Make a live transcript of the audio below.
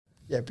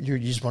Yeah, but you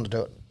just want to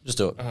do it. Just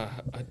do it.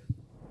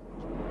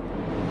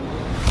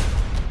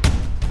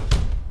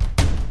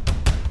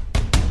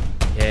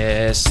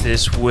 Yes,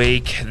 this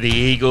week the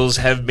Eagles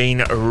have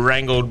been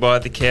wrangled by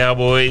the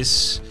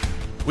Cowboys.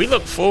 We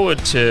look forward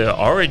to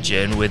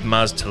Origin with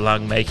Muzz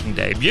Talung making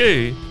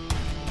debut.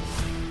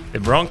 The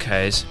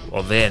Broncos,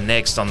 well, they're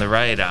next on the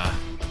radar.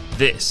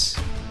 This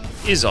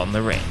is On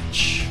the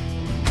Wrench.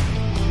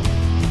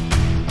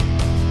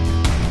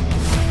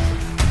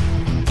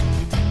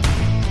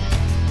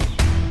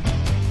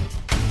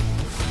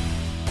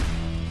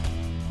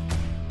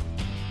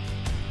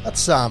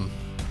 That's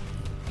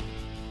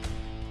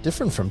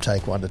different from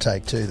take one to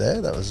take two there.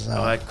 That was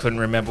I couldn't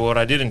remember what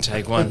I did in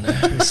take one.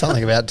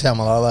 something about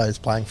Taumalolo is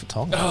playing for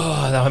Tonga.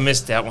 Oh, I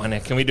missed that one.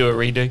 Can we do a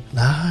redo?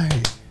 No,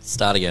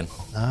 Start again.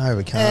 no,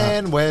 we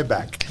can't. And we're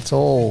back. It's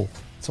all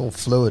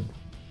fluid.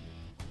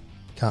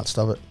 Can't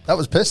stop it. That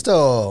was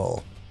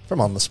Pistol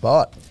from On the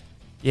Spot.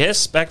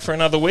 Yes, back for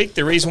another week.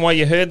 The reason why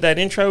you heard that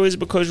intro is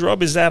because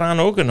Rob is that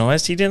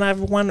unorganised. He didn't have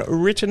one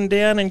written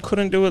down and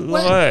couldn't do it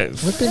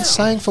live. We've been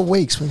saying for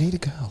weeks we need a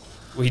girl.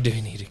 We do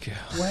need a girl.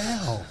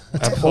 Wow.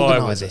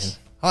 Apply within.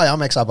 Hi, I'm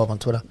XRBob on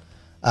Twitter.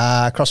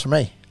 Across from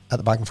me at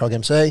the Barking Frog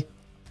MC.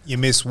 You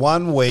miss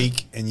 1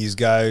 week and you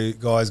guys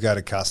go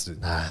to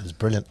custard. Nah, it was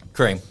brilliant.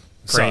 Cream.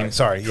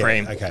 Sorry. Yeah.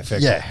 Cream. Okay, fair.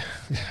 Yeah,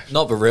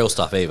 Not the real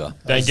stuff either.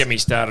 Don't get me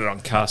started on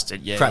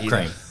custard. Yeah, Crap you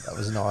cream. know. that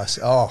was nice.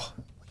 Oh,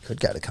 we could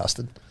go to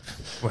custard.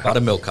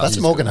 Buttermilk That's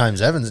custard. Morgan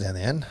Holmes Evans down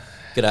the end.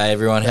 G'day,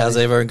 everyone. How's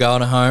everyone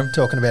going at home?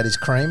 Talking about his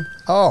cream.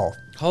 Oh,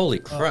 Holy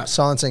crap.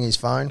 silencing his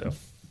phone.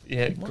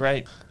 Yeah,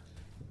 great.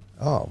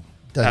 Oh,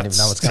 doesn't even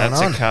know what's going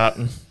that's on. a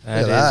carton.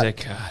 That Look at is a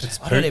carton.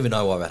 I don't even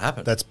know why that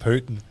happened. That's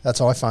Putin. That's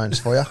iPhones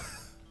for you.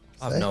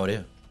 I have no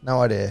idea.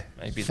 No idea.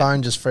 Maybe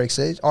Phone just freaks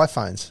each.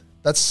 iPhones.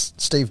 That's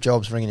Steve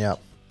Jobs ringing you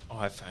up.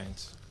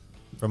 iPhones.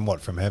 From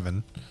what? From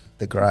heaven?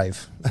 The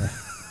grave. I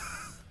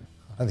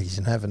think he's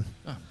in heaven.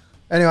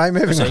 Anyway,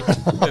 moving See,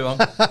 on. move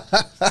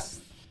on.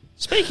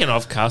 Speaking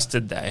of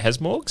custard, though, has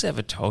Morgs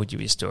ever told you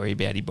his story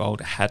about he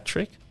bowled a hat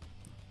trick?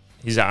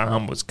 His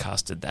arm was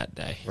custard that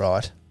day.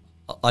 Right.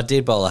 I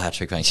did bowl a hat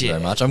trick, thank you very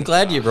Yeah. much. I'm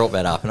glad you brought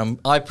that up, and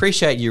I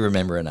appreciate you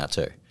remembering that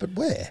too. But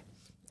where?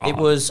 It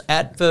was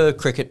at the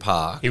cricket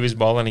park. He was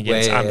bowling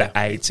against Where- under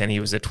 8s and he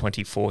was a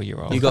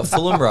 24-year-old. You got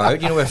Fulham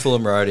Road. You know where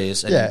Fulham Road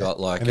is, and Yeah. you got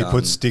like And he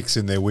put sticks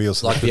in their wheels.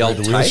 So like they the could old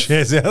move tape.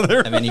 wheelchairs out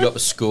there. and then you got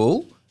the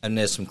school, and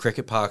there's some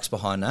cricket parks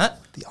behind that.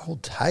 The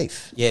old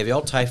TAFE. Yeah, the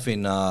old TAFE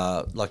in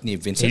like near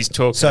Vincent. He's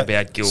talking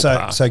about Gill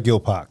Park. So Gill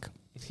Park.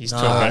 He's No,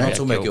 talking I'm about not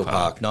talking about Gill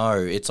Park. No,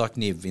 it's like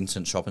near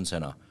Vincent Shopping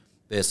Centre.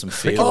 There's some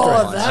fields Oh,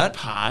 behind that that.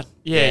 part.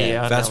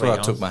 Yeah. I That's know where I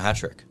you're took on. my hat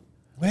trick.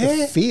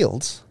 The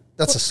Fields.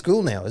 That's a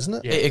school now, isn't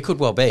it? Yeah. It could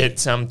well be.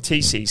 It's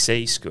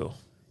TCC school.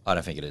 I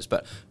don't think it is,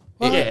 but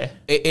Yeah.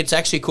 it's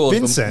actually called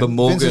Vincent. the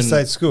Morgan Vincent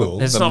State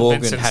School. It's the not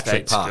Morgan Vincent Hat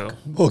Trick State Park. School.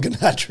 Morgan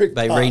Hattrick.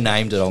 They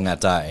renamed it on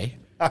that day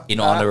in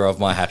honour of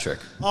my hat trick.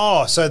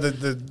 Oh, so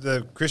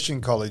the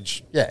Christian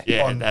college. Yeah.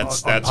 Yeah, on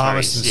that's Palmerston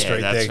where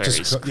Street that's there. where Just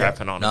he's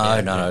crapping on. No,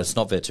 it. no, it's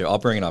not there too. I'll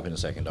bring it up in a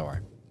second. Don't worry.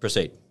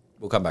 Proceed.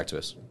 We'll come back to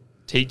us.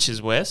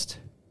 Teachers West.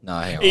 No,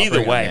 hang on. I'll Either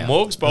bring it way, now.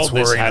 Morgs bowled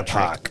That's this Warringah hat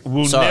Park. trick.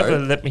 Will So- never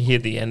let me hear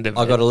the end of it.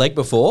 I got a leg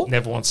before.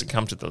 Never wants to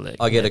come to the leg.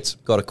 I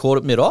got a caught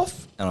at mid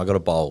off, and I got a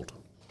bowled,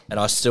 and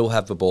I still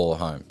have the ball at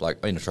home,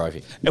 like in a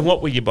trophy. And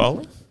what were you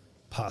bowling?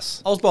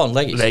 Pass. I was bowling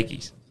leggies,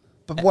 Leggies.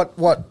 But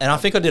what? and I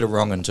think I did a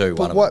wrong one too.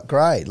 But what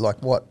grade?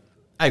 Like what?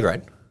 A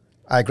grade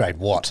A grade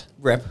what?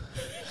 rep.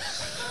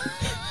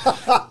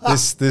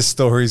 This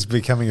story is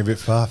becoming a bit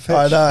far I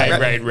fetched. know.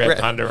 A-grade rep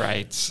Rep- under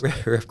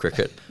 8s. Rep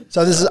cricket.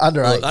 So this is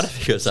under Look, eight. I don't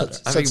think it was under.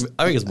 I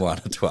think it's more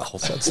under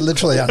 12. It's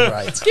literally under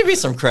eight. Give me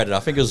some credit. I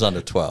think it was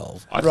under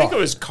 12. I think it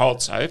was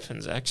Colts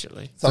Opens,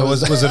 actually. So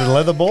was it a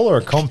leather ball or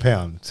a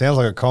compound? Sounds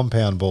like a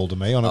compound ball to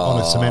me on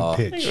a cement I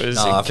think pitch. it was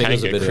No, I think it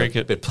was a Kangaroo bit,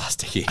 cricket. bit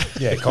plasticky.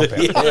 Yeah,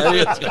 compound.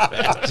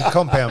 It's a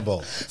compound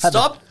ball.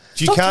 Stop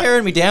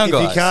tearing me down, if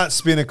guys. you can't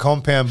spin a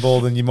compound ball,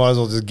 then you might as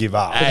well just give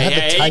up. Hey, had the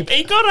hey, tape.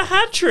 he got a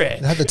hat trick.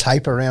 It had the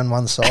tape around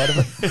one side of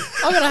it.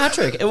 I got a hat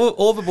trick.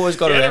 All the boys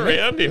got Get around me.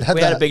 around him. Had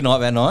We had a that- big night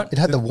that night. It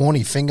had the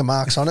Warney finger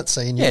marks on it, so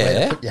you knew where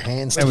Yeah. to put your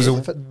hands There was to a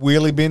with it.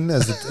 wheelie bin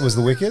as was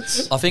the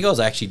wickets. I think I was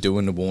actually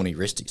doing the Warney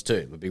wristies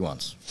too, the big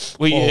ones.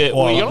 Were you,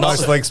 Well, were you most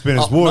also- leg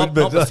spinners Not- would, not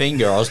but the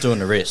finger. I was doing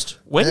the wrist.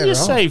 when Yeah, you right.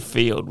 say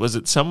field, was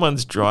it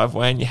someone's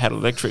driveway and you had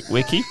electric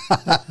wiki?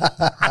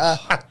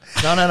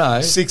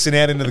 No. 6 and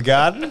out into the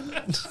garden.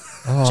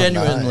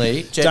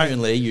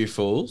 Genuinely, you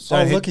fools. Oh,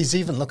 Don't hit- look, he's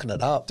even looking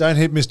it up. Don't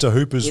hit Mr.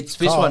 Hooper's. It's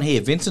this car. one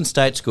here. Vincent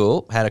State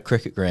School had a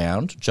cricket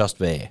ground just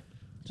there.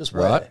 Just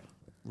Right? where?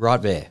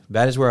 Right there.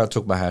 That is where I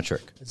took my hat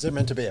trick. Is there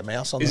meant to be a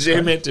mouse on the Is there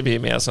screen? meant to be a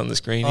mouse on the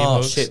screen? here, Oh,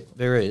 Morgs? shit.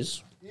 There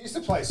is. You used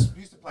to play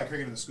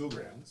cricket in the school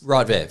grounds.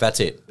 Right there. That's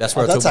it. That's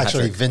where Oh, I took that's my hat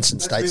actually trick.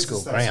 Vincent State Vincent School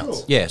State grounds.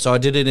 School. Yeah, so I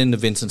did it in the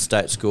Vincent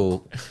State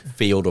School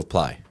field of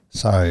play.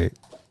 So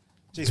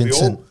Jeez,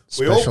 Vincent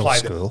we all Special played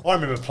School. it. I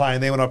remember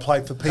playing there when I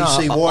played for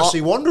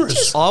PCYC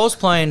Wanderers. I was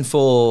playing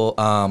for,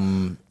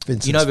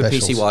 Vincent you know, the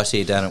Specials.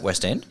 PCYC down at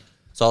West End.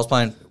 So I was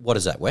playing, what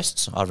is that,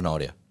 Wests? I have no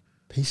idea.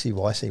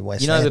 PCYC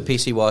West You know End. the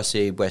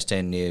PCYC West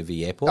End near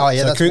the airport? Oh,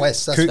 yeah, So that's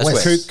West. That's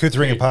West.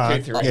 Kutheringa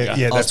Park. Kutheringa.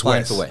 Yeah, I was that's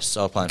playing West. for West.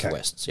 I was playing for Okay.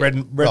 West. Yeah.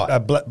 Red,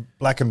 Right.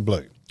 black and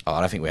blue. Oh, I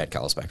don't think we had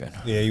colours back then.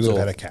 Yeah, you So- would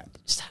have had a cap.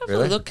 Just have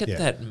Really? a look at Yeah.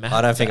 that map.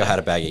 I don't think I had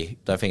a baggy.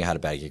 Don't think I had a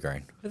baggy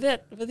green.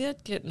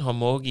 Without getting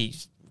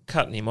Homorgi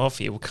cutting him off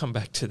here, we'll come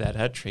back to that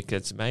hat trick.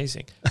 It's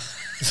amazing.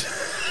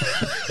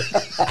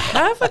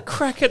 Have a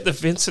crack at the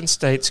Vincent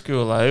State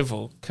School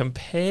Oval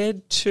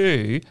compared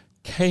to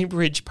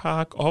Cambridge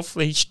Park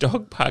off-leash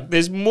dog park.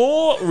 There's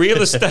more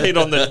real estate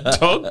on the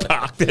dog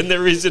park than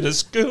there is in a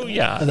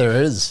schoolyard.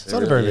 There is. It's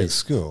not a very big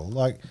school.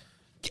 Like,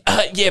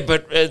 Yeah,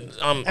 but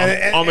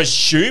I'm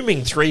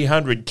assuming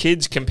 300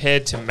 kids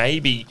compared to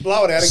maybe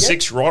Blow it out again.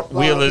 6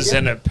 Rottweilers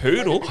and a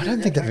poodle. I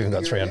don't think they've even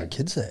got 300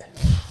 kids there.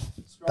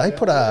 They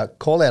put a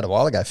call out a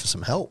while ago for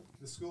some help.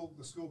 the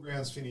school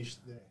grounds finished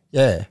there.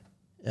 Yeah,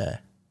 yeah.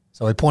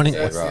 So we're pointing.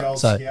 That's the old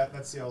So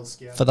That's the old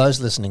scout. for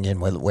those listening in,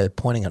 we're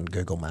pointing on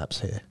Google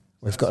Maps here.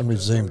 We've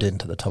zoomed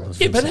into the top of.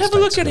 Yeah, but Vincent have a State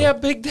look at School. how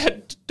big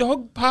that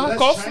dog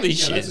park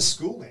off-leash is.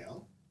 school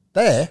now.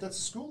 There. That's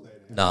a school there.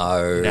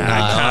 No,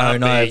 can't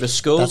no. be. The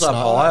school's That's up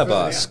not- higher,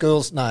 but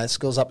Schools, no,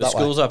 school's up the that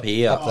school's way. up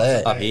here. Up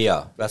there. Up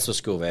here. That's the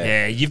school there.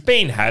 Yeah, you've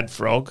been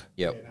Hadfrog.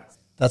 Yep.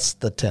 That's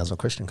the Townsville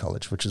Christian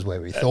College, which is where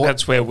we thought.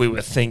 That's where we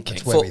were thinking.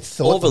 That's where we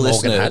thought the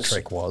Morgan hat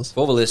trick was. For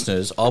all the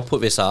listeners, I'll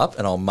put this up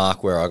and I'll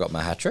mark where I got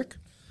my hat trick.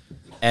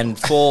 And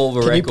for the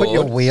Can you record, put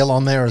your wheel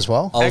on there as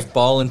well? I was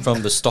bowling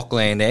from the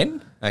Stockland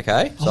end. Okay, so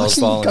I was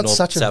Honestly, bowling you've got north,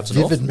 such a south to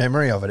north. vivid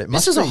memory of it. It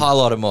must This is be. a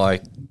highlight of my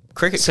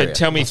cricket So career.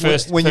 tell me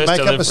first. When you first make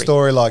up delivery. a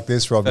story like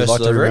this, Rob, you First like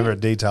to delivery? remember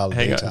detail.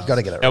 Hang on. You've got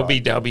to get it right.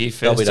 LBW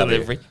first LBW.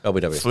 delivery.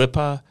 LBW.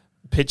 Flipper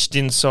pitched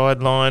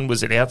inside line.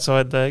 Was it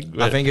outside leg?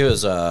 I think it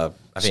was. I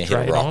think it hit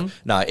Straight a rock. on?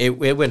 No,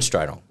 it went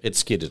straight on. It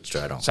skidded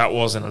straight on. So it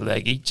wasn't a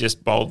leggy,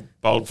 just bowled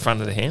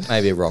front of the hand.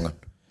 Maybe a wrong one.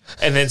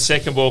 And then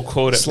second ball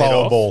caught it mid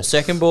Slower off. ball.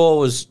 Second ball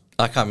was.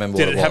 I can't remember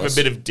Did what it it have was.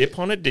 a bit of dip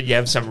on it? Did you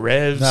have some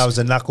revs? No, it was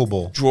a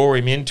knuckleball. Draw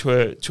him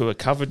into a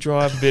cover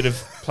drive. Bit of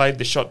played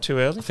the shot too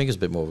early. I think it was a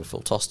bit more of a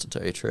full toss, to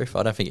tell you the truth.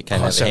 I don't think it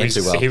came out of So the hand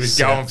too well. he was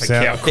going for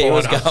Sound- cow He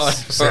was corner. going.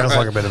 Sounds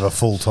like a bit of a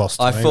full toss.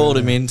 To I me, fooled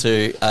doesn't him it?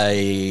 into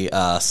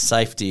a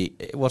safety.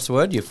 What's the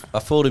word? I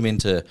fooled him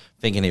into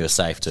thinking he was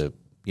safe to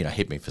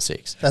hit me for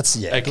 6. That's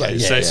yeah. Okay,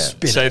 yeah, so yeah.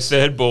 so Spinners.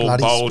 third ball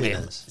Bloody bowled him.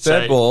 spinners.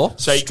 Third ball,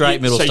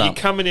 straight middle So you're stump.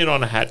 coming in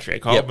on a hat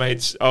trick. Yep.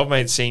 I've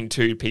made seen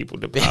 2 people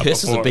depart.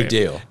 This is a before big him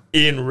deal.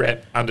 in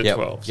rep under Yep,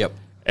 12s. yep.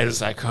 And it's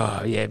like,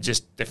 oh yeah,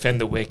 just defend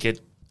the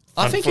wicket.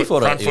 I Front think he foot-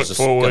 thought front he was foot just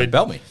going to forward,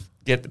 belt me.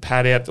 get the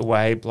pad out the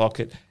way, block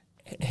it.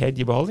 How'd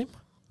you bowl him?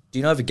 Do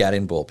you know the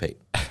Gaddin ball, Pete?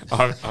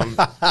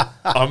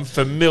 I'm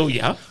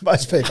familiar.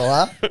 Most people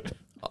are.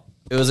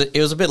 It was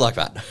a bit like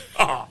that.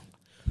 Oh,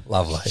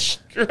 Lovely.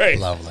 great.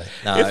 Lovely.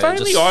 No, If only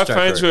just straight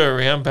iPhones through. were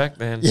around back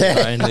then. Yeah.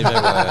 If only they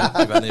were.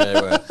 If only they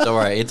were. Don't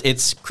worry,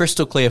 it's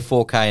crystal clear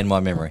 4K in my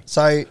memory.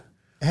 So,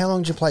 how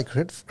long did you play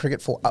cricket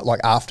for?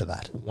 Like after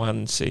that?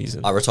 One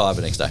season. I retired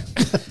the next day.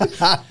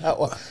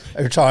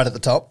 Retired at the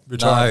top.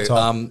 Retired No,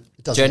 top.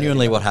 doesn't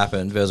genuinely what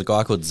happened, there was a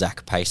guy called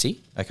Zach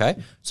Pacey, okay?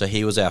 So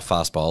he was our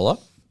fast bowler,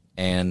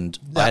 and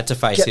I had to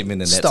face him in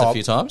the nets a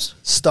few times.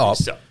 Stop.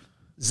 So-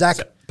 Zach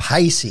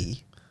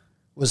Pacey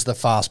was the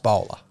fast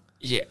bowler.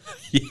 yeah.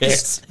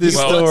 Yes. This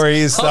Well, story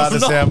is starting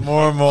to not- sound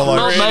more and more not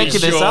like.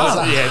 making this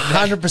up. Yeah,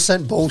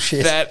 100%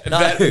 bullshit. that No.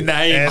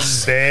 name And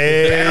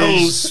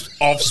spells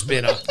off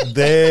spinner.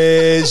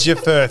 there's your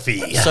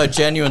furphy. So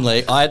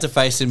genuinely, I had to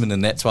face him in the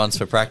nets once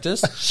for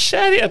practice,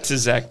 Shout out to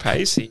Zach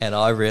Pacey. and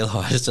I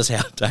realised just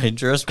how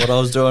dangerous what I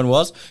was doing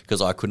was,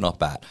 because I could not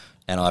bat.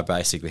 And I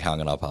basically hung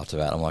it up after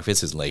that. I'm like,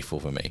 this is lethal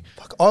for me.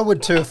 I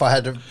would too if I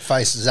had to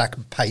face Zach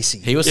Pacey.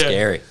 He was Yeah.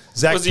 scary.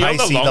 Zach Was he on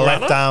the Pacey, long the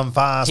left runner? arm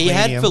fast. He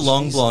had medium. the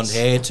long blonde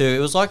hair too. It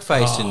was like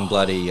facing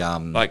bloody.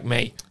 Like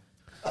me.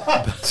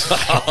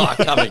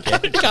 Come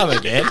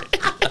again.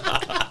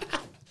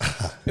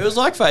 It was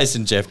like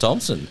facing Jeff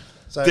Thompson.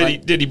 So,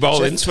 Did he bowl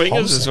Jeff in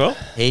swingers as well?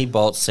 He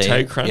bowled seam.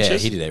 Toe crunches? Yeah,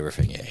 he did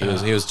everything. Yeah,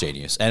 he was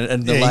genius.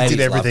 And the Yeah, he ladies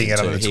did loved everything him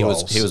out of too. the He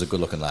was 12s. a good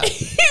looking lad.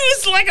 He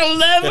was like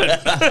 11.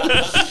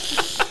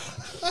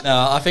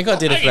 No, I think I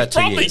did it for He's about 2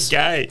 probably years.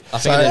 gay. I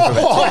think I did it for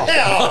about 2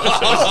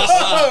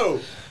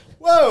 years.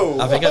 Whoa!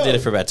 I think I did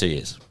it for about 2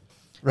 years.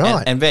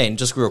 right. And then,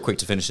 just real quick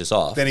to finish this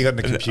off, Then he got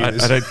into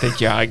computers. I don't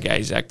think you are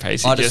gay, Zach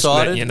Pacey. I Just decided-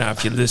 letting you know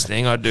if you're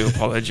listening, I do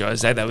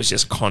apologise. That was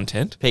just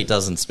content. Pete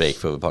doesn't speak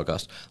for the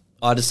podcast.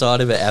 I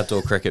decided that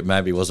outdoor cricket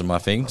maybe wasn't my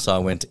thing, so I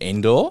went to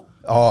indoor.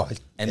 oh,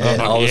 And yeah.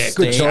 then I was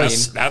good standing.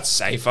 choice. That's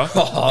safer.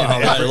 Oh,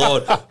 my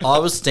Lord. I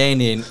was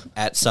standing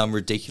at some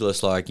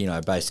ridiculous,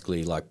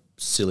 basically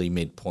silly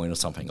midpoint or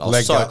something. I was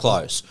Leg so guard.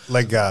 close.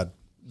 Leg guard.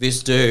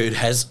 This dude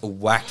has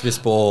whacked this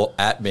ball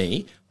at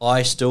me.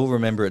 I still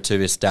remember it to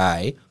this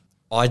day.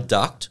 I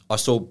ducked. I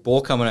saw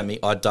ball coming at me.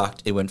 I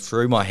ducked. It went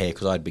through my hair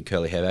because I had big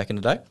curly hair back in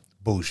the day.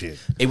 Bullshit.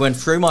 It went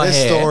through my This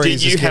hair. story- Did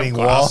He's you just have getting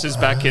glasses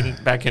back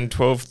in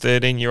 12,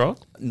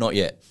 13-year-old? Not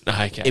yet.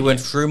 Okay. It went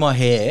through my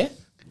hair,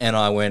 and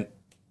I went,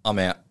 I'm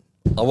out.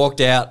 I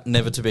walked out,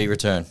 never to be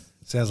returned.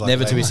 Sounds like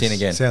Never to be leg- seen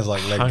again. Sounds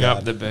like leg Hung guard.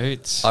 up the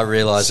boots. I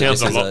realised that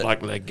Sounds this a lot is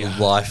like leg guard.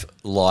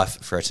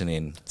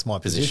 life-threatening It's my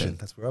position.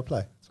 That's where I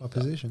play. It's my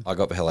position. I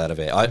got the hell out of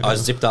there. I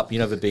zipped up,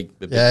 the big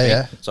Yeah, thing.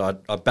 yeah. So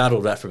I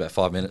battled that for about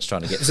 5 minutes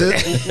trying to get Was to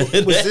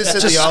this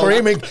at Just the old?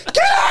 screaming.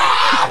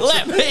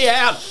 Let me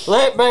out!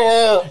 Let me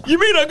out! You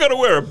mean I got to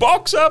wear a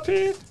box up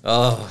here?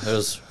 Oh, it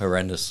was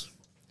horrendous.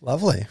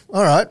 Lovely.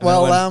 All right. And I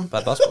Well, went,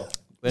 bad basketball.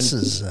 When, this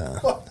is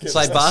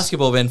played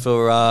basketball then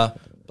for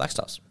Black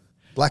Stars.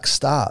 Black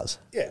Stars.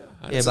 Yeah,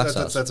 Yeah, Black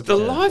Stars. That's a The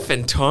life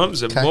and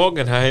times of Okay.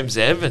 Morgan Holmes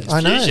Evans I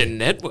know. Fusion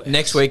Network.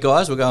 Next week,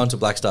 guys, we're going to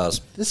Black Stars.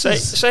 This So,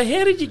 is so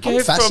how did you go I'm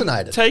from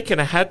fascinated. taking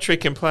a hat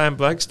trick and playing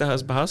Black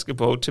Stars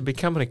basketball to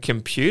becoming a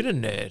computer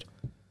nerd?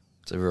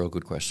 It's a real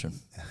good question.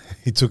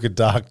 He took a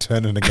dark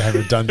turn in a game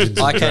of Dungeons and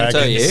I can Dragons.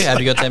 tell you. Have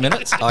you got 10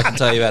 minutes? I can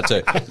tell you about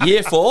two.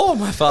 Year 4,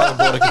 my father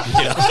bought a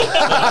computer.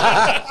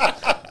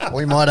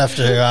 we might have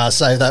to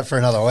save that for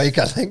another week,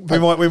 I think. We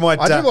but might.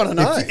 I do want to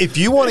know. If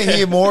you want to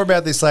hear more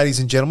about this, ladies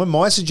and gentlemen,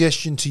 my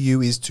suggestion to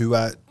you is to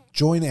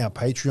join our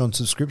Patreon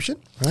subscription.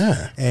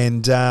 Yeah.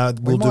 And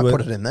we'll might do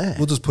put it in there.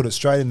 We'll just put it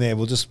straight in there.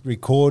 We'll just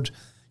record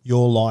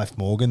your life,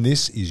 Morgan.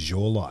 This is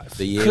your life.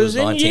 The year was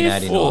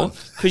 1989.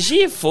 Because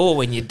year 4,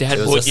 when your dad It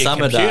was bought a your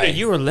summer computer, day.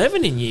 you were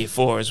 11 in year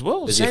 4 as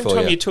well. was Same year 4,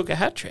 time yeah. you took a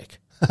hat trick.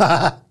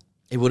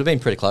 It would have been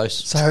pretty close.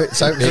 So it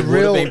was a It would have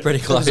real, been pretty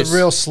it was close. a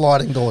real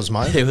sliding doors,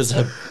 mate. It was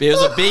a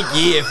big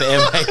year for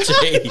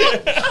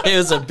MHG. It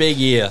was a big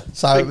year.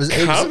 So it was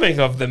Coming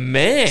of the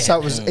man. so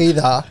it was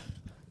either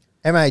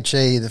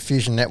MHE, the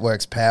Fusion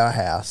Network's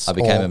powerhouse, I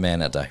became a man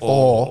that day.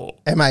 or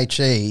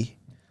MHE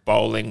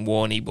bowling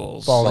warnie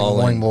balls.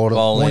 bowling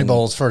warning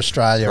balls for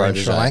Australia and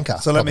Protégé. Sri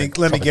Lanka. So let me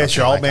Probably guess. not Your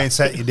Sri old Lanka. man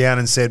sat you down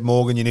and said,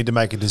 "Morgan, you need to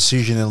make a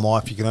decision in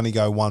life. You can only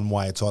go one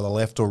way. It's either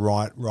left or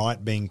right.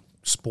 Right being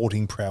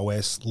sporting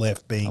prowess,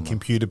 left being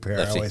computer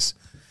prowess."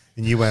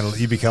 And you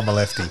become a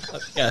lefty.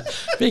 Yeah,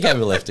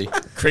 became a lefty.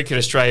 Cricket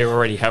Australia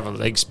already have a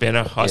leg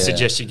spinner. I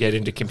suggest you get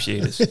into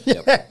computers.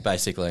 Yep,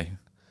 basically.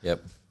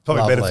 Yep.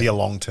 Probably better Lovely. for your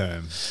long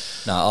term.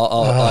 No,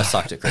 I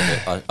sucked at cricket.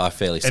 I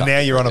fairly sucked. And now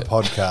at you're on a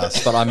cricket.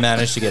 podcast. But I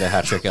managed to get a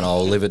hat trick, and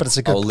I'll live it. But it's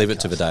a good I'll live it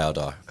to the day I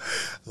die.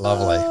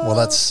 Lovely. Well,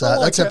 that's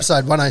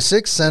episode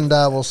 106, and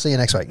we'll see you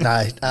next week.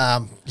 No,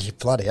 you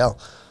bloody hell.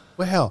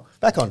 Wow.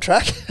 Back on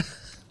track.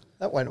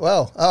 That went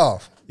well. Oh,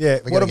 Yeah.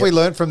 We What gotta have we get-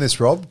 learned from this,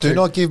 Rob? Do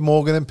not give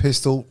Morgan and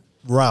Pistol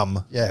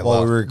rum Yeah,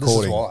 while well, we're this is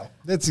recording. why.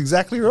 That's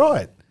exactly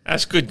right.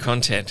 That's good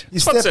content. You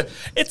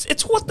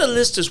It's what the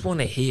listeners want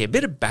to hear. A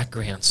bit of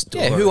background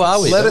story. Yeah, who are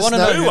we? Let They us wanna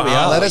know. who we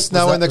are. Let us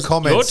know in the Your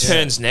comments.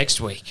 turn's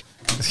next week.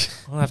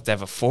 I'll have to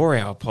have a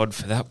 4-hour pod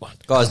for that one.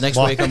 Guys, next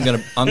week I'm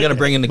gonna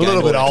bring in the A little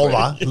game bit board next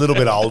older, week. a little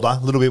bit older,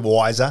 a little bit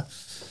wiser.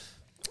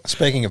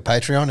 speaking of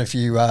Patreon, if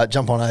you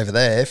jump on over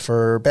there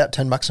for about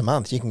 $10 a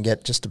month, you can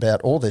get just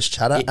about all this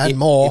chatter and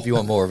more. If you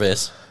want more of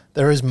this,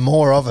 There is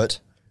more of it.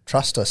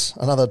 Trust us.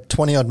 Another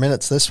 20 odd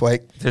minutes this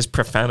week. There's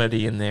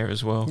profanity in there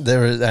as well.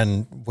 There is,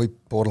 and we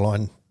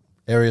borderline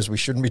areas we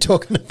shouldn't be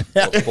talking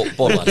about.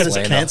 borderline Because it's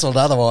slander. cancelled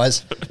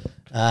otherwise.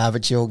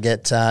 But you'll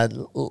get, I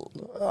don't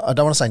want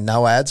to say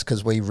no ads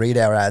because we read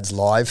our ads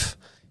live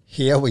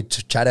here. We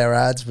chat our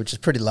ads, which is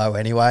pretty low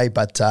anyway.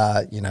 But,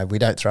 we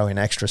don't throw in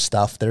extra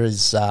stuff. There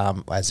is,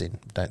 as in,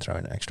 don't throw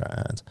in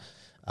extra ads.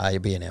 You'll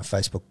be in our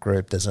Facebook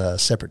group. There's a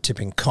separate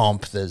tipping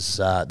comp. There's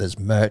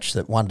merch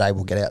that one day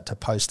we'll get out to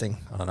posting.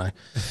 I don't know.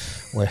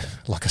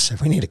 Like I said,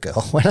 we need a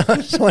girl.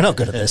 We're not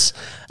good at this.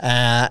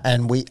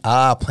 And we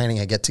are planning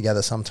a get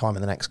together sometime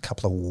in the next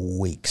couple of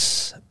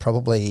weeks.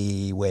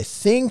 Probably we're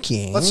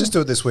thinking. Let's just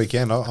do it this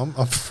weekend. I'm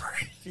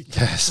free.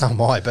 Yeah, so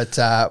am I. But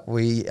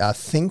we are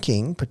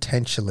thinking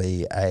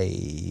potentially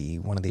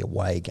one of the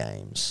away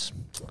games.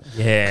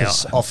 Yeah.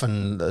 Because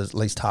often at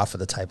least half of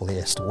the table here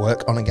has to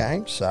work on a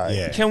game. So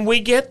Yeah. Can we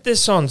get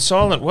this on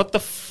silent? What the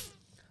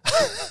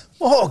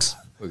Morgs.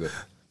 we're good.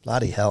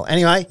 Bloody hell.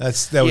 Anyway, That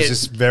was Yeah.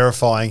 just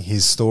verifying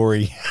his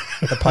story.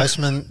 the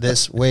postman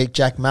this week,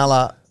 Jack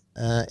Malla,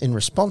 in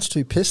response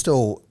to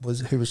Pistol,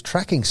 who was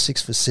tracking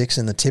 6 for 6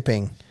 in the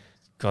tipping.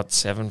 Got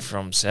 7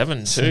 from 7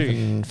 too.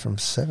 7 from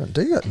 7.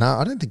 Do you? No,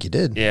 I don't think you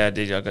did. Yeah, I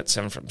did. I got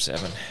 7 from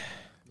 7.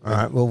 All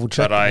right, well, we'll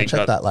check, But I we'll check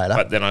got that later.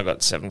 But then I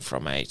got 7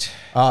 from 8.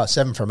 Oh,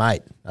 7 from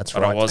 8. That's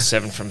But right. I was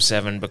 7 from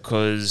 7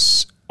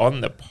 because on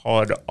the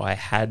pod I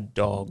had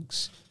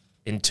dogs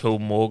until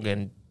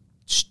Morgan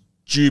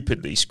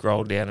stupidly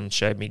scrolled down and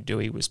showed me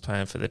Dewey was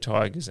playing for the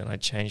Tigers, and I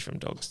changed from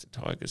dogs to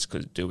Tigers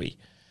because Dewey.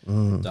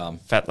 Dumb.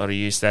 Fat lot of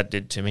use that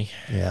did to me.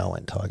 Yeah, I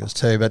went Tigers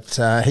too.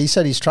 But he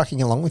said he's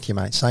trucking along with you,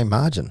 mate. Same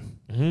margin.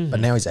 But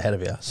now he's ahead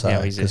of you. So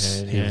Now he's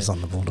 'cause ahead, he yeah. was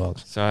on the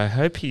Bulldogs. So I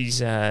hope he's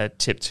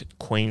tipped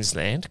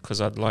Queensland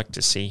because I'd like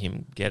to see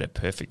him get a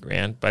perfect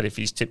round. But if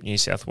he's tipped New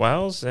South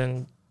Wales,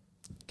 then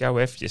go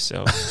F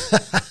yourself.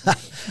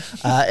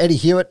 Eddie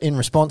Hewitt in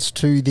response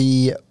to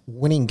the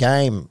winning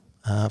game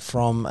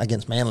from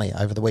against Manly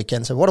over the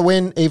weekend. So what a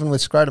win, even with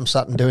Scrotum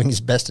Sutton doing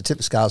his best to tip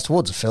the scales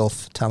towards the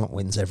filth. Talent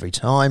wins every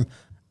time.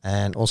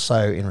 And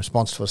also in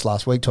response to us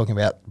last week talking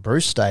about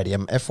Bruce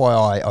Stadium.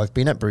 FYI, I've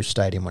been at Bruce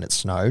Stadium when it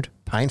snowed.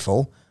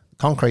 Painful.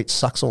 Concrete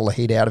sucks all the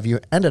heat out of you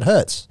and it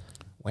hurts.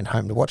 went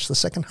home to watch the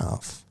second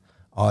half.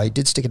 I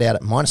did stick it out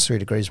at -3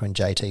 degrees when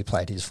JT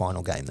played his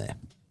final game there.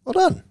 Well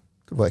done.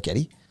 Good work,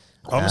 Eddie.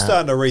 I'm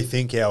starting to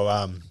rethink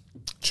our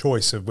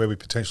choice of where we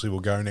potentially will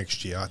go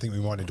next year. I think we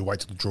might need to wait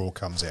till the draw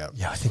comes out.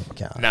 Yeah, I think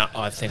No,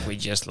 I think we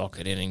just lock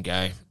it in and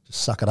go.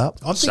 just suck it up.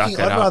 I'm Suck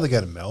thinking it I'd up. rather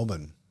go to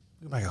Melbourne.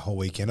 We'll make a whole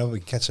weekend of it. We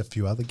can catch a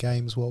few other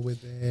games while we're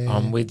there.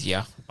 I'm with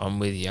you.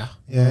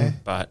 Yeah.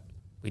 But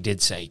we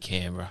did say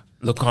Canberra.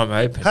 Look, I'm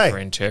open Hey. for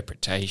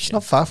interpretation.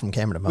 Not far from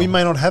Canberra to We Melbourne.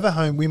 may not have a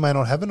home. We may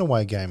not have an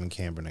away game in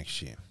Canberra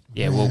next year.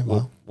 Yeah,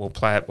 we'll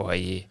play it by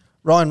ear.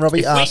 Ryan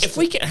Robbie asked... If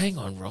we can hang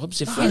on,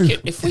 Robs,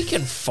 if we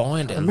can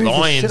find a Move your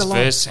Lions shit along.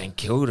 versus St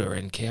Kilda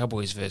and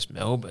Cowboys versus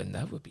Melbourne,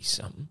 that would be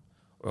something.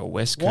 Or a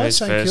West Why Coast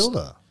St versus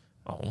Kilda?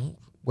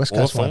 West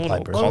Coast won't Hawthorn play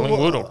or Brisbane.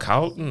 Collingwood or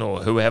Carlton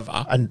or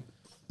whoever. And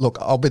look,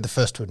 I'll be the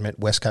first to admit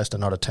West Coast are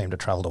not a team to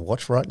travel to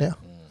watch right now.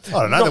 I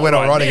don't know. Not they went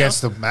right right now.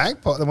 against the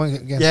Magpie. They went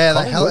against Yeah, they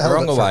Collingwood. held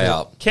Wrong it for a way bit.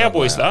 up.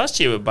 Cowboys last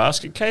year with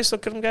basket case.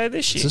 Look at them go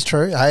this year. This is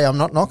true. Hey, I'm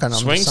not knocking. I'm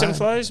just Swings saying. and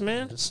flows,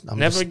 man. I'm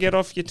Never just- get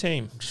off your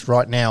team. Just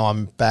right now,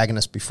 I'm bagging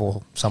us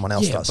before someone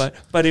else does.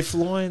 but if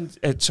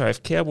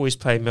if Cowboys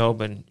play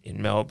Melbourne in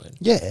Melbourne,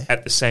 Yeah.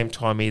 at the same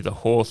time either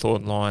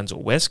Hawthorn, Lions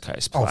or West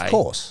Coast Oh, play, of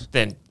course.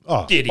 then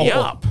Oh, giddy or-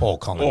 up. or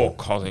Collingwood. Or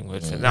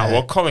Collingwood. No,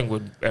 well,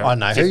 Collingwood, I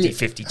know. Who you-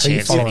 50-50 who you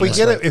chance. following If we this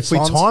get week? it, if we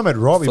Swans? time it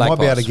right, we Flag might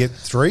be able to pass. get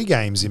 3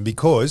 games in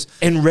because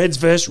And Reds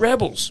versus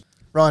Rebels.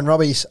 Ryan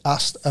Robbie's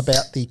asked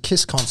about the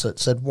KISS concert.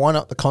 Said, why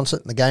not the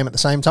concert and the game at the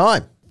same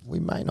time? We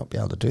may not be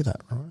able to do that,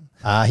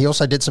 Ryan. He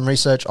also did some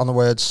research on the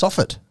word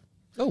soffit.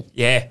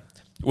 Yeah.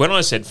 When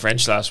I said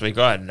French last week,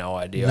 I had no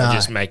idea. No. I'm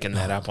just making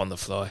that up on the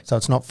fly. So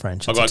it's not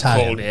French. I It's got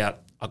Italian.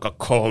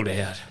 called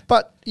out.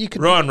 But you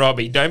could Ryan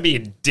Robbie, don't be a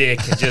dick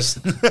and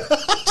just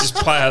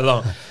play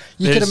along.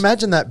 you could There's-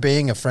 imagine that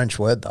being a French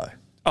word, though.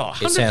 Oh,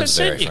 It sounds 100%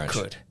 very you French.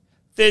 could.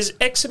 There's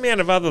X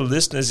amount of other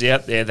listeners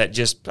out there that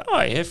just,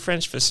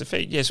 French for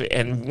Safid. Yes,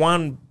 and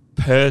one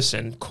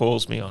person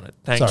calls me on it.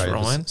 Thanks, Sorry,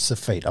 Ryan.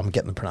 Soffit. I'm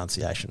getting the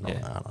pronunciation wrong.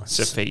 Yeah. aren't I?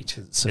 Safid.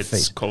 It's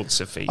Safid. called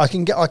Safid. I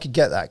could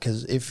get that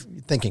because if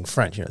you're thinking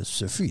French,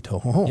 Soffit.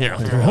 Yeah.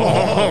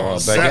 Oh,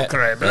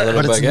 Sacre, baguette. A little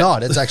But it's baguette.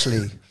 not. It's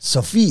actually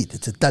Soffit.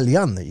 It's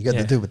Italian that you got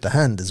Yeah. to do with the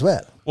hand as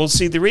well. Well,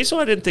 see, the reason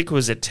I didn't think it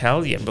was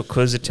Italian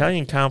because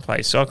Italian can't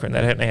play soccer and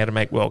they don't know how to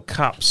make World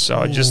Cups. So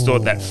I just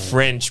thought that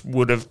French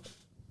would have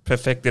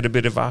perfected a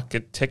bit of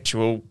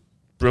architectural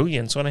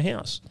brilliance on a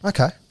house.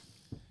 Okay.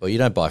 Well, you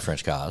don't buy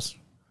French cars.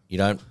 You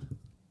don't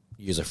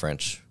use a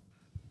French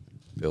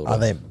builder. Are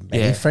there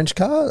many Yeah. French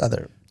cars? Are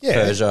there?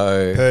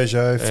 Peugeot.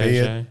 Fiat.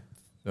 Peugeot.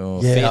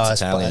 Oh, Yeah,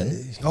 Fiat's I Italian.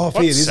 suppose. Oh, What's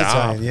Fiat is Saab?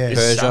 Italian, yeah. Is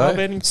Peugeot. Saab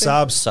anything?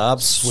 Saab,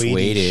 Saab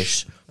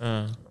Swedish.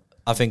 Uh,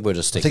 I think we're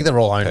just I sticking. think they're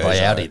all owned by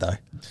Peugeot. Audi, though.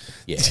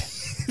 Yeah.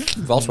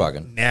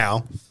 Volkswagen.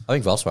 now. I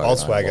think Volkswagen.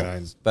 Volkswagen own them all.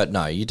 owns. But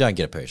no, you don't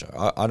get a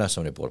Peugeot. I know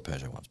someone who bought a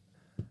Peugeot once.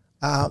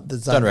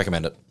 There's Don't only,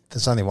 recommend it.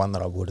 there's only one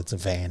that I would. It's a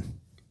van.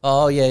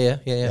 Oh, yeah.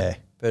 Yeah.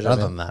 Peugeot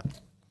Other van. than that.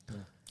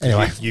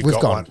 Anyway, You've we've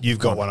got gone. one. You've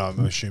got one, I'm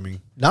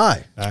assuming. No.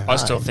 I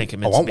still think a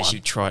I want Mitsubishi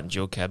one. Triton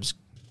dual cabs.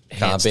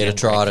 Can't hands beat a down,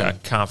 Triton. great car.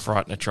 Can't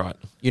frighten a Triton.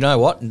 You know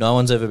what? No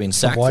one's ever been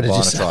sacked Why for did you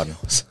buying a say Triton.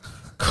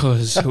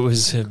 Because it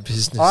was a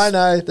business I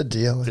know the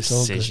deal. It's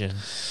all good. decision.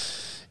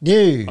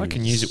 News. I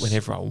can use it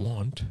whenever I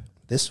want.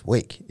 This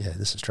week. Yeah,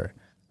 this is true.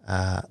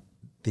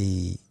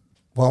 The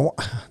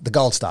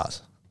Gold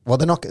Stars. Well,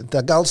 they're not.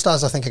 The Gold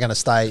Stars, I think, are going to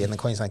stay in the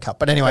Queensland Cup.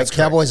 But anyway, That's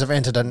Cowboys have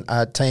entered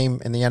a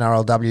team in the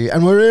NRLW,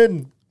 and we're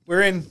in.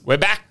 We're in. We're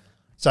back.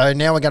 So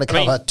now we're going to I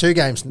mean, cover 2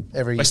 games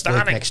every we're week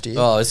starting. next year.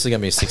 Oh, this is going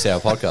to be a 6-hour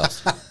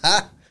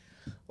podcast.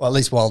 Well, at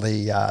least while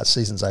the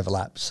seasons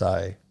overlap.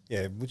 So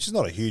Yeah, which is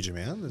not a huge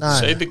amount. No.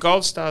 So the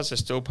Gold Stars are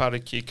still part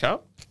of Q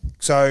Cup.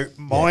 So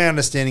my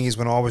understanding is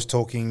when I was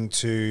talking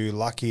to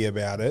Lucky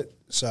about it,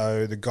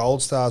 so the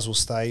Gold Stars will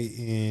stay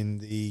in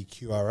the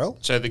QRL.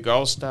 So the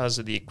Gold Stars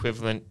are the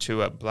equivalent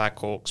to a Black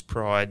Hawks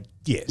Pride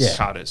Yes. Yeah.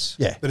 Cutters.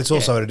 yeah, But it's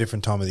also at a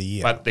different time of the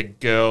year. But the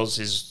girls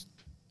is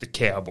the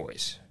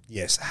Cowboys.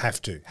 yes, has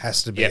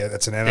to be. Yeah.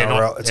 That's an They're NRL.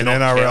 not- it's they're an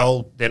not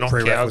NRL. They're not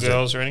prerequisite.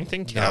 cowgirls or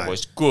anything.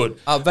 Cowboys. Good.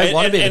 They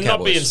wanna be the and not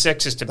Cowboys. being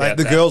sexist They, about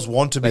the that. girls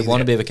want to be. They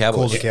want to be the Cowboys.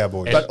 Called the Yeah.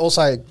 Cowboys. but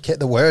also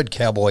the word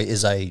cowboy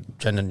is a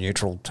gender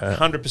neutral term.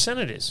 100%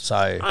 it is.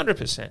 So-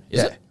 100%. Is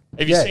Yeah. it?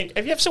 Have you Yeah. seen?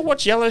 Have you ever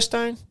watched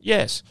Yellowstone?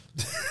 Yes.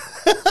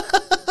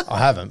 I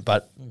haven't,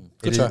 but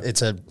Good try.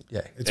 it's a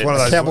yeah. It's one of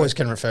those Cowboys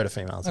can refer to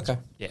females. Okay.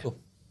 Yeah. Cool.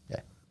 Yeah.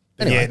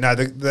 Yeah, no,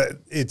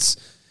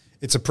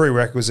 it's a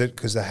prerequisite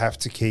because they have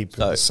to keep it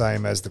So the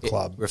same as the It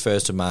club.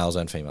 refers to males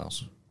and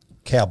females.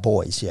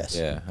 Cowboys, yes.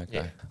 Yeah. Okay.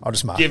 Yeah. I'll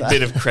just mark Give a that.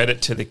 bit of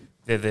credit to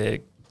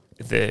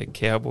the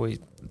Cowboys,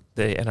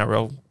 the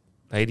NRL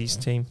ladies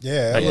team.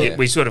 Yeah, Like, yeah.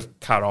 we sort of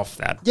cut off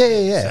that.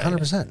 yeah, So,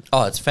 100%.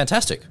 Oh, it's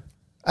fantastic.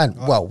 And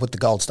well, with the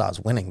Gold Stars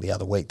winning the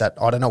other week, that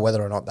I don't know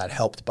whether or not that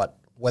helped, but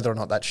whether or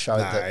not that showed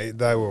that.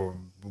 No,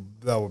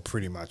 they were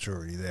pretty much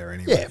already there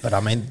anyway. Yeah, but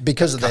I mean,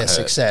 because of their Can't hurt.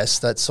 success,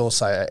 that's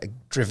also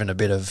driven a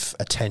bit of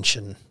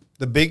attention.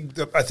 I think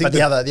But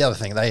the other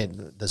thing,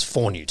 there's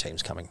 4 new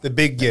teams coming. the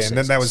big next and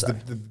then that was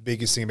season, the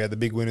biggest thing about the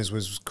big winners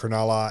was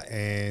Cronulla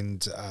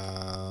and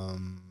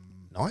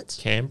Knights?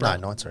 Canberra.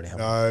 No, Knights already have.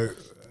 No,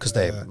 Because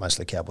they're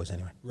mostly Cowboys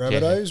anyway.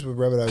 Rabbitohs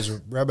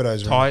were in.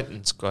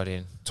 Titans got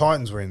in.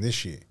 Titans were in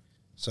this year.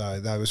 So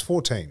there was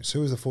 4 teams. Who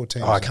was the 4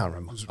 teams? Oh, I can't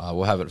remember.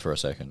 We'll have it for a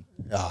second.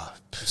 Oh,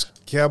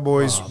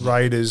 Cowboys,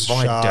 Raiders,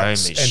 My dome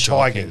Sharks, is and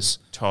shocking. Tigers.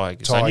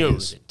 Tigers. I knew it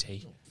was a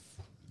T.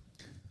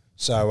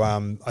 So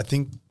I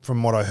think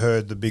from what I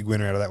heard, the big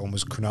winner out of that one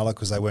was Cronulla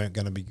because they were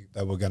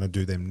going to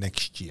do them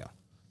next year,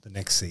 the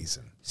next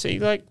season. See,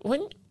 like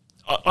when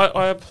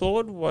I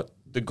applaud what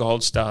the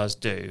Gold Stars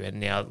do, and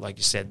now, like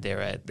you said,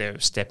 they're a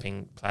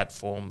stepping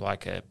platform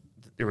like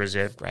the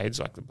reserve grades,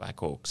 like the Black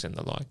Hawks and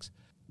the likes.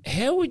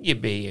 How would you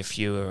be if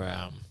you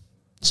were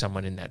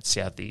someone in that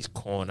southeast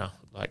corner,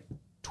 like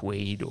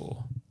Tweed,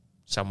 or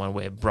someone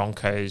where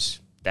Broncos?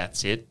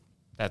 That's it.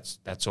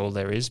 That's all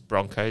there is.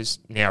 Broncos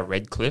now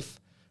Redcliffe.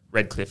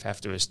 Redcliffe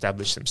have to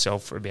establish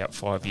themselves for about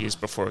 5 years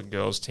before a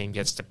girls' team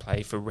gets to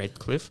play for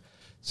Redcliffe.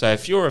 So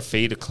if you're a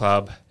feeder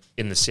club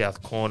in the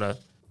south corner,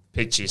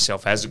 picture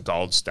yourself as a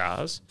Gold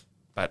Stars,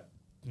 but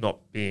not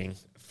being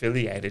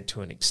affiliated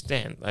to an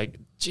extent. Like,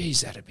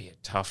 geez, that'd be a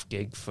tough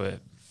gig for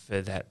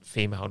that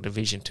female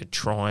division to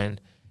try and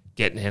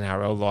get an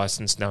NRL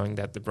license, knowing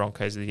that the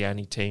Broncos are the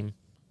only team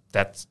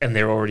and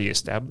they're already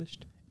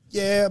established.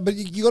 Yeah, but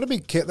you got to be.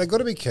 They've got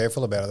to be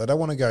careful about it. They don't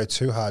want to go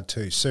too hard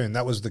too soon.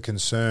 That was the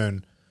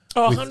concern.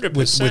 Oh, with, 100%.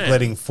 with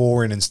letting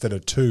 4 in instead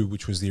of 2,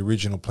 which was the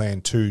original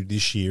plan, 2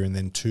 this year and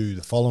then 2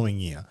 the following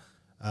year.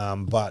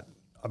 But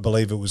I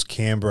believe it was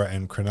Canberra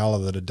and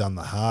Cronulla that had done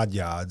the hard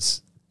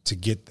yards to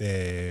get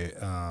their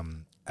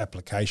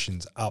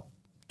applications up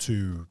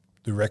to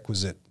the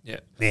requisite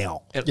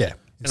now. yeah.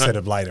 Instead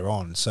of later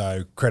on.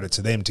 So credit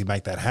to them to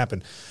make that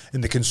happen.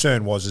 And the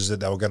concern was that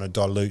they were going to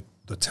dilute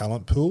the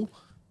talent pool.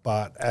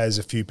 But as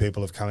a few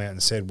people have come out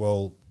and said,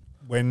 well,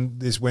 when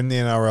the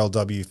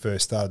NRLW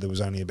first started, there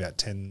was only about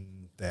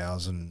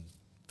 10,000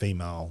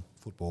 female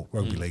football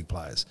rugby league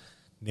players.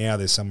 Now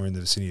there's somewhere in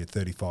the vicinity of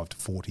 35 to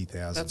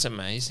 40,000. That's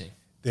amazing.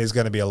 There's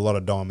going to be a lot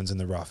of diamonds in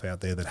the rough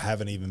out there that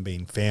haven't even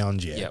been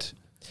found yet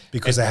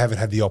because they haven't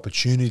had the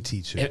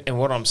opportunity to. And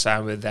what I'm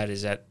saying with that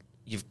is that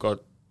you've got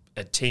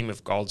a team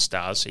of Gold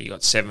Stars, so you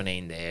got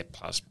 17 there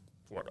plus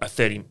a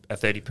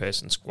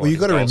 30-person squad. Well, you've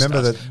got to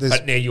remember that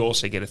but now you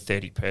also get a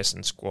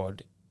 30-person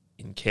squad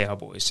in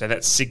Cowboys, so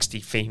that's 60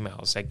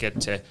 females that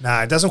get to. No,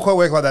 it doesn't quite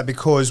work like that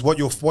because what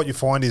you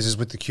find is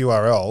with the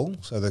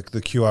QRL, so the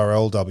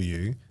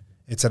QRLW,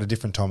 it's at a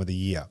different time of the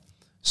year.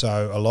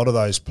 So a lot of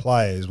those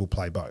players will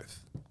play both.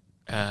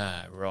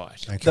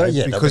 Right.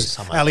 Okay, because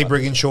some Ali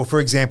overlap. Brigginshaw, for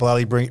example,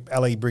 Ali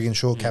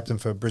Brigginshaw, captain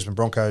for Brisbane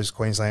Broncos,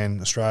 Queensland,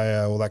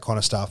 Australia, all that kind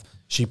of stuff.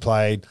 She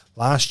played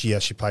last year.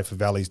 She played for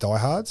Valley's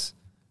Diehards.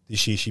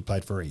 This year she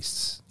played for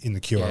Easts in the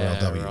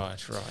QRLW.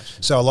 Yeah, right.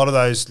 So a lot of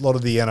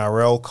the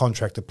NRL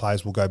contracted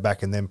players will go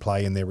back and then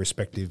play in their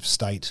respective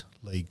state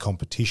league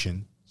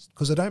competition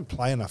because they don't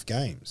play enough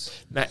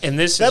games. Now, and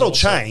That'll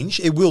change.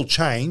 It will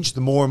change.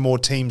 The more and more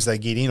teams they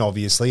get in,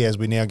 obviously, as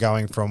we're now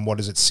going from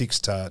 6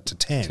 to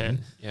 10.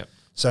 10. Yep.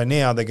 So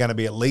now they're going to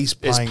be at least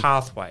playing. There's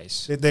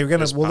pathways. They're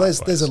going to. Well,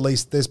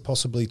 pathways. there's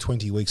possibly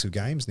 20 weeks of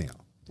games now.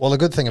 Well, the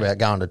good thing about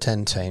going to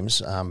 10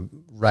 teams,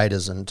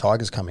 Raiders and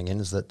Tigers coming in,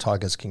 is that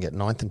Tigers can get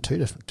 9th and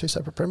two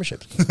separate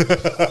premierships.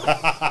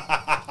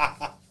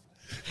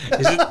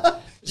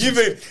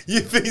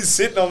 You've been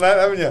sitting on that,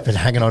 haven't you? Been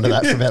hanging on to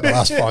that for about the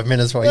last 5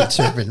 minutes while you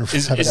two have been.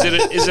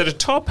 Is it a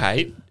top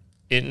 8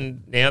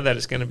 in now that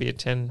it's going to be a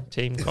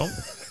 10-team comp?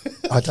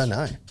 I don't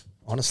know,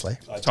 honestly.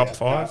 Top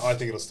 5? I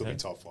think it'll still be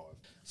top 5.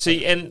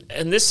 See, and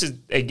this is,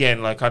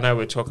 again, like I know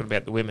we're talking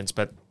about the women's,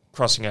 but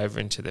crossing over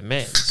into the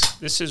men's,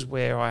 this is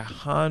where I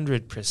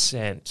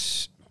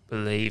 100%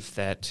 believe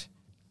that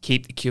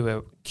keep the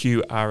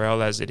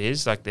QRL as it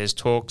is. Like there's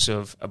talks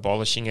of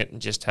abolishing it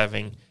and just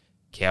having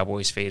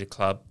Cowboys feeder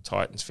club,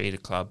 Titans feeder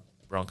club,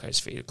 Broncos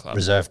feeder club.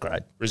 Reserve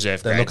grade.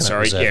 Reserve They're grade, looking at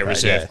sorry. reserve grade,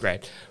 Reserve yeah.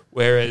 grade.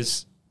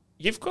 Whereas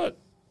you've got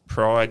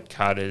Pride,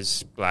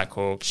 Cutters,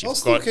 Blackhawks, you've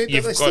still got keep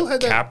that. They still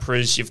had that.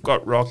 Capras, you've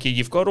got Rocky,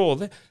 you've got all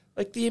that.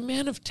 Like the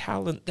amount of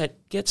talent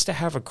that gets to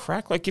have a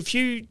crack. Like if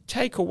you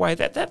take away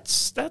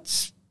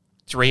that's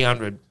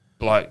 300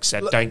 blokes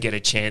that don't get a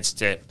chance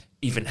to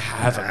even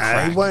have a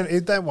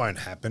crack. That won't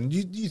happen.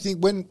 You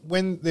think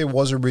when there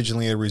was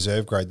originally a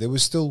reserve grade, there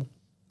was still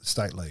a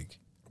state league.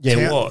 Yeah,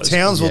 it was.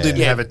 Townsville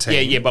didn't have a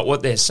team. Yeah, but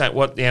what they're saying,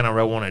 what the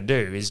NRL want to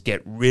do is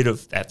get rid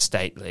of that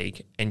state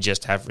league and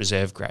just have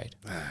reserve grade.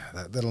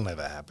 That'll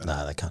never happen.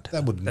 No, they can't do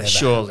That would never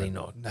Surely happen.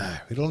 not. No,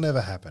 it'll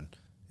never happen.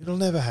 It'll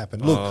never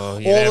happen. Look, Oh,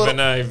 you never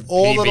know.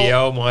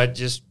 PBL might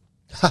just...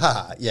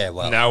 Yeah,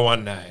 well. No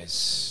one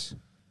knows.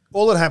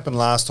 all that happened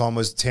last time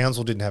was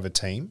Townsville didn't have a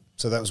team.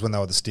 So that was when they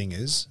were the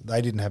Stingers.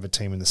 They didn't have a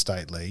team in the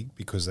state league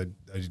because they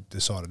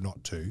decided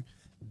not to.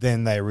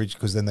 Then they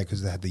because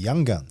they had the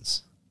Young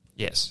Guns.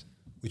 Yes.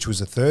 Which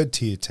was a third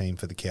tier team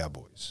for the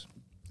Cowboys.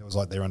 It was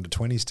like their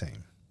under-20s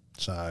team.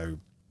 So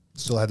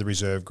still had the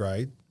reserve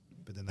grade,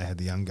 but then they had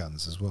the Young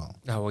Guns as well.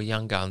 No, well,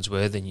 Young Guns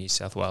were the New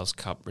South Wales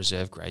Cup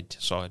reserve grade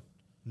side.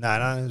 No,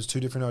 it was two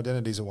different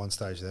identities at one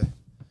stage there.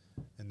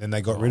 And then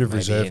they got rid of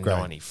reserve in grade.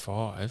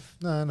 95.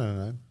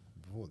 No.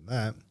 Before than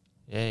that.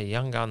 Yeah,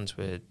 Young Guns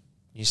were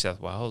New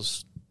South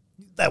Wales.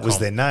 That was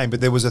their name,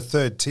 but there was a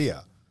third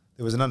tier.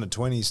 There was an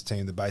under-20s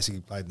team that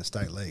basically played in the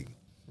state league.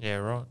 Yeah,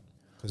 right.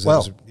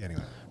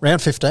 Anyway.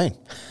 Round 15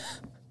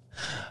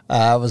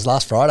 was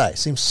last Friday.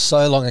 Seems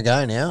so long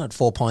ago now at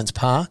 4 Points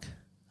Park.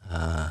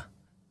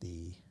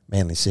 The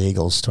Manly Sea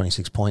Eagles,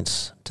 26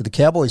 points to the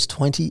Cowboys,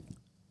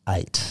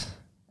 28.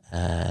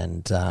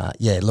 And,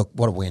 look,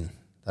 what a win.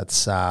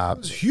 That's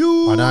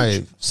huge. I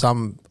know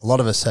a lot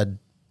of us had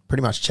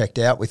pretty much checked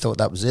out. We thought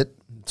that was it.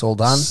 It's all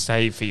done.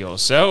 Save for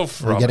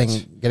yourself, We're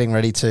Robert. getting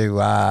ready to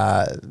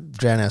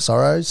drown our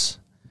sorrows,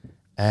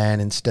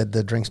 and instead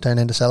the drinks turned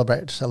into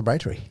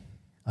celebratory.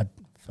 I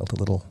felt a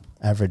little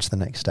average the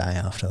next day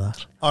after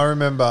that. I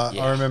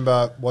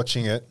remember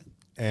watching it,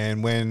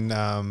 and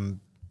when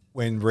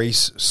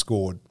Reece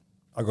scored,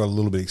 I got a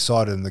little bit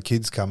excited, and the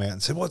kids come out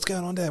and said, "What's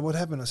going on, Dad? What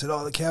happened?" I said,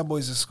 "Oh, the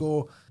Cowboys have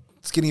scored.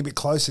 It's getting a bit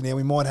closer now.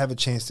 We might have a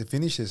chance to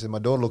finish this." And my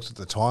daughter looked at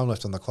the time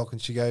left on the clock,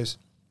 and she goes,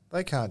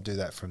 "They can't do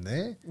that from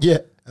there." Yeah.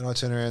 And I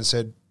turned around and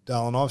said,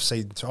 "Darling,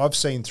 I've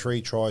seen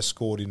 3 tries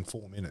scored in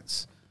 4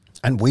 minutes."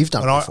 And we've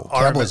done it before.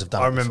 Cowboys have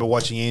done it. I remember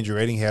watching Andrew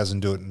Eddinghausen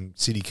do it in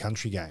City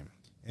Country Game.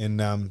 And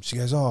she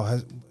goes,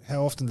 "Oh,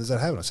 how often does that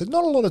happen?" I said,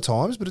 "Not a lot of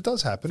times, but it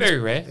does happen. Very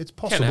rare. It's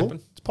Can possible.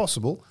 happen. It's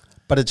possible."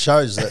 But it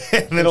shows that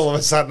And then all of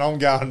a sudden I'm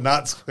going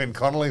nuts when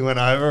Connolly went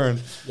over.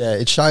 And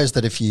it shows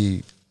that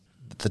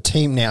the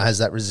team now has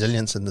that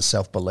resilience and the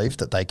self-belief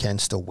that they can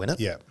still win it.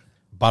 yeah.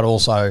 But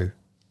also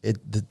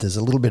there's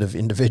a little bit of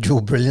individual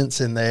brilliance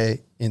in there.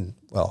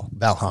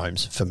 Val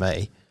Holmes, for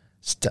me,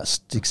 just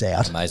sticks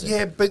out. Amazing.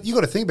 Yeah, but you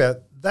got to think about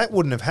it. That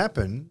wouldn't have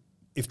happened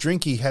if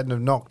Drinky hadn't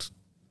have knocked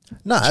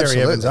No, Jerry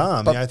absolutely. Evans'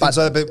 arm. But, You know, things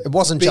like that, but it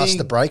wasn't just being-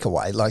 the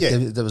breakaway. Like Yeah.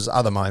 there was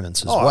other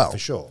moments as Oh, well. for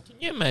sure. Can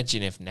you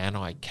imagine if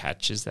Nanai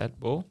catches that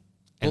ball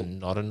and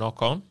not a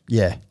knock on?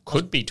 Yeah.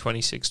 Could be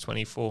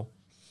 26-24.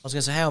 I was going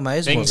to say, how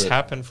amazing was Things it?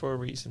 happen for a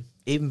reason.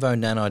 Even though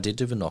Nanai did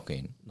do the knock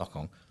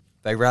on,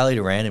 they rallied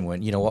around and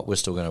went, "You know what? We're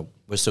still going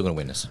to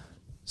win this."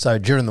 So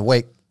during the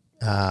week,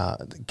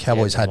 the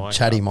Cowboys the had mic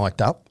Chatty up.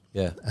 mic'd up.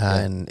 Yeah.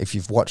 And if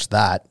you've watched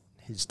that,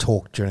 his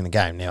talk during the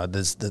game, now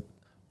there's the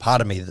part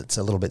of me that's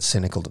a little bit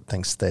cynical that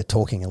thinks they're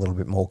talking a little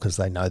bit more because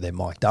they know they're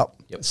mic'd up.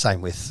 Yep.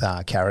 Same with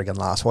Carrigan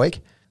last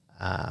week.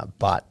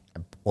 But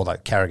although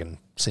Carrigan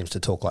seems to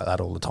talk like that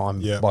all the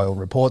time Yeah. by all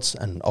reports,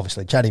 and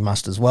obviously Chatty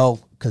must as well,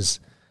 because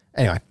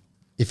anyway,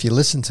 if you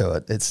listen to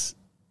it,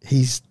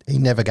 he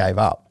never gave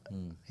up.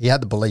 He had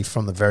the belief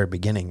from the very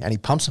beginning, and he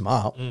pumps him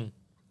up,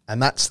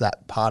 and that's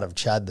that part of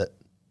Chad that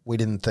we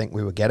didn't think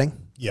we were getting.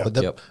 Yeah. But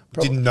the- Yep.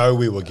 Didn't know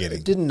we were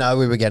getting. didn't know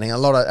we were getting a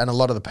lot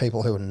of the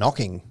people who were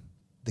knocking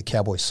the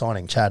Cowboys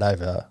signing Chad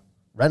over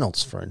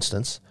Reynolds, for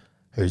instance,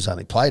 who's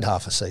only played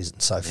half a season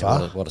so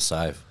far. What a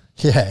save.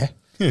 Yeah.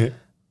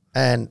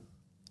 And,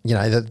 you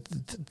know,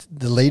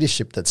 the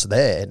leadership that's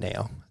there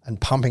now and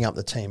pumping up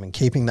the team and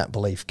keeping that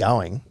belief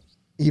going,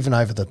 even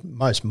over the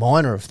most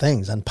minor of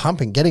things, and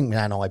getting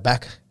Nanai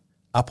back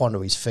up onto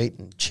his feet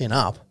and chin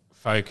up.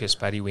 Focus,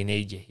 buddy. We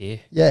need you here.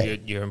 Yeah.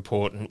 You're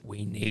important.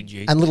 We need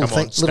you. And little Come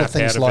on, things snap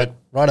out of like, it.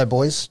 righto,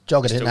 boys,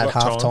 jog it Still in at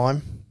got half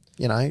time. time,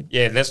 you know,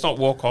 Yeah, let's not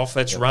walk off.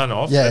 Let's run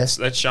off. Yeah.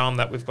 Let's show them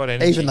that we've got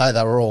energy. even though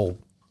they were all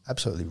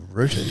absolutely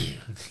rooted.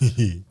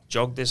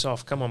 Jog this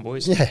off. Come on,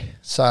 boys. Yeah,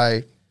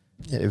 so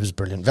it was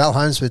brilliant. Val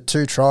Holmes with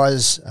 2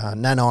 tries,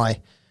 Nanai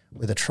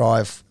with a try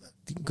of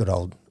good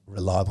old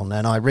reliable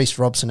Nanai, Reece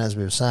Robson, as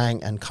we were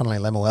saying, and Connolly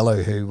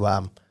Lemuelu, who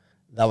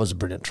that was a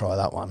brilliant try,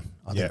 that one.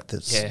 I Yeah. think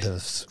there's, Yeah.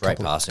 there's a Great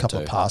couple, passing couple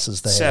too. of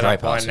passes there. Set Great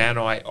up by passing.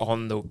 Nanai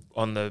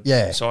on the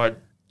Yeah. side.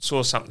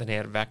 Saw something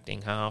out of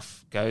acting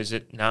half. Goes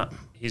it. Nah.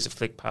 Here's a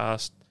flick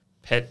pass.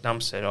 Pet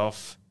dumps it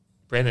off.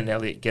 Brendan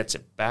Elliott gets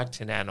it back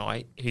to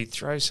Nanai, who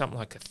throws something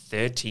like a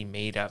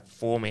 30-metre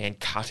 4-man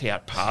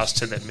cutout pass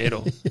to the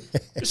middle.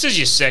 This is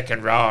your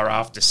second rower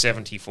after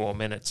 74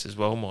 minutes as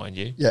well, mind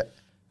you.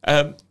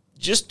 Yeah,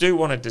 Just do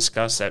want to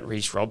discuss that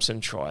Reece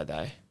Robson try,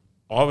 though.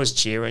 I was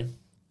cheering.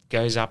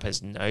 Goes up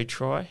as no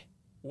try.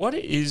 What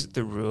is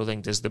the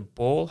ruling? Does the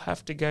ball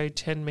have to go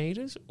 10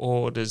 metres,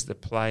 or does the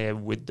player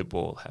with the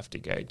ball have to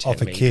go 10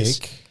 Off a metres?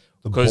 kick,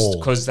 the ball.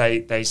 Because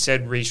they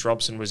said Reece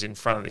Robson was in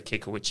front of the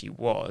kicker, which he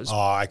was.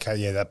 Oh, okay.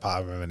 Yeah, that part.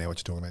 I remember now what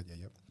you're talking about.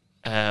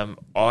 Yeah,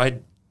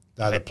 yep.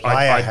 No, the player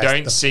I has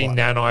don't to see play.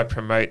 Nanai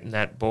promoting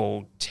that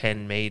ball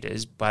 10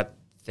 metres, but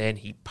then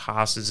he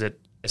passes it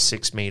a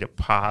 6-metre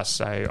pass.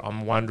 So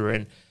I'm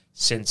wondering,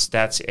 since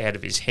that's out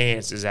of his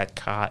hands, does that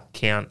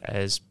count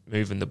as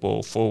moving the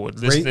ball forward?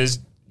 Listeners,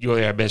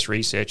 you're our best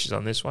researchers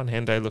on this one.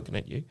 Hendo, looking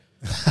at you.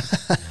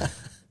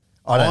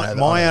 I don't know.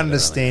 My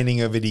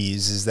understanding of it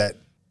is that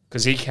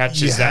Because he You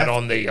catches that have-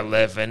 on the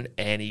 11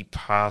 and he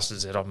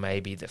passes it on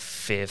maybe the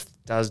 5th,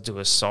 does do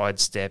a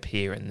sidestep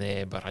here and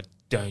there, but I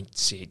don't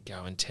see it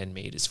going 10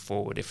 metres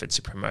forward if it's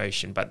a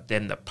promotion. But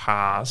then the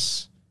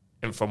pass,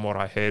 and from what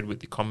I heard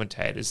with the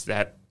commentators,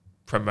 that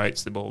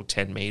promotes the ball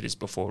 10 metres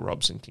before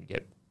Robson can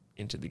get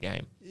into the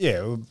game.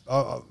 yeah,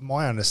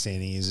 my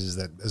understanding is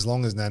that as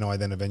long as Nanai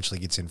then eventually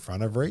gets in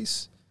front of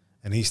Reece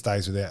and he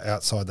stays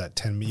outside that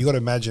 10 metre, you got to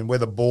imagine where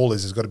the ball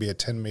is. There's got to be a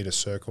 10 metre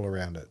circle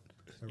around it.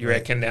 You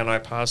reckon Nano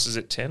passes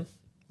at 10?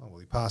 Oh, well,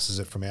 he passes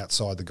it from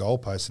outside the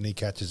goalpost and he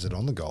catches it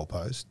on the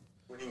goalpost.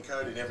 Winning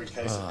code in every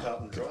case of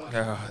Carlton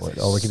Drive.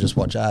 Or we can just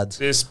watch ads.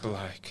 This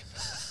bloke.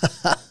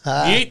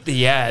 Mute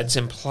the ads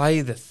and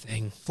play the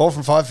thing. 4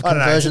 from 5 for I don't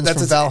know, conversions that's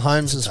from a- Val it's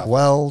Holmes a as tough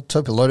well.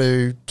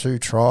 Tupilotu, 2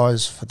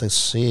 tries for the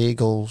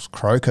Seagulls.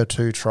 Croker,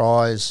 2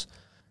 tries.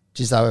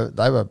 Geez,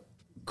 they were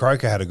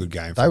Croker had a good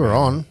game. They were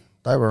on.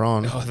 They were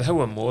on. Oh, they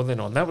were more than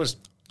on. That was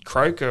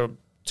Croker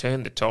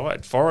turned the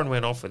tide. Foreign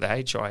went off with the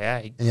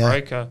HIA. Yeah.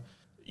 Croker,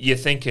 you're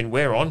thinking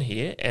we're on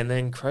here, and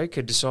then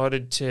Croker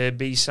decided to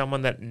be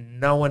someone that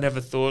no one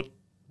ever thought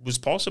was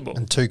possible.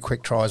 And 2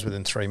 quick tries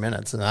within 3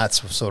 minutes. And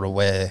that's sort of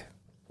where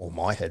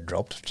my head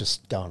dropped,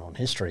 just going on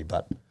history.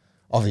 But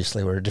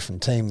obviously we're a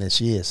different team this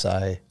year.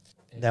 So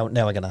now we're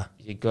going to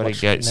You got to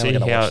go see how.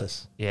 watch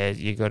this. Yeah,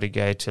 you got to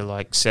go to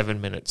like 7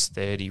 minutes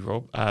 30.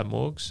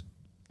 Morgs.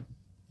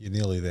 You're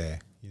nearly there.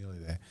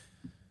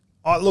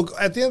 Look,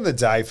 at the end of the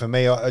day, for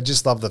me, I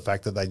just love the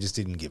fact that they just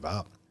didn't give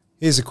up.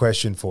 Here's a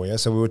question for you.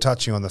 So we were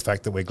touching on the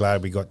fact that we're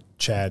glad we got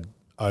Chad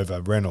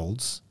over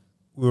Reynolds.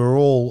 We were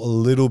all a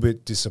little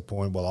bit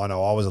disappointed. Well, I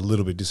know I was a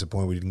little bit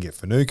disappointed we didn't get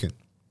Finucane.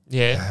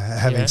 Yeah,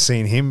 Having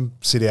seen him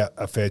sit out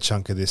a fair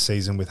chunk of this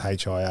season with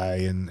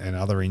HIA and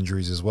other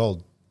injuries as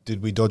well,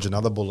 did we dodge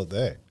another bullet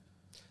there?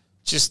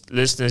 Just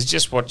listeners,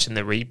 just watching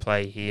the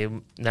replay here.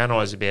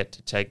 Nanai's about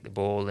to take the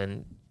ball,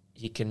 and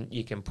you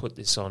can put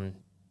this on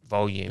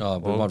volume. Oh,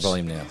 we want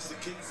volume now. It's the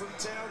kick from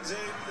Townsend.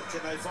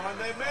 Can they find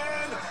their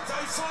man?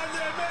 They find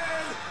their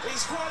man.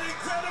 He's quite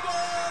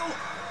incredible.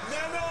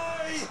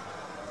 Nanai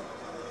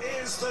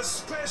is the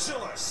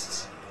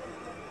specialist.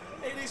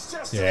 It is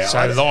just Yeah,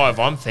 So live,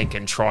 I'm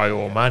thinking try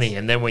or money,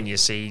 and then when you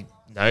see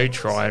no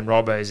try and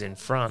Robbo's in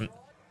front,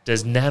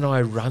 does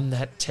Nanai run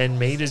that 10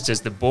 metres?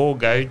 Does the ball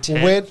go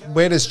 10? Well,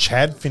 where does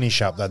Chad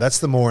finish up, though? That's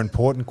the more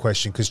important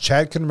question, because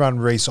Chad can run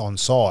Reece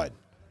onside.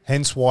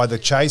 Hence why the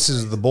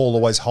chasers of the ball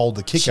always hold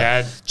the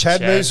kicker.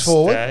 Chad moves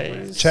forward.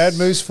 stays. Chad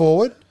moves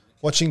forward.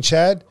 Watching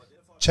Chad.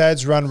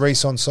 Chad's run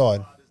Reece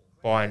onside.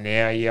 By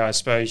now, yeah, I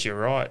suppose you're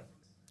right.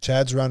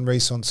 Chad's run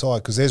Reece onside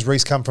because there's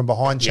Reece come from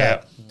behind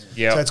Chad.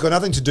 Yeah. So it's got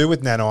nothing to do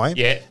with Nanai.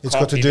 Yeah, it's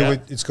got to copy do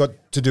that. it's got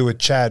to do with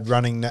Chad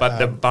running. But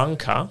the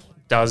bunker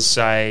does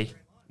say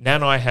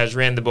Nanai has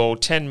ran the ball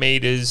 10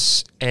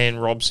 metres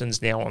and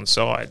Robson's now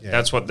onside. Yeah.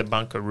 That's what the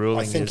bunker ruling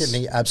I think is.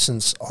 in the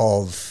absence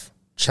of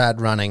Chad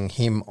running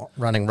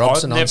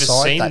Robson never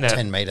onside, seen that that.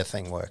 10-metre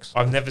thing works.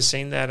 I've never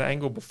seen that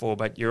angle before,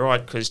 but you're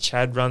right, because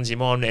Chad runs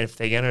him on, and if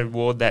they're going to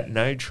award that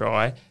no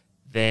try,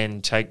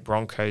 then take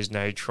Broncos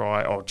no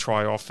try or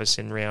try office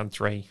in round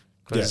 3,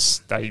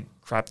 because they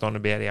crapped on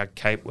about our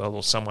Capewell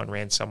or someone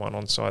ran someone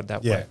onside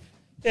that way.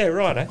 Yeah,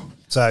 right, eh?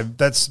 So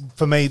that's,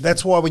 for me,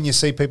 that's why when you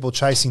see people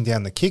chasing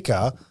down the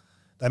kicker,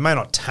 they may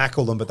not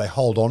tackle them, but they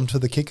hold on to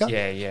the kicker.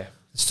 Yeah.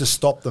 It's to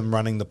stop them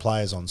running the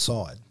players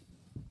onside.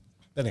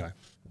 Anyway,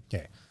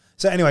 yeah.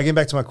 So anyway, getting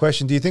back to my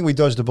question, do you think we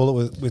dodged a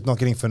bullet with not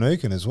getting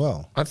Finucane as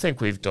well? I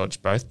think we've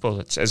dodged both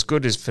bullets, as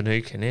good as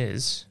Finucane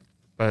is.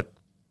 But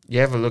you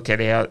have a look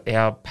at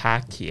our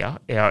pack here,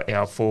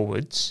 our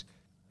forwards.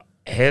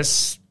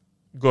 Hess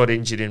got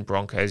injured in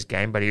Broncos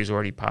game, but he was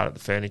already part of the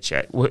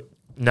furniture.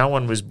 No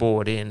one was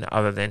brought in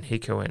other than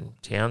Hicko and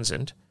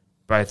Townsend.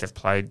 Both have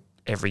played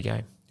every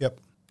game. Yep.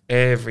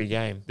 Every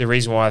game. The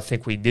reason why I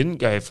think we didn't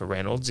go for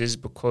Reynolds is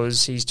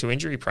because he's too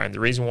injury prone. The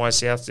reason why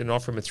South didn't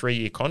offer him a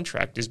 3-year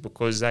contract is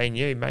because they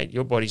knew, mate,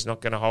 your body's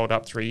not going to hold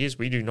up 3 years.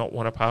 We do not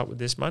want to part with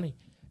this money.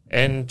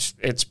 And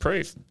it's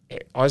proof.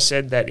 I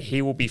said that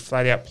he will be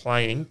flat out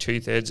playing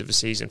 2/3 of a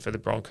season for the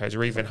Broncos,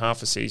 or even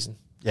half a season.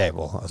 Yeah,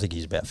 well, I think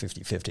he's about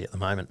 50-50 at the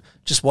moment.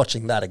 Just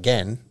watching that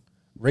again,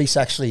 Reece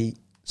actually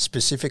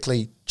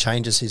specifically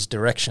changes his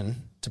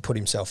direction to put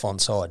himself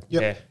onside.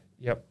 Yep.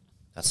 Yep.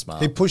 That's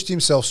smart. He pushed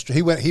himself.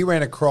 He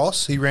ran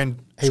across. He ran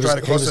He straight was,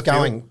 across he was the field.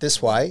 going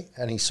this way,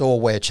 and he saw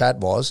where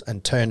Chad was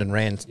and turned and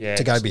ran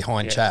to go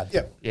behind yeah. Chad.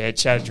 Yep. Yeah,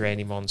 Chad ran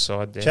him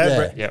onside there. Chad Yeah.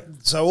 ran- Yep.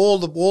 So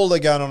all they're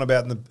going on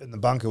about in the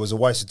bunker was a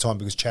waste of time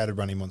because Chad had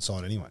run him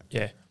onside anyway.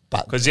 Yeah.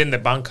 But- Because in the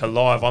bunker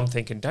live, I'm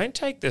thinking, don't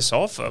take this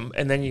off him.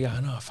 And then you go,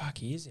 no, fuck,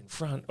 he is in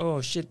front. Oh,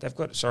 shit, they've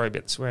got – sorry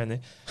about the swearing there.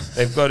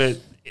 They've got to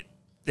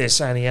 – they're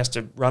saying he has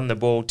to run the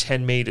ball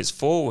 10 metres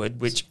forward,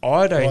 which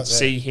I don't Right there.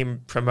 see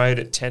him promote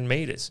at 10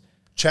 metres.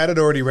 Chad had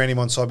already ran him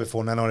onside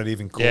before Nano had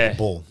even caught Yeah. the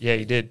ball. Yeah,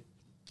 he did.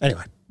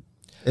 Anyway.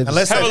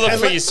 Unless Have a they- look for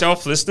unless-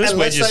 yourself, listeners.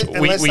 unless We're just they-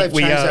 unless they've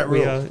we changed are that we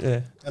rule. are yeah.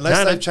 Unless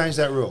No, they've no. changed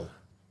that rule.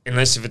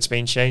 Unless if it's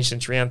been changed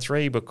since round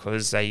 3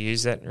 because they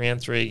used that in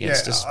round 3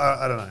 against us.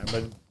 I don't know,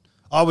 but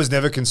I was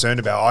never concerned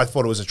about it. I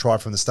thought it was a try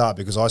from the start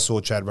because I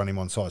saw Chad run him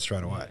onside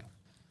straight away.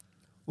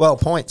 Well,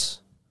 points.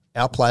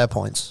 Our player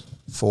points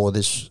for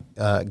this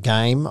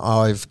game.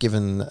 I've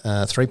given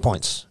 3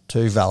 points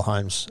to Val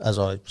Holmes. As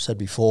I said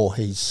before,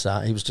 he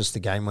was just the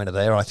game winner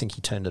there. I think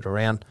he turned it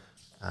around.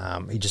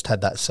 He just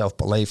had that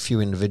self-belief, few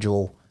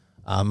individual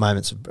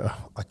moments.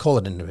 I call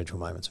it individual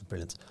moments of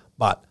brilliance.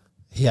 But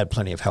he had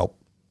plenty of help,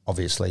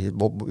 obviously.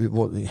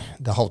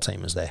 The whole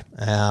team was there.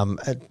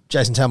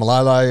 Jason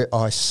Taumalolo,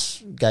 I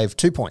gave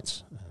 2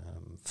 points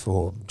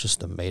for just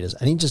the metres,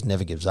 and he just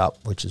never gives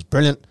up, which is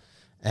brilliant.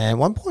 And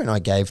one point I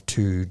gave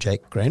to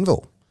Jake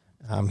Granville.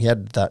 He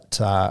had that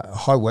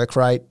high work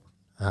rate,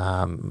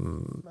 a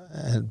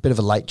bit of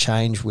a late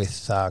change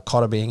with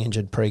Cotter being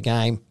injured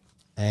pre-game,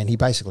 and he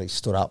basically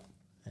stood up.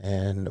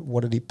 And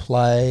what did he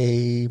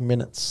play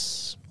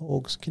minutes?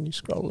 Augs, can you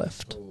scroll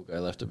left? We'll go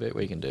left a bit.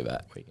 We can do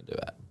that.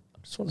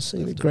 Just want to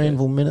see the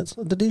Granville minutes.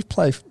 Did he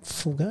play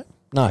full game?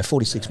 No,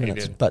 46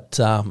 minutes. did. But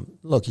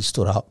look, he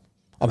stood up.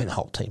 I mean, the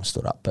whole team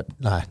stood up. But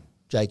no,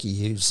 Jakey,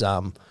 who's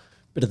a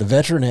bit of the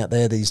veteran out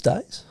there these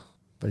days.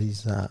 But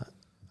he's, I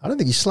don't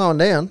think he's slowing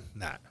down.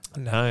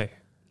 No.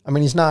 I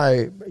mean, he's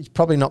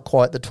probably not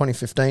quite the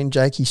 2015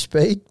 Jakey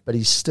speed, but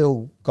he's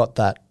still got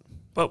that.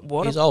 But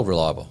He's old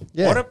reliable.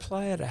 Yeah. What a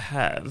player to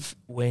have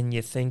when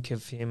you think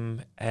of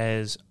him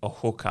as a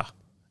hooker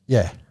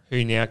Yeah.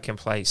 who now can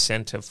play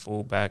centre,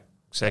 fullback,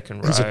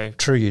 second He's row, a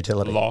true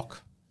utility.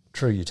 lock.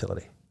 True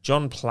utility.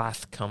 John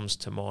Plath comes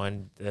to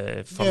mind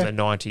from the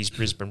 90s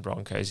Brisbane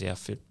Broncos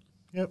outfit.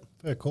 Yep,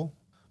 very cool.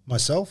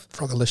 Myself?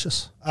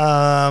 Frogalicious.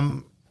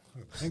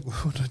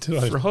 What did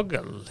I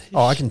Frogger.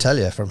 Oh, I can tell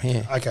you from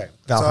here. Okay,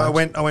 Val so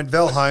Holmes. I went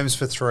Val Holmes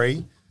for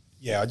 3.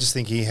 Yeah, I just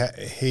think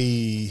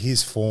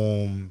his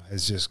form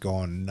has just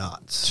gone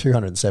nuts.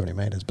 270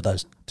 metres, but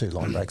those 2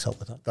 line breaks help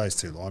with that. Those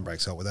 2 line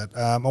breaks help with that.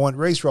 I went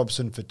Reece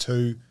Robson for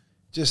 2,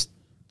 just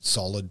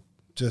solid,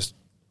 just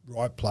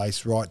right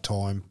place, right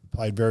time.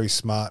 Played very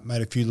smart,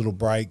 made a few little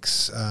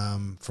breaks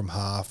from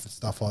half and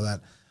stuff like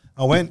that.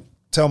 I went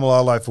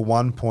Taumalolo for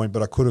 1 point,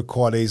 but I could have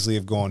quite easily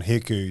have gone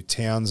Hiku,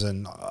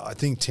 Townsend. I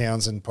think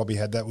Townsend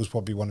was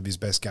probably one of his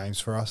best games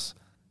for us.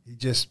 He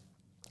just...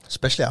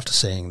 Especially after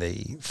seeing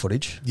the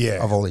footage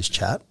Yeah. of all his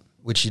chat,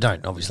 which you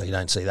don't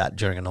see that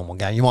during a normal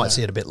game. You might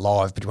see it a bit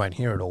live, but you won't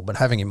hear it all. But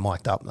having him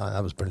mic'd up, no,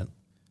 that was brilliant.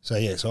 So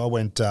I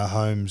went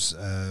Holmes,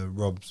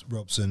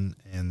 Robson,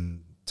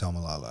 and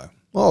Taumalolo.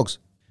 Logs.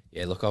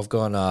 Yeah, look, I've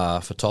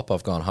gone for top.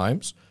 I've gone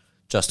Holmes,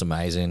 just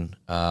amazing.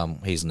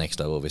 He's next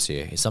level this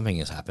year. Something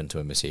has happened to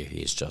him this year.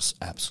 He's just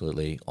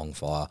absolutely on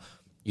fire.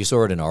 You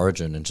saw it in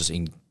Origin, and just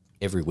in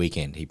every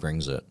weekend he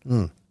brings it.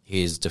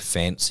 His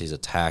defense, his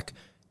attack.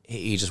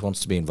 He just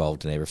wants to be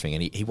involved in everything,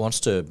 and he wants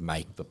to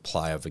make the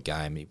play of the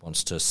game. He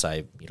wants to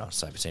save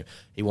his team.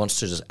 He wants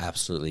to just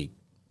absolutely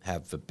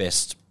have the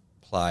best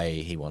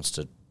play. He wants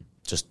to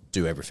just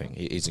do everything.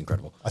 He's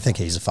incredible. I think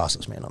he's the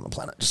fastest man on the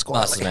planet. Just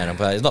Fastest quietly. man on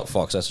play. He's not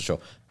Fox, that's for sure.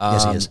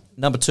 Yes, he is.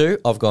 Number 2,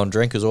 I've gone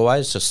Drink as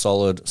always, just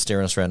solid,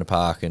 steering us around the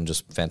park and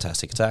just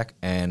fantastic attack.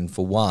 And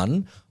for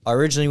 1, I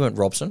originally went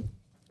Robson,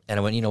 and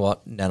I went, you know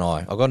what,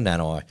 Nanai. I got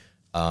Nanai.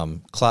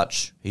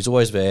 Clutch, he's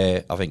always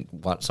there. I think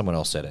someone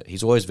else said it.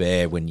 He's always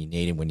there when you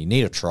need him. When you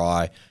need a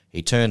try,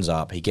 he turns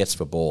up, he gets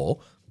the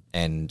ball,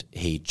 and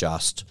he's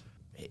just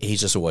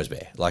always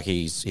there. Like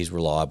he's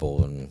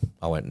reliable, and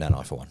I went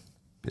Nanai for 1.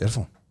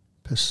 Beautiful.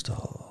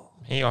 Pistol.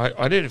 Hey,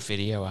 I did a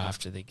video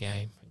after the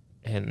game,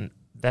 and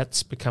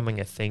that's becoming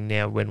a thing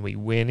now when we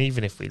win.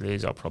 Even if we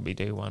lose, I'll probably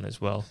do one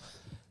as well.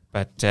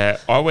 But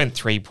I went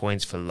 3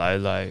 points for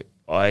Lolo.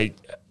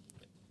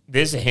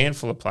 There's a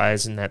handful of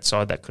players in that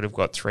side that could have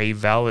got 3.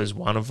 Val is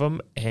one of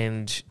them,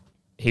 and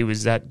he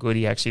was that good.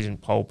 He actually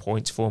didn't poll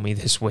points for me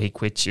this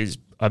week, which is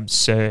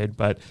absurd.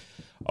 But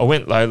I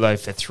went Lolo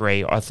for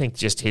 3. I think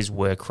just his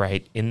work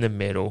rate in the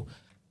middle.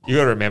 You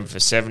got to remember, for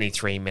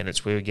 73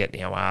 minutes, we were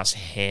getting our ass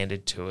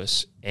handed to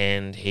us,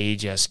 and he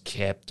just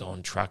kept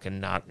on trucking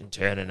nut and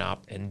turning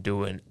up and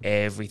doing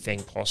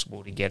everything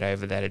possible to get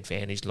over that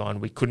advantage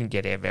line. We couldn't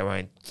get out of our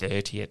own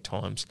 30 at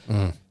times.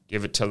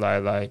 Give it to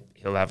Lolo,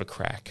 he'll have a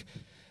crack.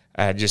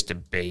 Just a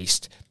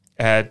beast.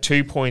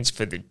 2 points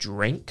for the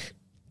Drink.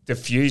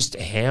 Diffused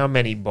how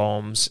many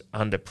bombs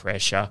under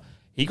pressure.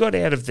 He got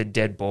out of the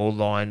dead ball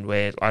line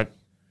where,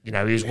 he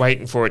was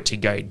waiting for it to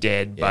go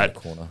dead. Yeah, but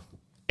corner.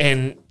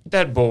 And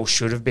that ball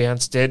should have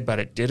bounced dead, but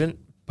it didn't.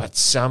 But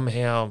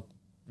somehow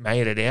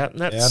made it out.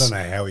 And I don't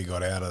know how he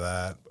got out of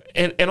that.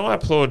 And I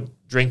applaud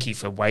Drinky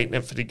for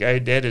waiting for it to go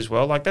dead as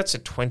well. Like, that's a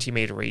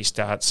 20-metre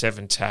restart,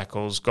 7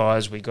 tackles.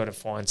 Guys, we got to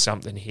find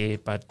something here,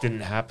 but didn't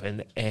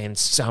happen, and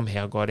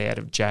somehow got out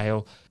of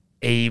jail.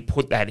 He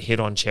put that hit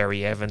on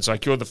Cherry Evans.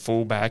 Like, you're the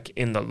fullback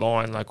in the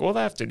line. Like, all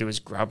they have to do is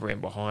grub her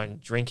in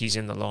behind. Drinky's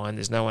in the line.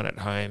 There's no one at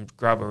home.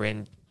 Grub her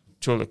in.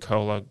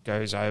 Tulakola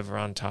goes over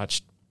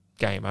untouched.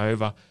 Game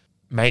over.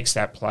 Makes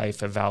that play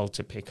for Val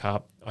to pick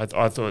up. I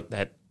thought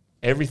that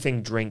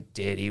everything Drink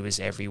did, he was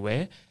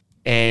everywhere.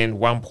 And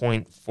 1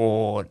 point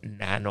for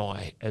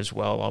Nanai as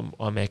well.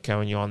 I'm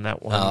echoing you on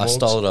that one. I Morgs.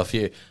 stole it off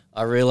you.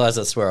 I realised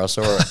that's where I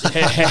saw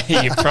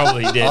it. You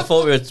probably did. I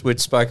thought we'd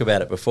spoke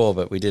about it before,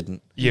 but we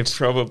didn't. You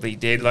probably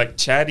did. Like,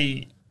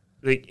 Chatty,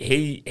 like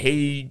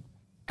he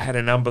had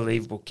an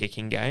unbelievable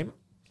kicking game,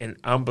 an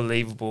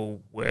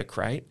unbelievable work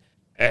rate.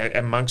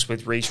 Amongst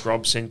with Reece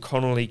Robson,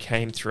 Connolly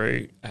came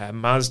through,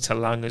 Muzz to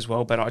Lung as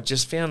well. But I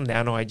just found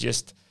Nanai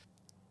just,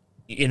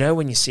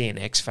 when you see an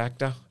X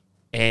Factor,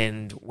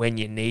 and when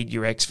you need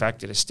your X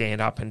Factor to stand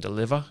up and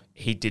deliver,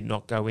 he did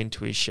not go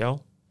into his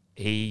shell.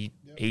 He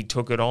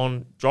took it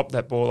on, dropped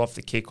that ball off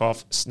the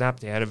kickoff,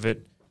 snapped out of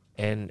it,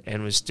 and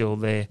was still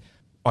there.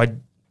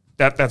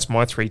 that's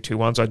my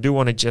 3-2-1s. I do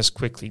want to just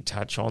quickly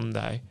touch on,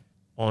 though,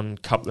 on a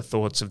couple of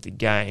thoughts of the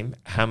game.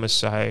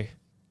 Hamaso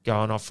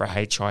going off for a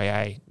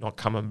HIA, not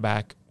coming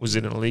back. Was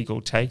it an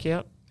illegal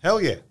takeout?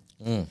 Hell yeah.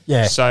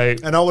 Yeah. So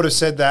And I would have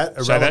said that.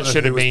 So that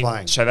should have been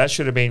playing. so that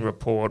should have been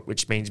report,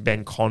 which means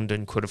Ben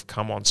Condon could have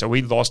come on. So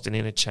we lost an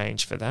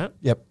interchange for that.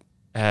 Yep.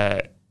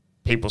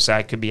 People say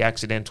it could be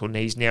accidental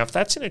knees. Now, if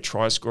that's in a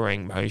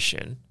try-scoring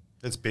motion,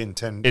 It's been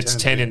 10. it's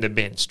 10 in the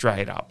bin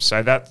straight up.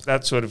 So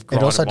that sort of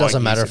It also grinded my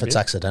doesn't matter gears if a it's bit.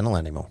 accidental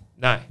anymore.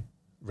 No.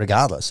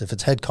 Regardless, if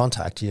it's head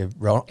contact, you're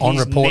on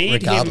He's report kneed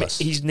regardless.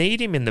 He's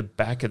kneed him in the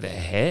back of the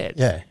head.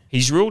 Yeah.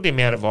 He's ruled him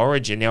out of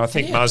Origin. Now, I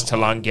think Maz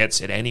Talang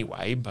gets it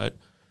anyway, but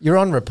You're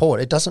on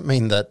report. It doesn't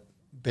mean that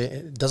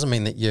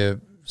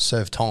you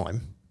serve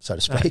time, so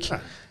to speak.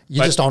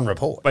 You're But- just on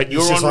report. but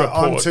you're It's on just like,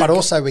 I'm report. too- But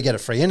also we get a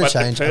free But the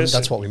interchange, and person-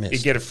 that's what we You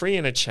missed. get a free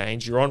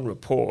interchange. You're on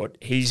report.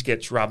 He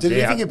gets rubbed Did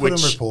he out. even get put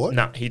on which- report?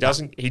 No, he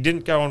doesn't. He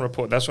didn't go on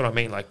report. That's what I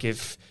mean. Like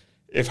if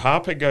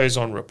Harper goes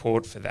on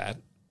report for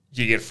that,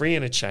 you get free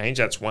interchange.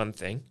 That's one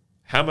thing.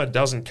 Hammer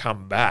doesn't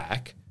come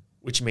back,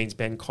 which means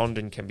Ben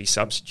Condon can be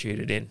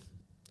substituted in,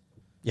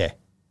 Yeah.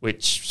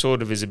 which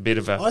sort of is a bit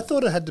of a. I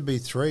thought it had to be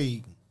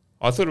 3.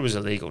 I thought it was a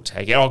legal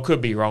take. I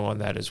could be wrong on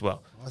that as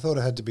well. I thought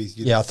it had to be.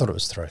 Yeah, I thought it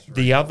was 3.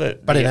 The other,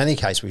 But in the, any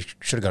case, we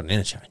should have got an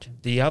interchange.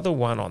 the other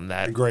one on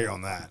that, Agree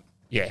on that.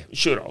 yeah,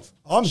 should have.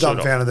 I'm Should have.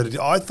 dumbfounded that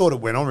I thought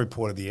it went on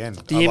report at the end.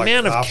 The Like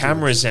amount of afterwards,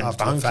 cameras and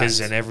after the bunkers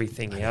fact. and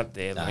everything out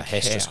there, Nah, like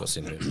Hess how? just got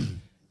sent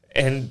in.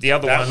 And the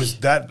other That one was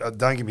that.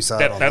 Don't get me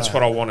started on that's that.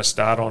 what I want to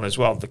start on as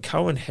well. The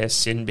Cohen Hess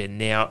sin bin.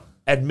 Now,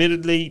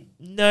 admittedly,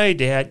 no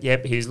doubt,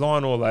 yep, he's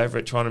lying all over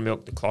it, trying to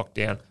milk the clock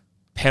down.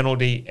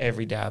 Penalty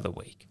every day of the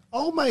week.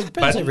 Oh mate,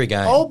 Happens every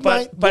game. Old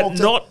mate, But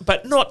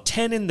not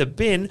 10 in the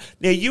bin.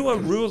 Now you are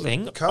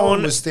ruling Cohen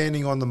on was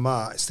standing on the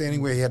mark,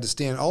 standing where he had to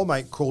stand. Old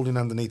mate crawled in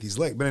underneath his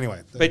leg. But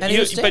anyway, But, And he you,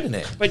 was standing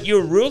there. but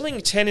you're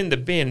ruling 10 in the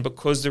bin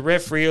because the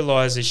ref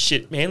realises,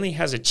 shit, Manly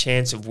has a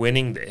chance of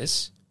winning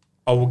this.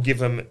 I will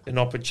give him an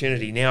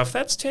opportunity. Now, if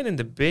that's 10 in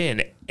the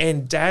bin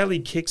and Daly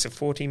kicks a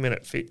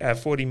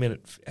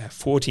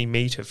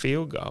 40-metre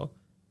field goal,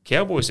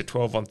 Cowboys are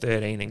 12 on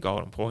 13 and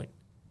Golden Point.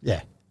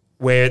 Yeah.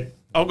 Where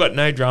I've got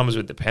no dramas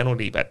with the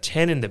penalty, but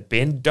 10 in the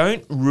bin,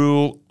 don't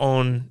rule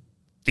on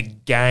the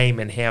game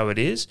and how it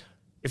is.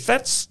 If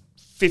that's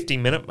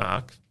 50-minute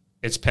mark,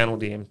 it's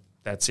penalty and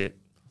that's it.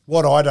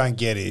 what I don't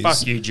get is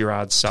Fuck you,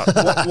 Gerard Sutton.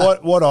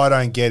 what I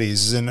don't get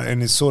is, and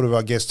it's sort of,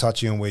 I guess,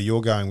 touching on where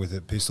you're going with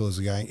it, Pistol, is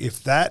going,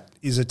 if that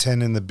is a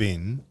 10 in the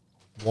bin,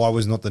 why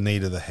was not the knee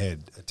to the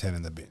head a 10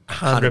 in the bin?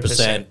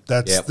 100%.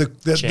 That's Yep.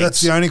 that's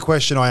Jinx. the only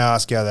question I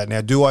ask out of that.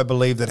 Now, do I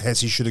believe that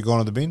Hesse should have gone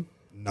to the bin?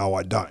 No,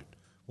 I don't.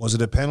 Was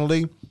it a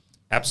penalty?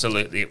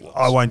 Absolutely it was.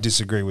 I won't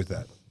disagree with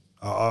that.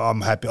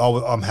 I'm happy.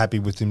 I'm happy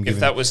with him If giving.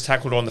 that was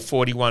tackled on the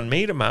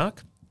 41-metre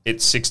mark,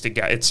 it's 6 to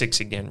go. It's 6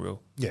 again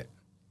rule. Yeah.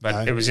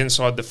 But No. it was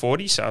inside the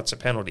 40, so it's a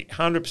penalty.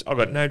 100%. I've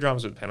got no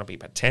dramas with the penalty,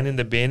 but 10 in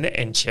the bin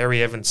and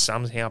Cherry Evans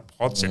somehow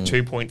pots a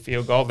 2-point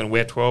field goal, then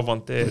we're 12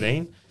 on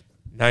 13.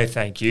 No,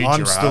 thank you,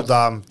 I'm Gerard.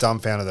 still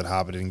dumbfounded that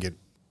Harper didn't get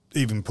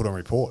even put on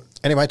report.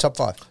 Anyway, top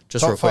 5.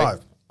 Just Top real quick, 5.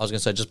 I was going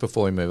to say, just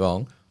before we move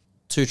on,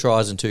 2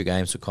 tries in 2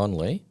 games for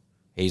Connolly.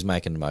 He's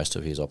making the most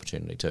of his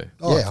opportunity too.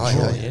 Yeah, I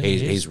know. Yeah,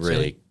 He's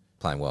really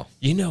playing well.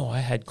 You know, I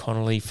had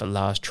Connolly for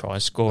last try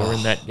scorer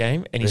in that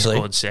game, and he Really?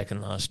 scored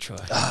second last try.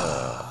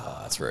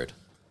 That's rude.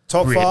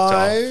 Top Ripped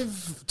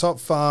five. Top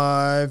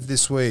 5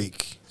 this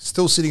week.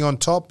 Still sitting on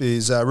top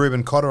is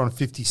Ruben Cotter on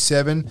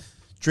 57.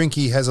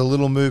 Drinky has a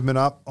little movement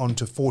up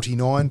onto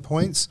 49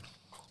 points.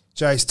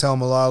 Jace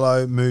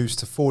Talmalalo moves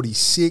to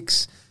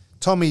 46.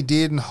 Tommy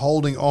Dearden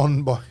holding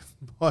on by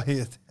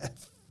a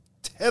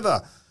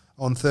tether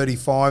on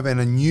 35, and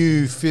a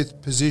new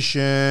 5th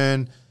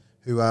position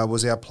who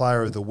was our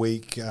player of the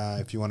week,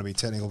 if you want to be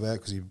technical about it,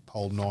 because he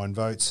polled 9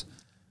 votes.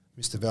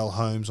 Mr. Val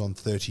Holmes on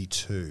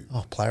 32.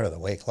 Oh, player of the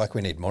week. Like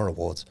we need more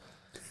awards.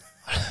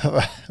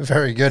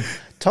 Very good.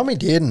 Tommy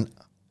Dearden,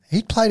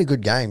 he played a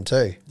good game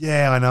too.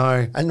 Yeah, I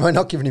know. And we're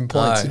not giving him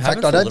points. No, In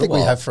haven't fact, I for a don't think little we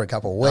while. have for a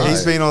couple of weeks.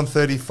 He's been on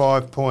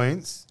 35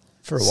 points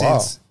For a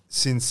while.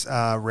 since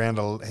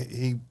round.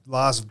 He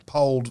last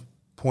polled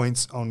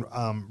points on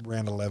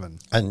round 11.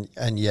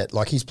 And yet,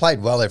 like, he's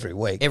played well every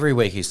week. Every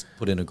week he's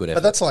put in a good effort.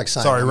 But that's like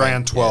saying... Sorry, I mean,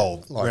 round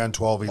 12. like- round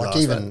 12 he like last.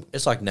 even-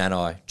 It's like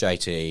Nanai,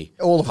 JT,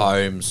 All of them.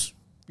 Holmes.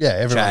 Yeah,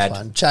 everyone's Chad.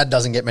 playing. Chad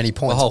doesn't get many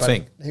points. whole but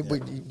thing.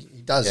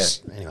 He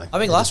does. Yeah. Anyway. I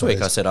think it last is what week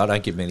it I is. said I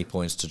don't give many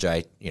points to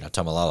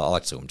Tamalalo. I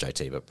like to call him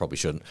JT, but probably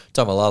shouldn't.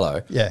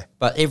 Tamalalo. Yeah.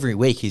 But every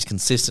week he's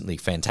consistently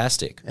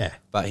fantastic. Yeah.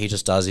 But he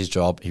just does his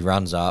job. He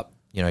runs up,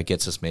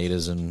 gets us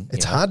meters, and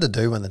It's hard to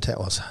do when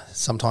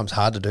sometimes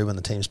hard to do when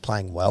the team's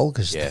playing well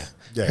because Yeah.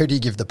 Yeah. who do you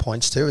give the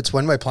points to? It's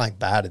when we're playing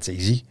bad, it's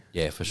easy.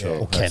 Yeah, for sure.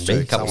 Or That's can true.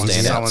 be. A couple Someone-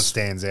 standouts. Someone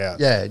stands out.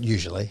 Yeah,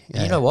 usually.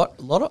 Yeah. You know what?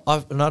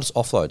 I've noticed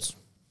offloads.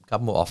 A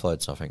couple more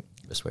offloads, I think,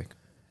 this week.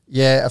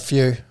 Yeah, a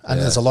few. And Yeah.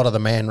 there's a lot of the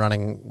man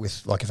running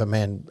with, like, if a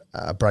man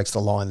breaks the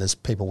line, there's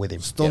people with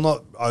him. Still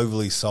not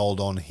overly sold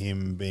on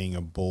him being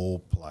a ball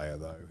player,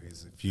 though.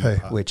 He's a few Who?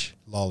 Which?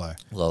 Lolo.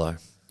 Lolo.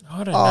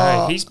 I don't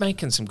know. He's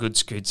making some good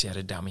scoots out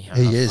of dummy half.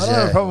 He is. I don't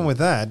have a Yeah. problem with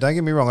that. Don't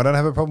get me wrong. I don't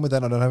have a problem with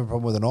that. I don't have a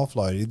problem with an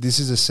offload. This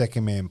is a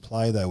second man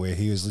play though, where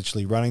he was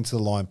literally running to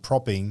the line,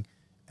 propping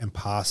and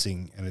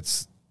passing, and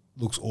it's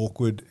looks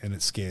awkward and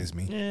it scares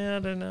me. Yeah, I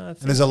don't know. And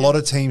there's a lot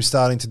of teams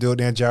starting to do it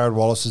now. Jared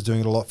Wallace is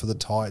doing it a lot for the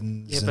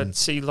Titans. Yeah, but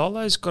see,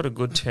 Lolo's got a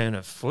good turn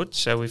of foot,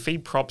 so if he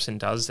props and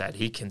does that,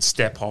 he can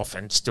step off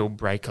and still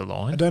break a I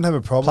line. don't have a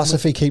problem. Plus,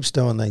 with if he keeps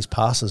doing these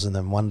passes and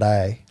then one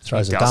day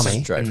throws He a doesn't,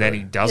 dummy, Straight and then through.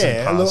 he doesn't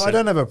yeah, pass look, it. I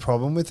don't have a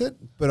problem with it,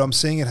 but I'm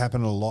seeing it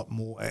happen a lot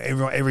more.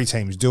 Every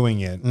team's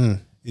doing it.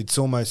 It's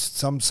almost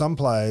some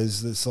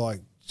players that's like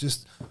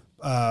just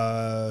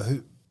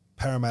who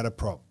Parramatta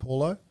prop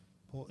Paulo.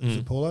 Is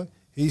it Paulo?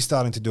 He's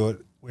starting to do it,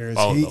 whereas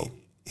Paulo.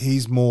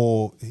 he's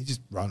more he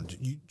just run.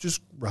 You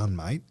just run,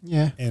 mate.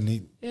 Yeah. and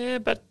he. Yeah,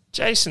 but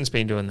Jason's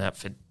been doing that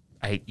for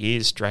 8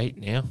 years straight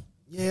now.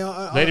 Yeah,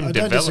 I Let him I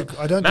don't develop. disagree-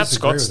 I don't Matt disagree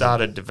Scott with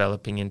started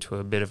developing into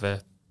a bit of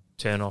a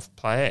turn-off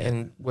player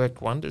and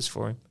worked wonders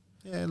for him.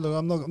 it. Yeah, look,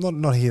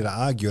 I'm not here to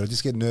argue. I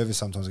just get nervous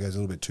sometimes. It goes a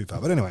little bit too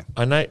far. But anyway,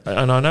 I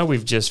know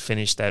we've just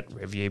finished that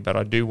review, but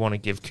I do want to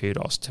give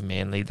kudos to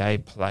Manly. They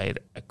played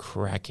a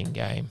cracking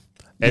game.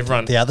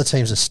 Everyone, the other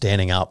teams are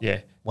standing up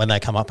Yeah. when they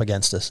come up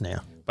against us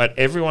now. but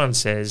everyone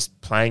says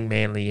playing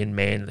Manly in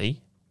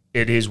Manly,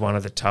 it is one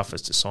of the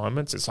toughest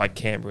assignments. It's like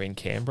Canberra in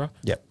Canberra.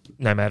 Yep.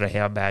 No matter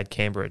how bad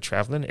Canberra are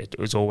travelling, it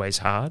was always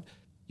hard.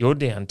 You're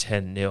down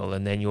 10-0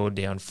 and then you're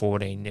down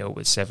 14-0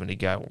 with 7 to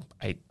go,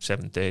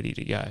 7:30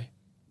 to go.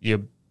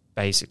 You're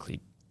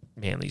basically,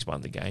 Manly's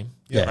won the game.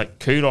 Yeah. Like,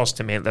 kudos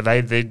to Manly.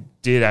 They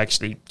did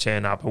actually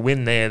turn up. A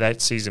win there, that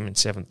sees them in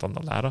 7th on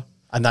the ladder.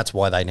 And that's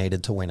why they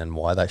needed to win and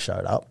why they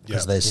showed up,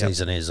 because Yep. their Yep.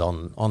 season is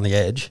on the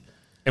edge.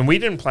 And we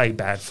didn't play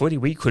bad footy.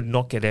 We could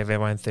not get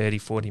everyone 30,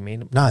 40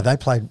 minutes. No, they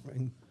played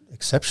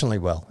exceptionally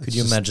well. Could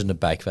you imagine the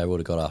bake they would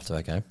have got after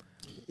that game?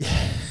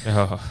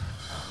 Oh.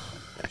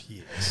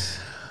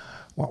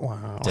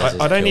 Wow. Des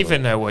I don't killed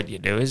even know what you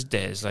do as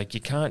Des. Like, you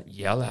can't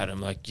yell at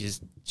him. Like, you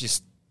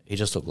just He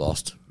just looked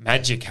lost.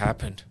 magic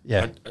happened.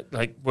 Yeah.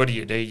 Like, what do?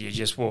 You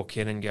just walk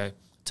in and go,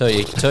 Tell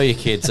your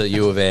kids that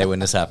you were there when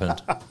this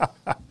happened.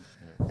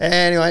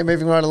 Anyway,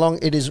 moving right along,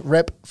 it is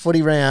Rep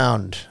Footy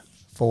Round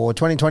for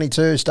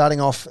 2022.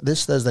 Starting off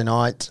this Thursday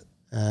night,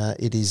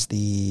 it is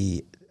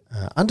the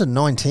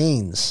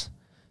under-19s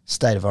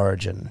State of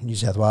Origin, New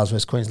South Wales,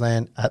 West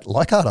Queensland at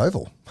Leichhardt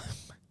Oval,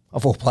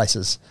 of all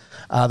places.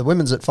 The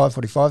women's at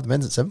 5:45, the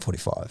men's at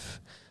 7:45.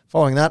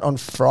 Following that, on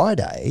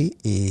Friday,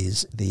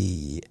 is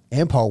the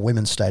Ampol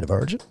Women's State of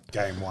Origin.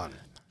 game one.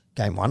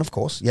 Game one, of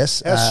course,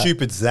 yes. How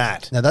stupid's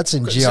that? Now, that's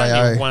in it's only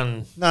GIO.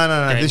 one No.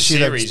 game This year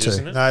series, they've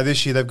isn't it? No,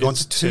 this year they've gone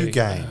It's to two two.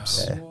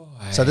 games.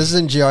 So this is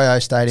in GIO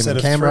Stadium Instead in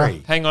of Canberra.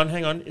 three. Hang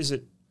on. Is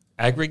it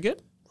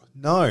aggregate?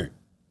 No,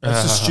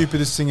 that's the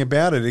stupidest thing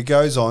about it. It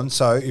goes on.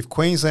 So if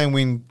Queensland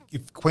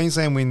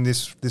win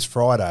this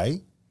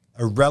Friday,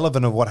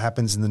 irrelevant of what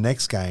happens in the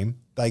next game,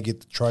 they get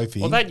the trophy.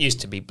 Well, that used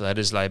to be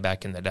Bledisloe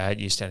back in the day. It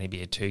used to only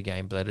be a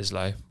 2-game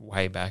Bledisloe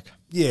way back.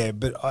 yeah,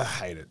 but I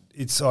hate it.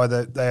 It's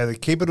either they either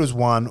keep it as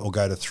one or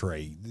go to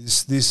three.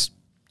 This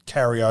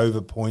carry over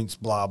points,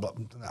 blah blah,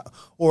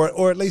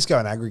 or at least go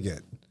in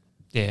aggregate.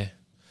 Yeah.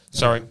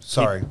 Sorry.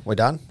 Sorry. We're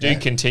done? Do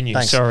continue.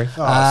 Thanks. Sorry.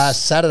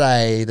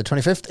 Saturday, the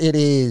 25th, it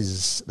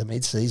is the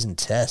mid-season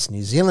test.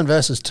 New Zealand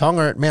versus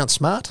Tonga at Mount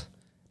Smart.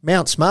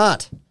 Mount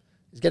Smart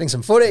is getting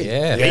some footy.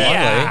 Yeah,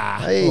 Yeah.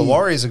 Hey. Well, the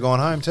Warriors have gone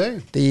home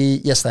too.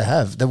 Yes, they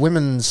have. The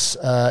women's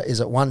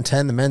is at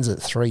 1:10. The men's at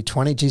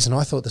 3:20. Geez, and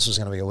I thought this was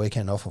going to be a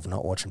weekend off of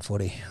not watching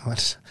footy.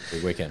 What?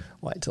 Big weekend.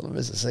 Wait till the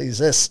missus sees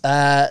this.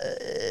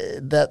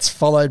 That's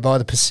followed by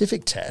the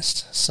Pacific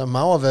Test.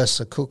 Samoa versus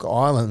the Cook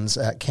Islands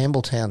at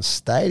Campbelltown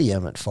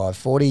Stadium at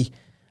 5:40.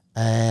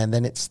 And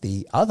then it's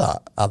the other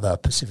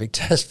Pacific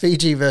Test,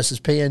 Fiji versus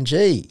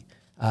PNG.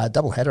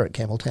 Double header at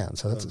Campbelltown.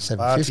 So that's at 7:50.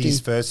 Parties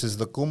versus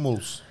the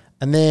Kumuls.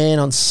 And then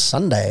on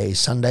Sunday,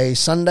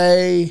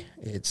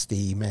 it's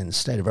the men's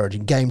State of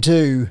Origin Game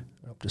 2.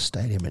 Optus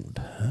Stadium in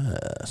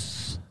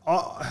Perth.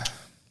 Oh,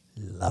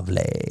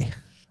 Lovely.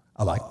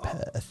 I like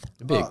Perth.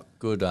 It'd be a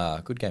good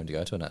game to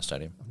go to in that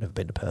stadium. I've never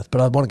been to Perth,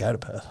 but I want to go to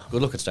Perth,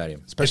 Good looking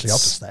stadium. especially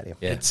It's- Optus Stadium.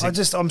 Yeah. I'm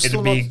it'd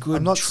still be a not. good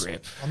I'm not.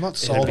 trip. I'm not It'd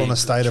sold be on a a good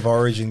State of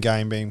Origin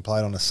game being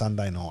played on a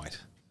Sunday night.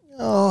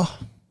 Oh,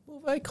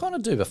 Well, they kind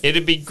of do the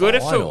It'd be good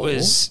if it final.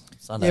 was.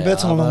 Sunday Yeah, but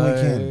it's on a long Arvo.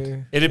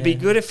 weekend. It'd be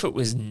good if it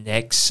was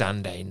next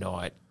Sunday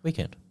night.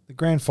 Weekend. The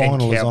grand and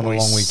final is on a Cowboys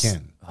long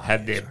weekend.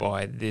 Had their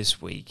bye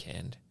this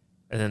weekend,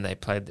 and then they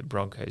played the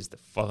Broncos the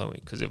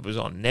following because it was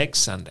on next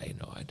Sunday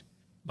night.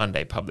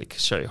 Monday public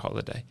show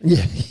holiday.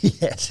 yeah,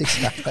 yes,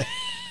 exactly.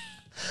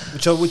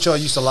 Which I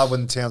used to love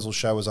when the Townsville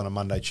show was on a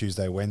Monday,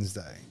 Tuesday,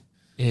 Wednesday.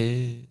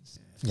 Yes.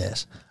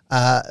 Yes.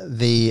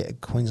 The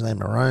Queensland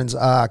Maroons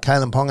are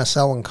Kalen Ponga,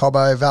 Selwyn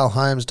Cobbo, Val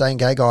Holmes, Dane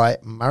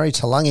Gagai, Murray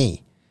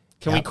Talangi,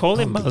 Can we call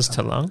him Muzz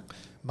Talung?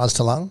 Muzz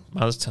Talung.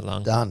 Muzz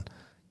Talung. Done.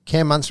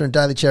 Cam Munster and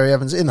Daly Cherry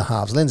Evans in the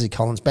halves. Lindsay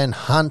Collins, Ben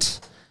Hunt,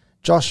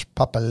 Josh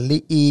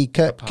Papali'i,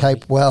 Kurt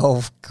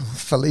Capewell,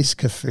 Felice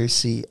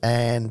Kafusi,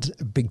 and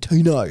Big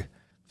Tuno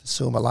for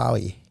Sul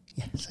Malawi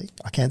See,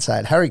 I can't say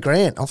it. Harry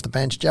Grant off the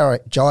bench.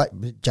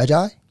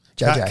 JJ.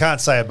 Can't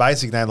say a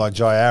basic name like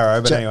Jai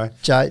Arrow, but anyway.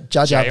 Jar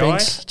Jar J.I.?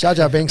 Binks. Jar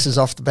Jar Binks is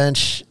off the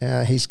bench.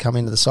 He's come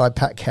into the side.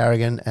 Pat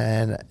Carrigan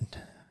and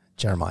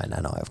Jeremiah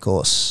Nanai, of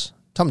course.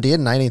 Tom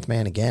Dearden, 18th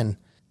man again.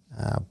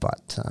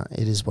 But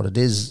it is what it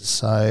is.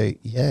 So,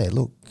 yeah,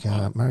 look,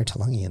 Murray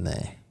Talangi in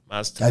there. Go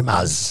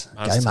Muzz.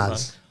 Go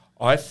Muzz.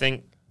 I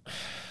think,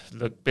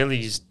 look,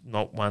 Billy's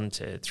not one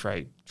to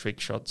throw trick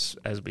shots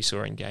as we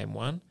saw in game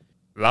one.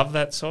 Love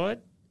that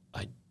side.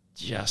 I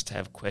just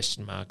have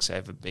question marks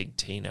over Big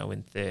Tino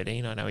in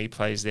 13. I know he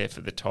plays there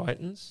for the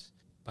Titans,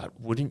 but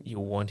wouldn't you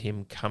want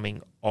him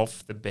coming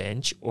off the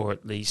bench or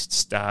at least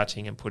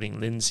starting and putting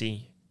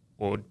Lindsay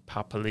or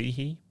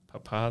Papali,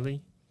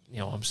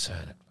 I'm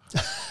saying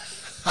it,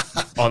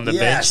 on the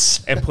bench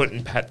and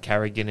putting Pat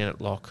Carrigan in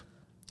at lock?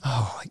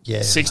 Oh,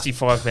 yeah.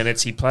 65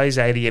 minutes. He plays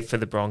 80 for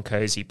the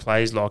Broncos. He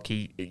plays lock.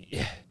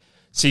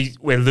 See,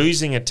 we're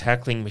losing a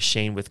tackling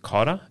machine with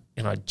Cotter,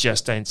 and I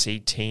just don't see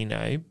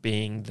Tino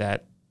being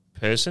that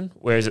person,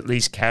 whereas at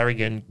least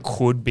Carrigan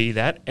could be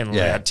that and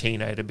allow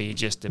Tino to be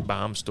just a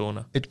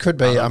barnstormer. It could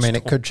be. I mean,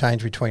 it could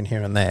change between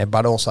here and there,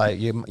 but also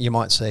you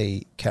might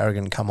see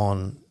Carrigan come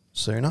on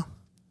sooner.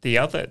 The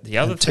other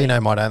thing, Tino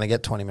might only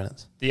get 20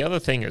 minutes. The other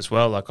thing as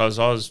well, like I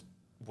was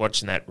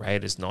watching that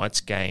Raiders Knights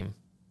game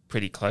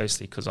pretty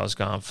closely because I was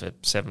going for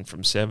 7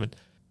 from 7.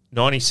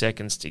 90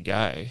 seconds to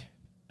go.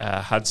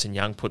 Hudson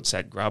Young puts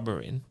that grubber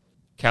in.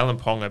 Callum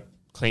Ponga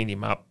cleaned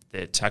him up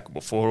the tackle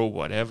before or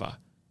whatever.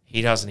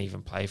 He doesn't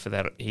even play for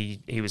that.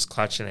 He was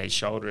clutching at his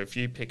shoulder. If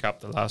you pick up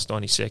the last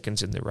 90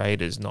 seconds in the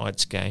Raiders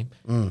Knights game,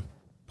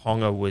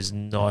 Ponga was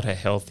not a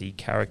healthy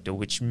character,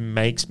 which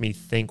makes me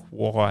think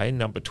why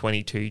number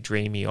 22,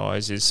 Dreamy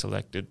Eyes, is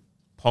selected.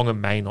 Ponga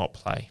may not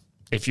play.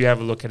 If you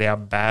have a look at how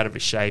bad of a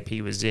shape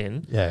he was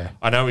in,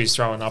 I know he was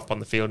throwing up on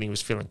the field and he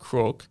was feeling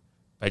crook,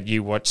 but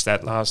you watch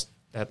that last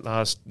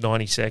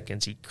 90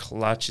 seconds, he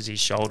clutches his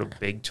shoulder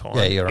big time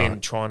in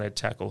trying to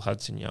tackle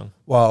Hudson Young.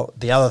 Well,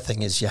 the other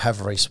thing is you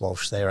have Reece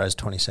Walsh there as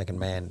 22nd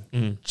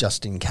man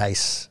just in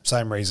case.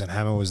 Same reason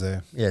Hammer was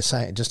there. Yeah,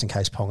 just in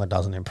case Ponga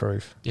doesn't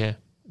improve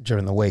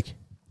during the week.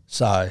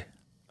 So,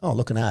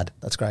 look an ad.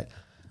 That's great.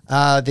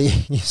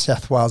 The New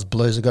South Wales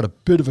Blues have got a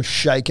bit of a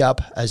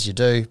shake-up, as you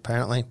do,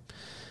 apparently.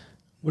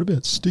 What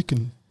about stick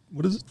and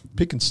what is it?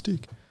 Pick and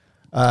stick.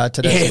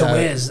 Tedesco,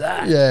 where's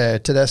that? Yeah,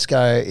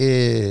 Tedesco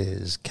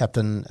is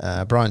captain.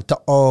 Brian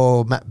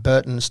Matt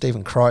Burton,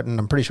 Stephen Crichton.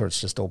 I'm pretty sure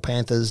it's just all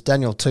Panthers.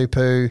 Daniel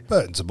Tupu.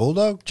 Burton's a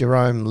Bulldog.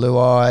 Jerome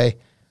Luai.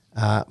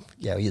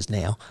 He is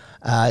now.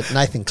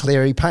 Nathan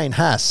Cleary. Payne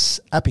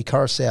Haas. Appy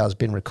Coruscant has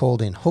been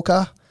recalled in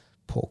hooker.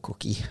 Poor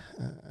cookie.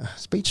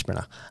 Speech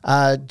sprinter.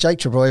 Jake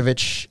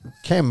Trebojevic.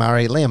 Cam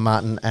Murray. Liam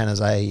Martin. And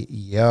as a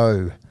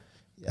Yo.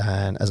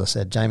 And as I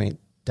said,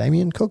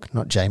 Damien Cook,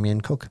 not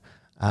Jamian Cook,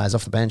 is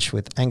off the bench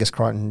with Angus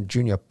Crichton,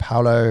 Junior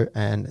Paulo,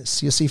 and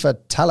Siosifa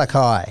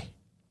Talakai,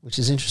 which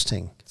is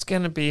interesting. It's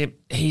going to be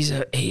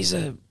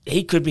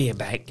he could be a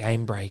back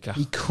game breaker.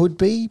 He could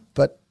be,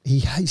 but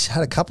he's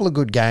had a couple of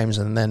good games,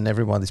 and then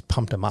everyone's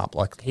pumped him up.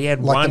 Like he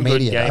had like one the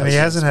media good game. does. He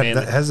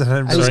hasn't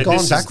had. He's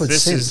gone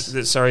backwards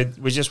since. Sorry,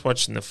 we're just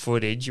watching the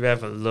footage. You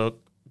have a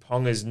look.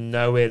 Ponga's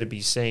nowhere to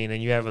be seen,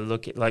 and you have a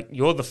look at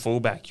you're the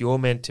fullback. You're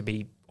meant to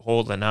be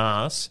hauling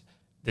ass.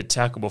 The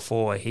tackle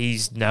before,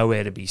 he's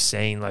nowhere to be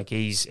seen. Like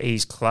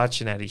he's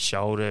clutching at his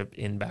shoulder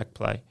in back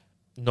play.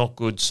 Not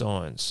good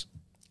signs.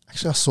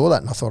 Actually, I saw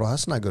that and I thought,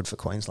 that's no good for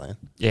Queensland.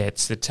 Yeah,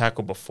 it's the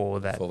tackle before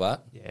that. For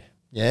that? Yeah.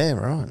 Yeah,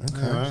 right.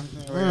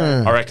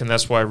 Okay. I reckon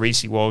that's why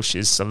Reece Walsh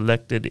is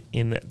selected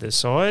in the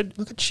side.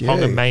 Look at you.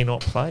 Ponga may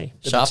not play.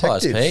 Sharp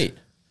eyes, Pete.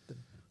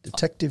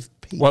 Detective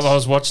Pete. Well, I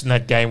was watching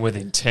that game with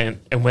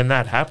intent, and when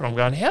that happened, I'm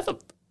going,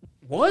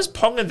 why is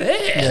Ponga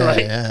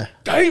there?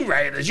 Go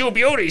Raiders, you'll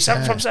be already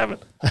 7 from 7.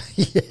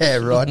 Yeah,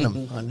 riding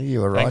them. I knew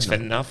you were riding Thanks for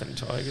them. nothing,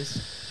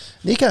 Tigers.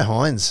 Nico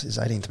Hines is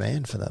 18th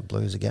man for the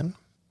Blues again.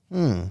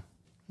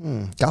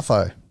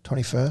 Guffo,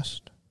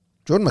 21st.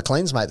 Jordan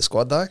McLean's made the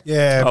squad though.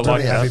 Yeah, I pretty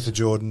like happy that. for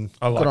Jordan.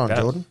 I like Good on that.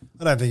 Jordan.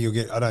 I don't think you'll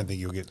get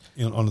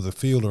onto the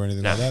field or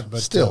anything like that.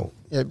 But Still,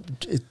 well,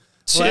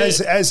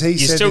 as he You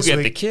said still this get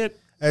week, the kit.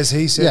 as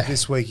he said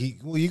this week,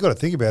 you got to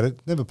think about it.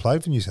 Never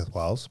played for New South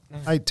Wales.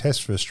 8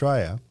 tests for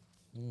Australia.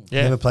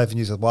 Yeah. Never played for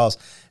New South Wales.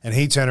 And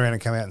he turned around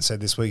and came out and said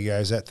this week, he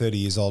goes, at 30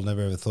 years old,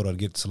 never ever thought I'd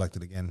get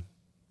selected again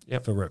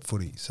for rep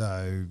footy.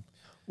 So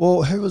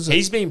well, who was it?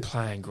 He's been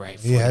playing great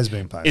footy. he has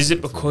been playing. Is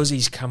it because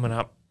he's coming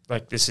up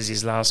like this is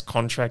his last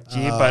contract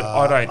year? But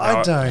I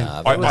don't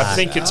know. I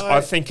think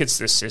it's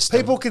the system.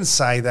 People can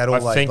say that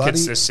all I think buddy.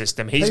 it's the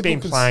system. He's People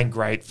been can playing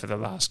great for the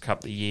last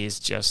couple of years.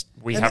 Just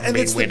we haven't and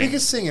been it's winning. the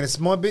biggest thing, and it's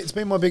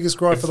been my biggest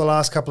gripe for the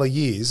last couple of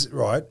years,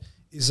 right,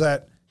 is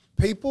that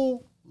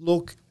people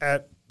look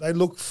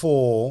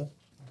for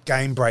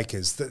game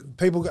breakers. That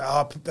people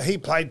go, he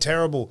played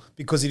terrible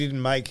because he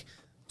didn't make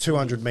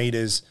 200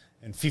 metres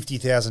and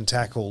 50,000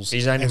 tackles.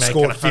 He's only and making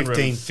scored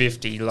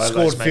 150.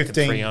 Lolo's making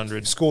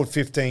 300. Scored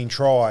 15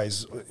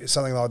 tries,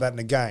 something like that in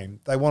a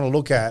game. They want to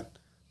look at.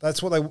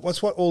 That's what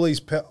all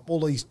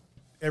these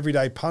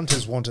everyday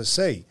punters want to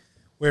see.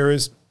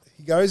 Whereas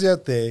he goes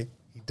out there,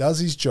 he does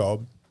his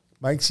job,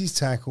 makes his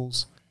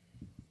tackles.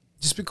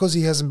 Just because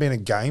he hasn't been a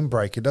game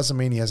breaker doesn't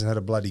mean he hasn't had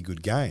a bloody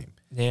good game.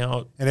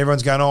 Now, And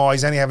everyone's going, oh,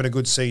 he's only having a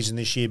good season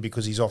this year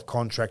because he's off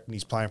contract and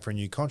he's playing for a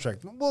new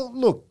contract. Well,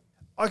 look,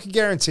 I can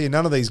guarantee you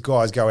none of these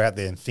guys go out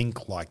there and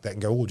think like that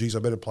and go, oh, geez, I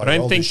better play I don't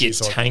well think this you year.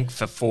 So tank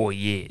for 4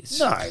 years.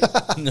 No.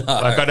 No,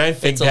 Like, I don't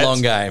think it's a that's-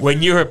 long game.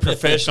 When you're a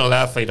professional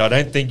athlete, I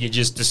don't think you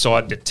just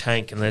decide to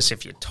tank unless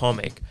if you're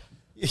Tomic.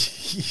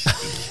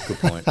 Good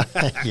point.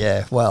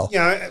 Yeah, well, You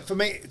know,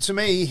 to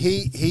me,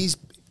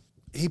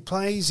 he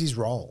plays his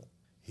role.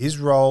 His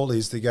role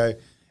is to go,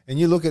 and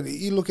you look at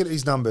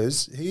his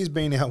numbers. He's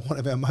been one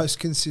of our most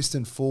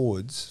consistent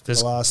forwards for Does-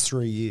 the last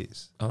 3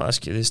 years. I'll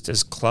ask you this: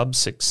 does club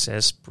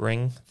success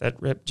bring that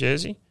rep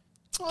jersey?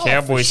 Oh,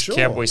 Cowboys, for sure.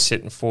 Cowboys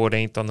sitting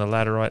 14th on the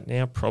ladder right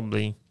now.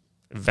 Probably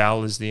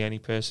Val is the only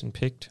person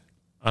picked,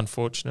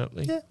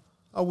 unfortunately. Yeah,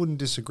 I wouldn't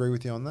disagree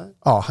with you on that.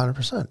 oh,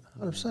 100%.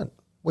 100%.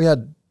 We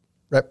had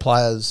rep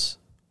players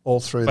all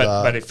through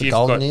But the, if the you've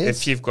golden got years.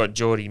 if you've got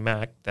Geordie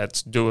Mack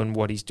that's doing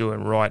what he's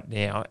doing right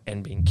now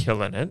and been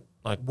killing it,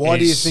 like Why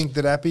do you he's think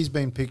that Appy's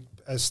been picked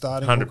as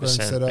starting 100%, hooker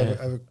instead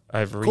yeah.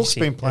 Over Cook's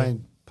Reece, been yeah.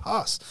 playing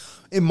pass.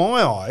 In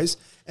my eyes,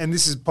 and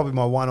this is probably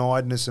my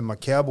one-eyedness and my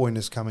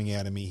cowboyness coming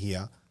out of me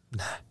here,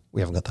 we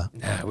haven't got that.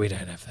 No, we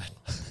don't have that.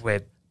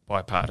 We're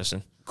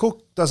bipartisan.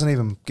 Cook doesn't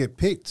even get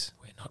picked.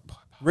 We're not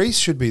bipartisan. Reece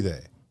should be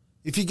there.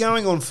 If you're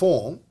going on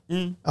form,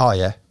 Oh,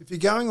 yeah. if you're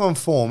going on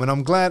form, and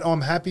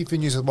I'm happy for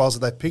New South Wales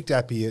that they picked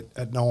Appy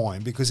at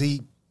 9 because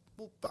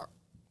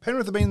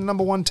Penrith have been the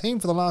number one team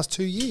for the last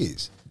 2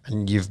 years.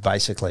 And you've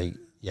basically,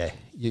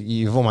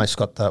 you've almost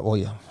got that,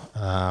 well,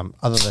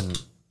 other than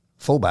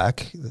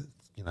fullback,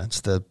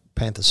 it's the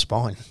Panthers'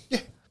 spine. Yeah.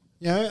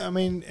 You know, I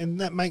mean, and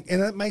that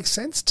makes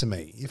sense to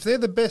me. If they're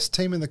the best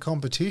team in the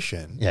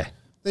competition, Yeah.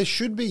 there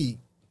should be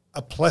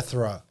a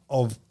plethora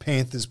of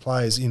Panthers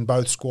players in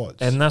both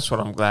squads. And that's what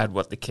I'm glad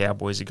what the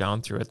Cowboys are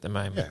going through at the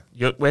moment.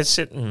 Yeah. We're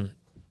sitting,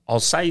 I'll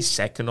say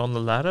second on the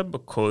ladder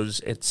because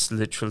it's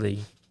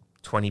literally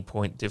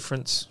 20-point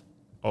difference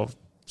of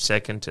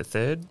second to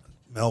third.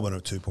 Melbourne are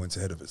 2 points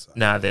ahead of us. Though.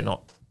 No, they're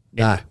not.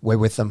 No, we're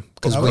with them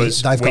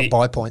because they've got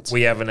bye points.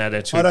 We haven't had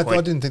our 2 I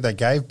point. didn't think they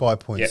gave bye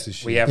points Yeah,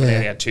 this year. we haven't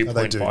had Yeah. our 2 Oh,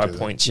 they point do bye do that.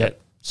 points Yep.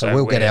 yet. So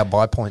we'll get we're- our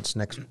bye points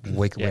next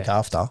week, week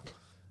after.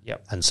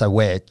 Yep. And so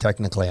we're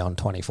technically on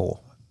 24.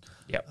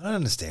 Yep. I don't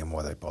understand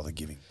why they bother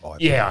giving bye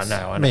Yeah, I points.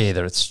 know. Me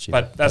either. It's stupid.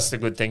 But that's the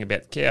good thing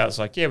about the Cows.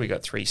 Like, yeah, we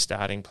got 3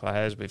 starting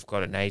players. We've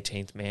got an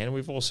 18th man. And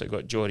we've also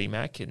got Geordie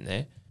Mack in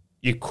there.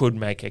 You could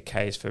make a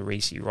case for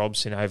Reece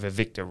Robson over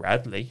Victor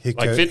Radley.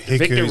 Hiku,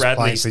 Victor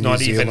Radley's for not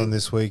New Zealand even.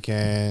 this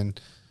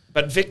weekend.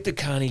 But Victor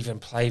can't even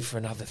play for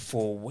another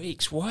 4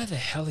 weeks. Why the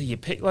hell are you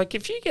pick? Like,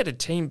 if you get a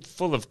team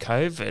full of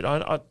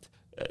COVID,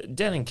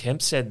 Dan and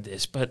Kemp said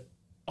this, but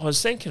I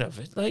was thinking of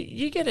it. Like,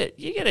 you get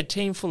a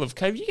team full of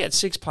COVID. You get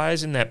 6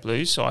 players in that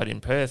blue side in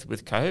Perth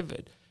with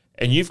COVID,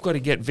 and you've got to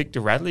get Victor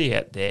Radley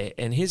out there,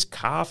 and his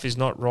calf is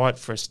not right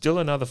for still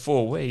another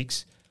 4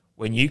 weeks.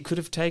 When you could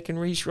have taken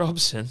Reece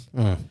Robson,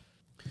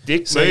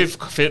 Dick move,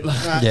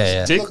 Fittler.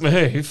 Yeah. Dick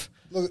move.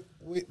 Look,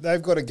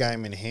 they've got a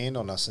game in hand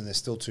on us, and they're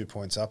still 2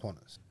 points up on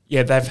us.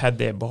 Yeah, they've had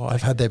their bye.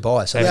 they've had their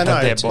bye. So They've they've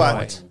had had their their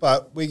bye.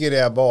 But we get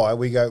our bye.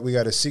 We go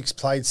to 6,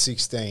 played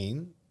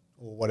 16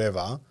 or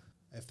whatever.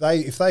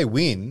 If they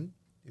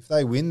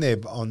win their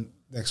on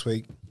next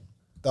week,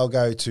 they'll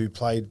go to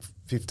played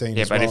 15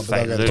 Yeah, as but well. if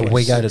they'll they go to lose-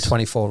 we go to 26.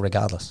 24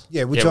 regardless.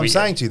 Yeah, which Yeah, I'm we-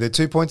 saying to you, they're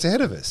 2 points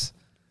ahead of us.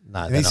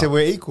 No, And they're he said not.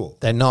 we're equal.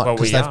 They're not Well,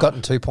 because we they've are.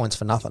 gotten 2 points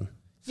for nothing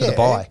for the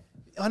bye.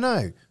 I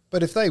know.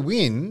 But if they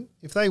win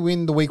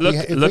the week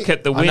Look, we look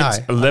at the I know. wins.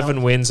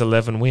 11 wins,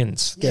 11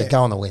 wins. Yeah,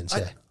 go on the wins.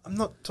 Yeah. I'm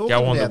not talking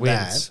Go on the about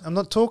that. wins. I'm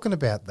not talking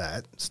about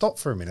that. Stop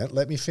for a minute.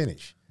 Let me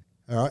finish.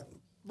 All right.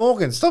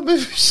 Morgan, stop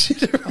moving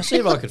shit around. I'll see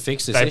if I could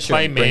fix this They issue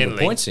play and bring the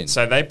Manly. points in.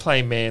 So they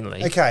play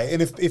Manly. Okay,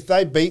 and if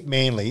they beat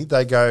Manly,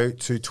 they go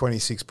to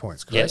 26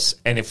 points, correct? Yes.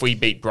 And if we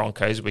beat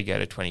Broncos, we go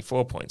to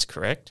 24 points,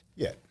 correct?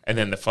 Yeah. And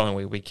then the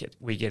following week,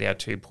 we get our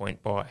 2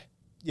 point bye.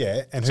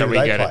 Yeah, and who So do we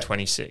they go play? to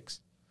 26.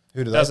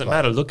 Who do they Doesn't play?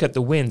 matter. Look at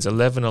the wins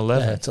 11-11.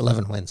 Yeah, it's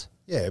 11 wins.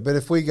 Yeah, but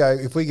if we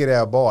get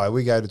our bye,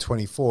 we go to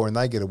 24 and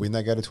they get a win,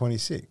 they go to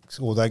 26.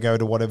 Or they go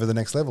to whatever the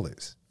next level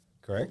is.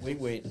 Correct?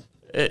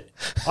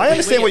 I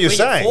understand what you're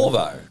saying. 4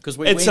 though, because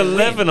It's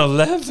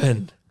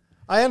 11-11.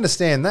 I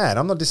understand that.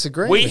 I'm not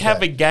disagreeing We with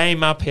have that. a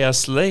game up our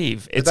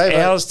sleeve. It's they've-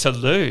 ours to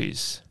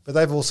lose But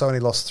they've also only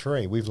lost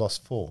 3. We've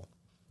lost 4.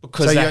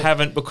 because So they you're-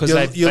 haven't because you're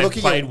they've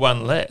looking played at-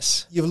 one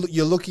less.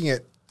 You're looking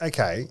at,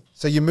 okay,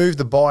 so you move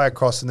the bye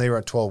across and they're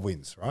at 12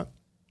 wins, right?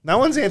 No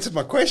one's answered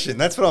my question.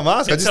 That's what I'm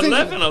asking. I It's just think-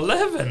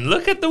 11-11.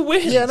 Look at the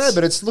wins. Yeah, I know,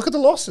 but look at the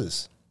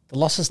losses. The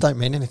losses don't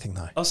mean anything,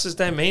 though. losses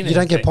don't mean You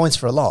don't get anything. points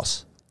for a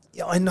loss.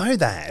 Yeah, I know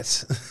that.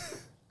 So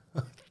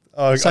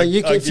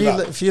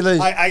if you lose,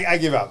 I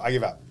give up. I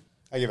give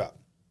up.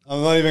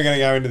 I'm not even going to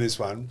go into this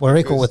one. we're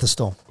equal because with the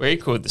Storm. We're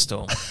equal with the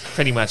Storm.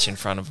 Pretty much in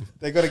front of them.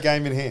 They've got a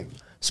game in hand.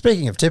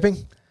 Speaking of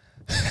tipping,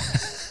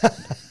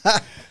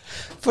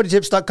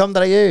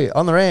 footytips.com.au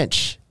on the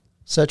ranch.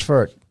 Search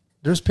for it.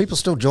 There's people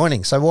still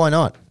joining, so why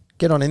not?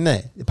 Get on in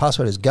there. The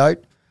password is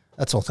GOAT.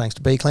 That's all thanks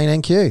to Be Clean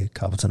NQ,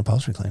 Carpets and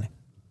Upholstery Cleaning.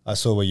 I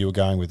saw where you were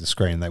going with the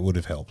screen. That would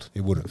have helped.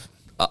 It would have.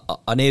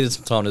 I needed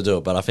some time to do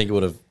it, but I think it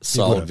would have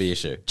solved the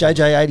issue.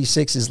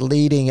 JJ86 is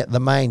leading the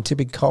main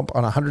tipping comp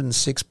on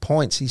 106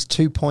 points. He's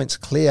 2 points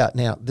clear.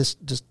 Now, this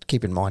just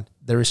keep in mind,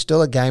 there is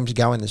still a game to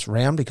go in this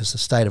round because the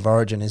State of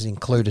Origin is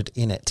included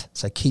in it.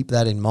 So keep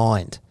that in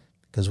mind,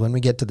 because when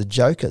we get to the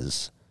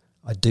Jokers,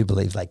 I do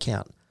believe they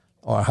count.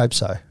 Or I hope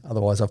so.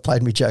 Otherwise, I've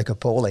played my Joker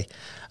poorly.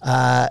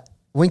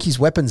 Winky's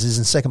Weapons is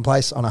in second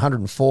place on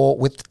 104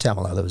 with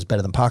Tamala, that was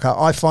better than Parker.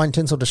 I find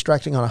Tinsel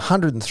distracting on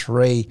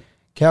 103.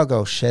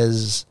 Cowgirl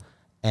Shez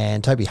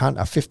and Toby Hunt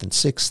are 5th and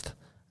 6th.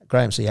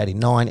 Graham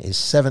C89 is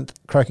 7th.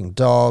 Croaking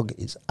Dog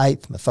is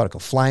 8th.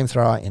 Methodical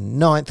Flamethrower in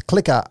 9th.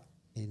 Clicker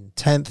in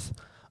 10th.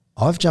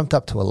 I've jumped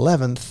up to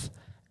 11th.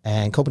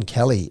 And Corbin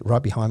Kelly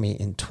right behind me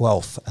in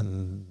 12th.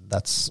 And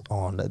that's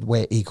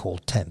we're equal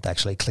 10th,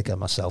 actually. Clicker,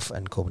 myself,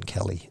 and Corbin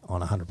Kelly on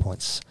 100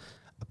 points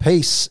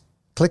apiece.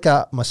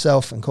 Clicker,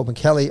 myself, and Corbin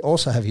Kelly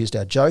also have used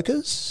our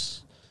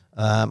Jokers.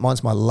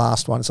 Mine's my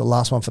last one. It's the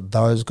last one for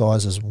those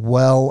guys as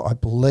well, I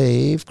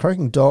believe.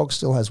 Croaking Dog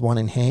still has one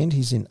in hand.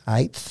 He's in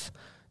 8th.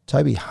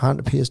 Toby Hunt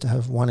appears to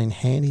have one in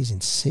hand. He's in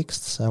 6th,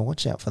 so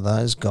watch out for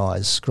those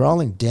guys.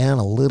 Scrolling down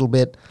a little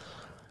bit,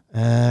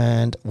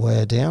 and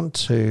we're down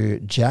to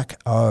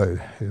Jack O,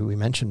 who we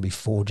mentioned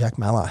before, Jack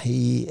Malla.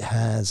 He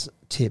has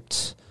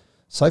tipped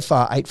so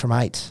far 8 from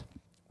 8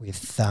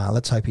 with,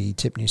 let's hope he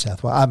tipped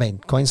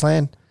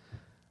Queensland.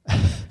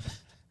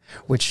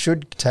 Which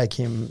should take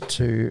him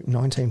to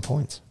 19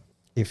 points,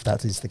 if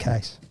that is the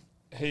case.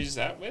 Who's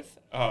that with?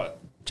 Oh,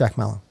 Jack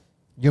Mullen.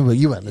 You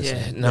weren't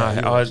listening. Yeah,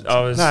 no,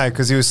 I was. No,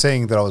 because he was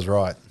saying that I was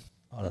right.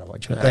 I don't know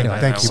what you were Thank you.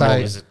 What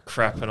So, was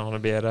crapping on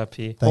about up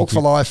here? Hawk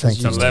for Life has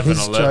Thank used you.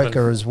 his 11.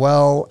 Joker as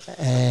well.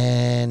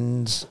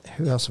 And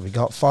who else have we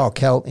got? File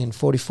Kelt in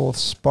 44th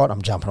spot.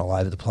 I'm jumping all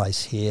over the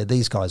place here.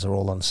 These guys are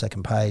all on the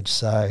second page.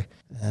 So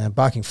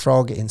Barking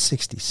Frog in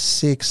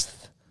 66th.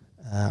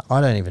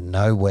 I don't even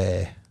know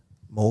where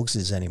Morgs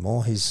is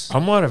anymore. I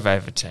might have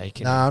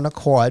overtaken. No, not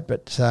quite,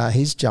 but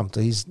he's jumped.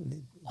 He's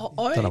don't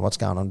know what's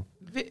going on.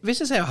 This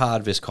is how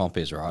hard this comp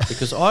is, right?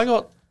 Because I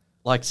got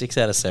like 6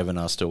 out of 7 and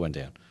I still went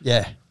down.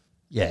 Yeah.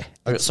 I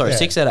got,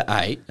 6 out of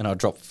 8 and I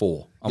dropped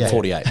 4. I'm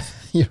 48.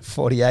 You're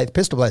 48th.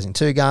 Pistol Blazing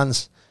Two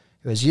Guns,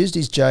 who has used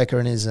his Joker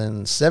and is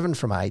in 7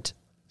 from 8.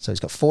 So he's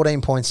got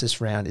 14 points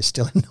this round, is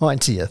still in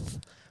 90th.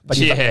 But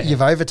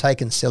you've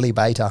overtaken Silly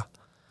Beta.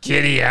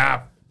 Giddy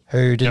up.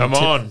 Who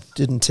Come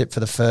didn't tip for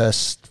the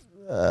first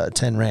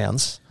 10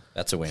 rounds.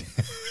 That's a win.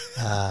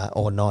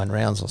 Or 9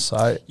 rounds or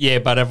so. Yeah,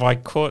 but if I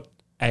caught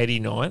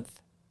 89th,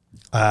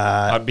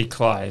 I'd be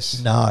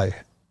close. No.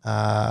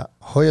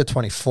 Hoya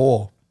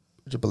 24,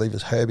 which I believe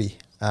is Herbie,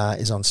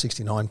 is on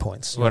 69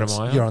 points. What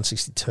am I You're on? on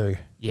 62.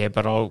 Yeah,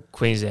 but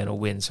Queensland will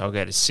win, so I'll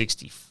go to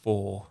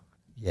 64.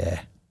 Yeah.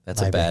 That's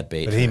maybe. a bad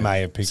beat. But he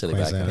may have picked Silly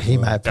Queensland. Baker. He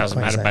may have Doesn't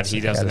matter, but he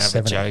doesn't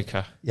have a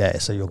Joker. Yeah,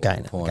 so you'll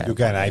gain it. You'll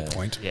gain 8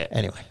 point. Yeah.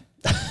 Anyway.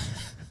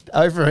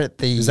 Over at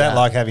the... Is that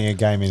like having a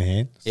game in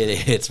hand?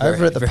 It's Over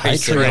very, at the very Patreon.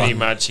 similar. Pretty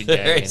much a game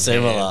Very in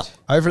similar. hand.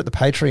 Over at the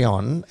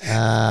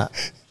Patreon,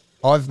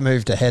 I've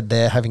moved ahead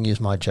there, having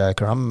used my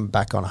Joker. I'm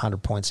back on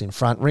 100 points in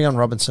front. Rion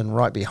Robinson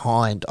right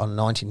behind on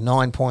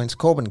 99 points.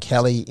 Corbin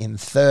Kelly in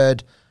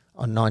third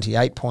on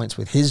 98 points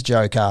with his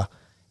Joker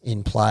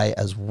in play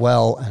as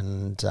well.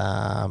 And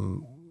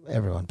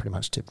everyone pretty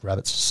much tipped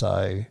rabbits.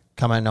 So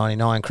Camo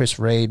 99, Chris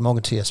Reed,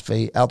 Morgan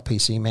TSV, Alt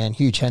PC Man,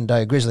 Huge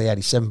Hendo, Grizzly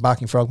 87,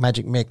 Barking Frog,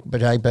 Magic Mick,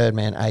 J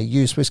Birdman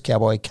AU, Swiss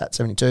Cowboy, Cat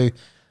 72,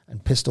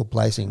 and Pistol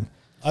Blazing.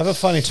 I have a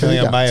funny feeling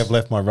I may have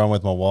left my run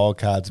with my wild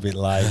cards a bit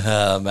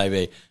late.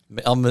 Maybe.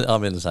 I'm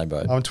in the same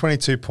boat. I'm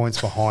 22 points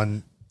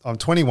behind. I'm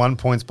 21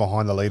 points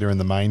behind the leader in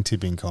the main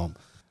tipping comp.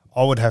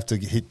 I would have to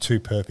hit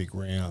 2 perfect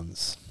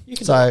rounds.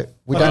 So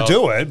we I don't can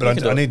do it,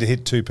 but I need to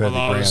hit 2 perfect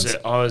Well, rounds.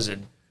 I was a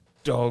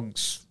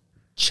dog's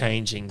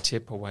changing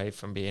tip away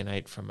from being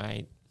 8 from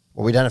 8.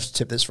 Well, we don't have to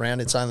tip this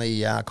round. It's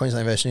only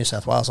Queensland versus New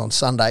South Wales on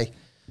Sunday.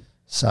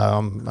 So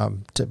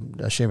I'm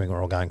assuming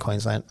we're all going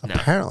Queensland. No.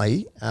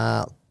 Apparently,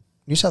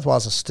 New South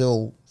Wales are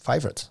still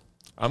favourites.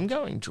 I'm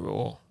going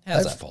draw.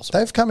 How's that possible?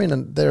 They've come in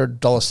and they're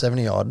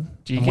 $1.70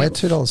 odd, Do you and we're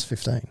get-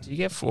 $2.15. Do you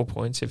get 4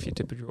 points if you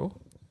tip a draw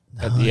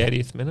at the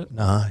 80th minute?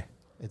 No,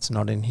 it's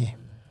not in here.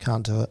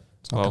 Can't do it.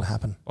 It's not going to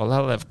happen. Well,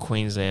 they'll have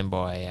Queensland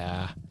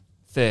by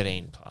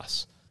 13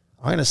 plus.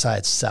 I'm going to say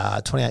it's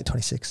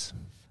 28-26.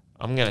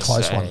 I'm going to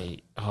Close say,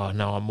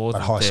 I'm more But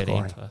than high 13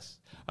 scoring. plus.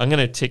 I'm going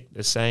to tick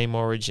the same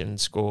Origin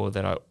score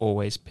that I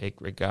always pick,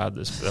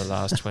 regardless, for the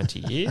last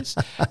 20 years,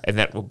 and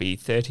that will be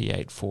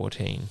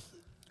 38-14,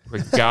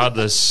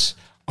 regardless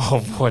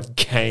of what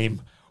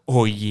game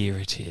or year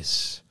it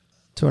is.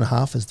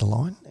 2.5 is the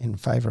line in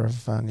favour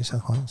of New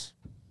South Wales.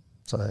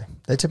 So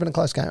they're tipping a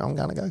close game. I'm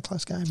going to go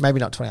close game. Maybe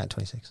not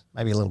 28-26.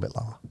 Maybe a little bit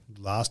lower.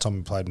 Last time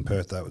we played in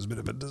Perth, that was a bit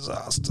of a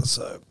disaster.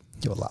 So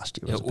Your last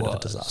year was It a bit of a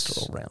was.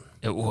 disaster all round.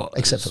 It was.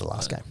 Except for the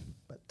last game.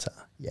 But,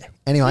 yeah. Can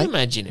Anyway, you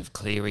imagine if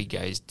Cleary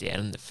goes down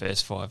in the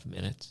first 5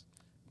 minutes?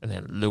 and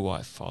then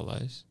Luai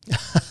follows,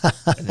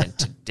 and then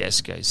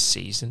Tedesco's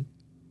season,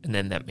 and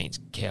then that means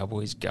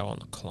Cowboys go on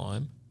the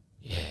climb.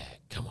 Yeah,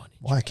 come on.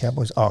 Why are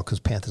Cowboys? Oh, because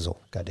Panthers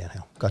will go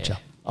downhill. Gotcha. Yeah.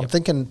 I'm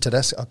thinking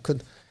Tedesco.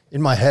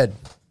 In my head,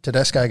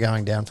 Tedesco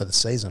going down for the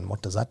season.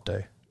 What does that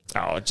do?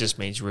 Oh, it just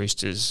means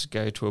Roosters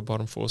go to a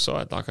bottom 4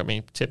 side. Like, I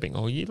mean, tipping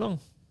all year long.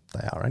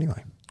 They are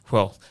anyway.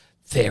 Well,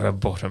 they're a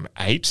bottom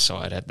 8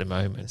 side at the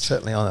moment.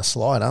 Certainly on a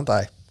slide, aren't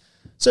they?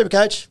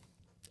 Supercoach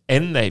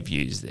And they've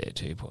used their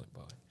 2-point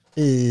buy.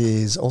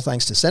 is all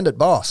thanks to Send It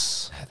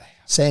Boss.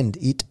 Send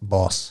It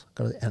Boss.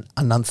 Got to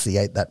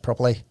enunciate that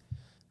properly.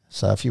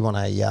 So if you want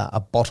a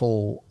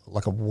bottle,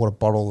 like a water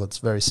bottle that's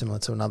very similar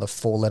to another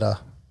 4-letter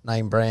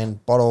name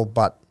brand bottle,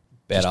 but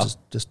Better.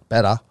 just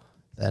better,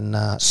 then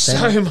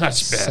So much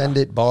better. Send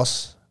It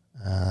Boss.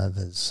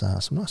 There's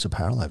some nice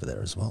apparel over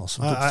there as well.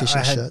 Some good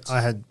fishing shirts.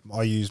 I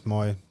used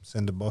my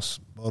Sender Boss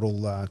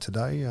bottle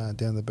today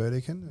down the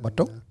Burdekin.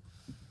 Bottle.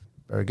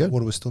 Very good.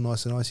 Water was still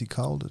nice and icy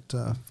cold at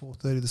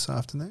 4:30 this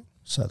afternoon.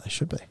 So they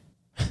should be.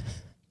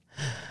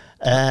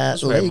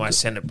 That's wearing League- my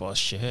Senate Boss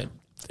shirt.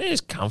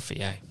 There's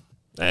comfy, eh?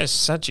 That's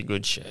such a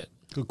good shirt.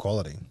 Good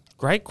quality.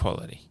 Great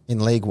quality. In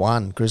League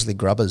One, Grizzly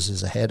Grubbers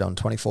is ahead on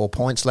 24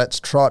 points. Let's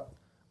Trot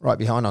right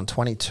behind on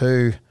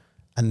 22.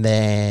 And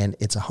then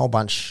it's a whole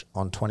bunch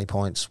on 20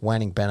 points.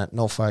 Wanning Bennett,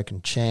 Norfolk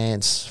and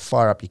Chance.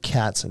 Fire Up Your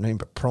Cats,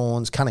 Anoomba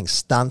Prawns. Cunning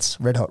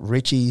Stunts, Red Hot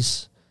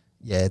Richies.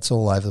 Yeah, it's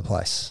all over the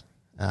place.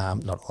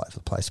 Not all over the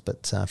place,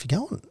 but if you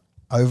go on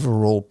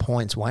overall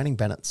points, Wanning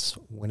Bennett's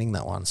winning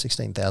that one,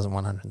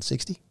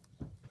 16,160.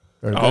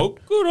 Very good. Oh,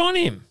 good on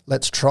him.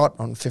 Let's Trot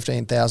on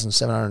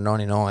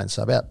 15,799.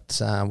 So about,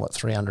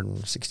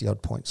 360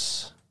 odd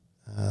points,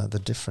 the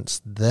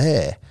difference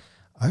there.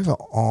 Over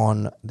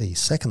on the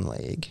second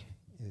league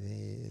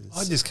is...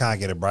 I just can't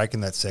get a break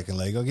in that second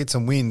league. I get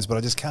some wins, but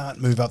I just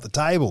can't move up the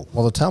table.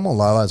 Well, the Talmor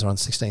Lolos are on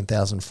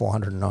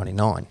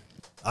 16,499.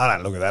 I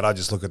don't look at that. I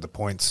just look at the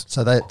points.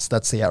 So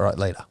that's the outright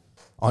leader.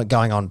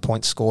 Going on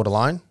points scored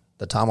alone,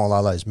 the Talmor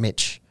Lolos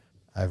Mitch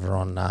over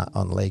on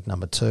league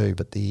number 2.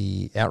 But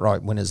the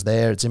outright winners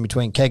there, it's in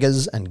between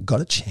Keggers and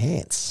Got a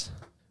Chance.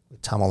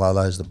 With Talmor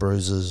Lolos, the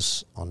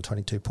Bruisers on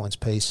 22 points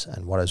apiece,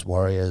 and Watto's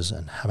Warriors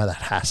and Hammer That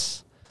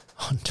Hass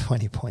on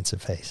 20 points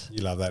apiece.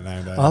 You love that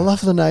name, don't I you? love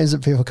the names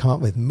that people come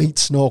up with. Meat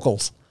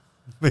Snorkels.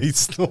 Meat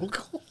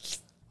Snorkels.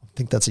 I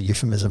think that's a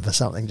euphemism for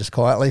something, just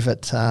quietly,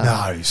 but...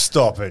 No,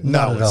 stop it.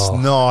 not No, at it's all.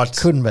 not.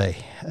 Couldn't be.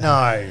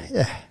 No.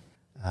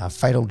 Yeah.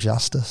 Fatal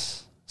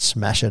Justice,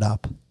 Smash It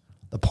Up,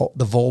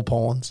 the Vol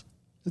Pawns.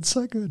 It's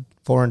so good.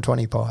 4 and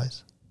 20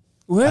 pies.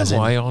 Where As am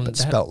in, I on but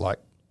that? spelt like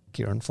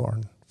Kieran 4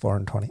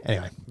 and 20.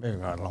 Anyway, moving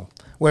right along.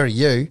 Where are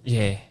you?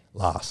 Yeah.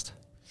 Last.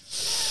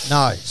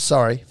 No,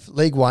 sorry.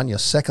 League One, you're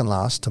second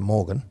last to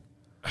Morgan.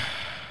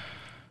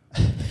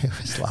 Who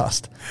was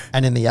last?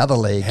 And in the other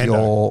league,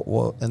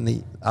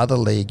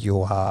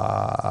 you're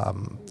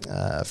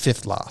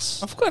fifth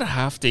last. I've got a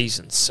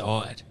half-decent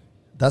side.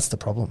 That's the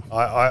problem.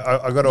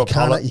 I got to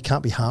apologize. You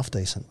can't be half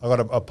decent. I got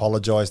to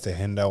apologise to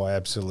Hendo. I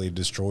absolutely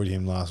destroyed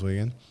him last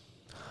weekend.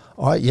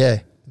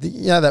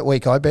 That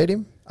week I beat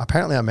him.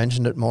 Apparently I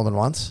mentioned it more than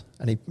once,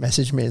 and he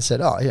messaged me and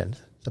said, "Oh yeah,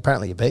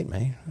 apparently you beat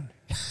me."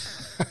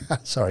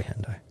 Sorry,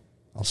 Hendo.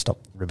 I'll stop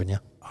ribbing you.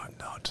 I'm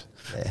not.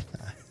 Yeah,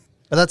 no.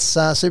 But that's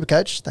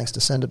Supercoach. Thanks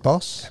to Send It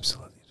Boss.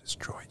 Absolutely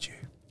destroyed you.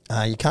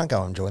 You can't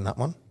go and join that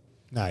one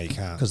No, you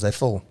can't. because they're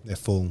full. They're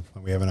full.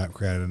 We haven't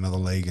created another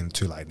league and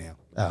too late now.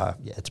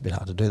 Yeah, it's a bit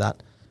hard to do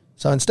that.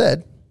 So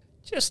instead,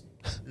 Just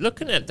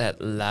looking at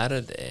that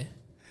ladder there,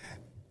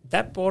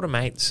 that bottom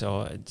 8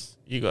 sides,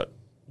 do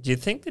you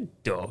think the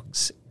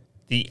Dogs,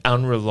 the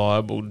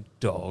unreliable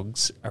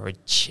Dogs, are a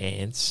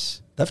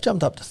chance? they've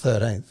jumped up to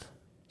 13th.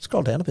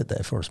 Scroll down a bit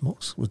there for us,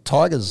 Morgs. With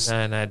Tigers,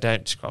 No,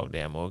 don't scroll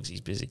down, Morgs. He's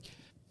busy.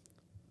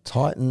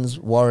 Titans,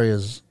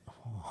 Warriors,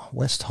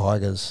 West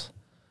Tigers,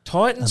 and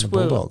Titans the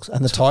were Bulldogs.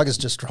 And the Tigers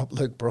just dropped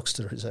Luke Brooks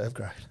to reserve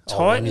grade. New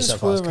Titans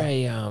South Wales were Cup.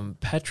 a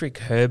Patrick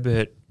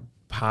Herbert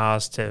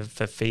pass to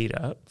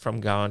Fafita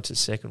from going to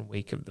second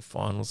week of the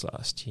finals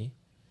last year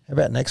How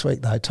about next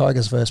week, though?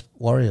 Tigers versus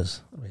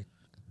Warriors.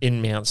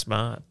 in Mount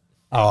Smart.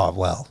 Oh,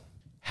 well,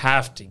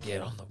 Have to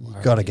get on the Warriors.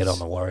 you've got to get on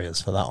the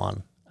Warriors for that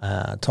one.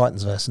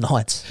 Titans versus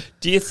Knights.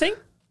 Do you think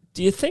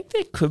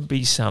there could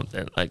be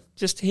something like?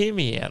 Just hear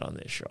me out on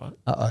this, right?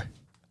 Uh-oh.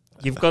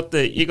 You got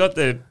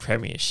the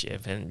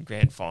premiership and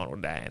grand final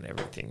day and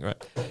everything,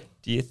 right?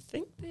 Do you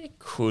think there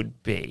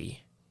could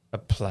be a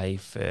play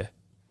for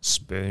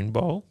Spoon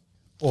Bowl?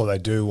 Or they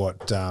do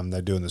what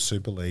they do in the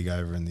Super League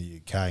over in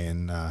the UK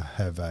and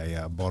have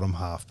a bottom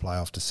half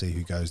playoff to see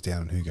who goes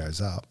down and who goes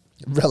up.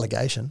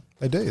 Relegation.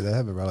 They do. They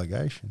have a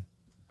relegation.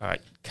 All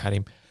right, cut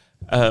him.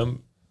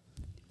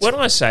 When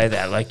I say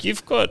that, like you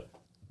got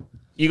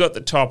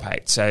the top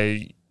 8, so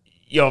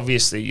you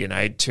obviously,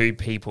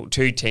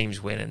 two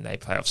teams win and they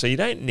play off. So you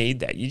don't need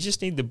that. You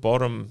just need the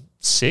bottom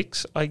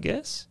 6, I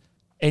guess.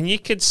 And you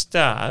could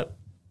start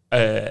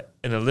an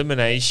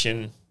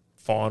elimination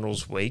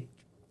finals week,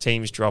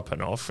 teams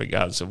dropping off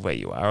regardless of where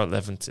you are,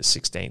 11th to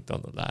 16th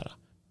on the ladder.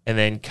 And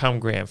then come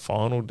grand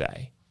final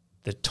day,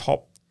 the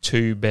top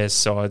two best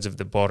sides of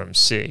the bottom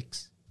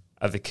 6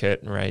 are the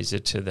curtain raiser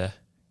to the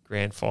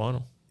grand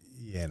final.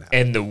 Yeah, no.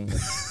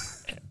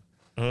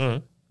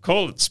 And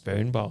call it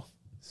Spoon Bowl.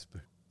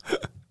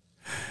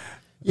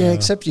 Yeah,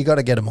 except you got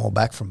to get them all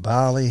back from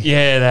Bali.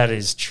 Yeah, that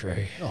is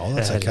true. Oh,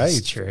 that's That okay. is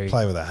It's true.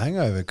 play with a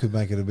hangover could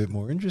make it a bit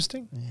more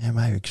interesting. Yeah,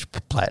 maybe we could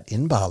play it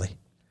in Bali.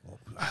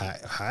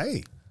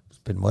 Hey. It's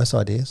been worse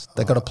ideas.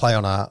 They've got to play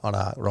on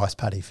a rice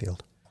paddy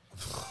field.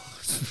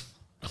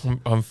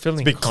 I'm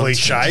feeling It's a bit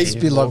cliche.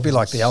 It'd be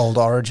like the old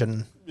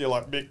Origin. You're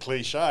like a bit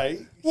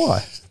cliche.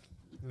 Why?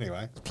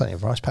 Anyway. Plenty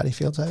of rice paddy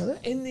fields over there.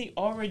 In the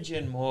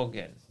Origin,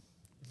 Morgan.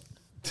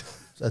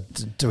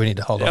 Do we need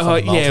to hold off Oh, on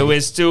the multi? yeah, we're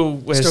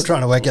still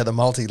trying to work out the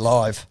multi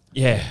live.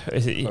 Yeah,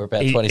 We're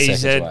about 20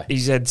 seconds away.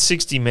 He's had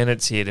 60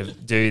 minutes here to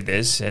do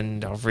this,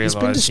 and I've realised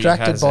He's been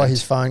distracted by hasn't.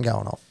 his phone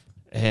going off.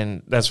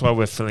 And that's why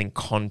we're filling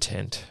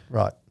content.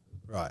 Right.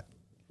 Right.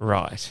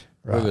 Right.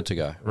 We're good to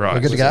go. Right. We're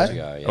good to go?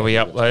 yeah. Are we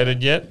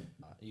uploaded yet?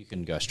 You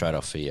can go straight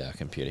off the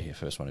computer here,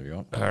 first one if you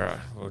want. All right.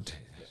 We'll do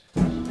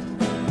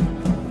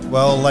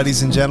Well,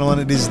 ladies and gentlemen,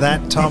 it is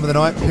that time of the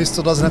night.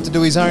 Pistol doesn't have to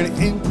do his own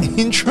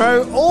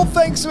intro. All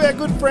thanks to our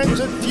good friends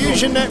at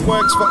Fusion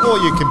Networks for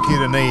all your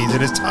computer needs.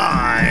 It is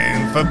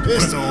time for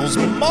Pistol's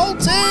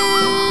Multi.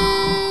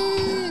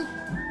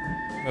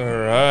 All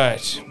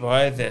right.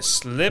 By the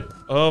slip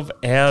of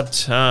our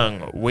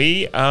tongue,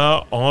 we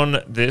are on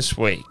this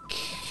week.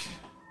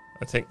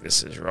 I think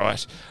this is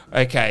right.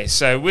 Okay,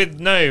 so with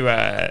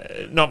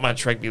not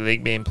much rugby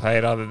league being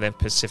played other than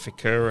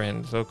Pacifica,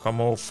 and look, I'm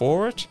all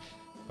for it,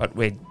 but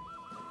we're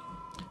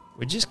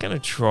just going to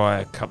try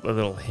a couple of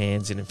little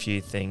hands in a few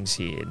things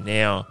here.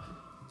 Now,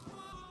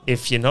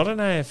 if you're not an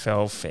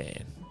AFL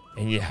fan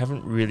and you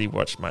haven't really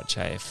watched much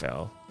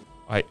AFL,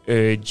 I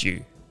urge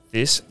you,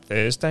 this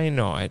Thursday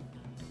night,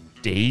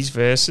 D's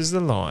versus the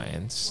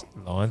Lions.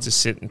 Lions are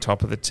sitting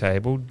top of the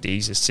table.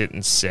 D's are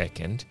sitting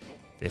second.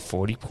 They're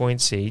 40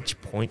 points each.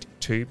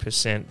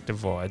 0.2%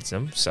 divides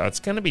them. So it's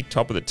going to be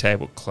top of the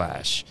table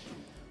clash.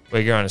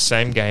 We're going a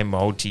same game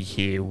multi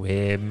here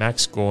where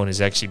Max Gawn has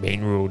actually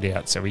been ruled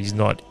out, so he's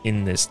not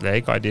in this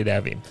leg. I did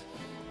have him.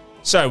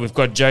 So we've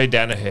got Joe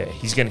Danaher.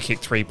 He's going to kick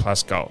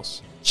 3+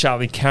 goals.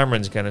 Charlie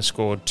Cameron's going to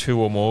score 2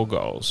 or more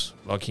goals.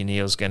 Lachie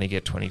Neale's going to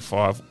get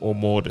 25 or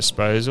more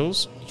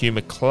disposals. Hugh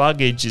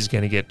McCluggage is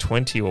going to get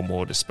 20 or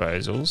more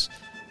disposals.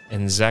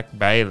 And Zach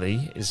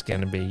Bailey is going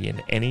to be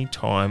an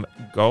anytime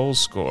goal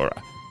scorer.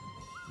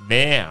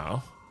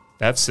 Now,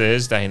 that's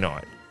Thursday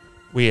night.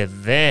 We are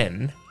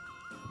then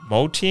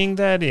multiing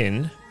that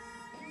in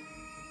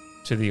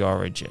to the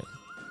Origin.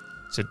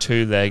 It's a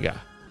 2-legger.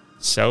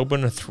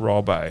 Selborne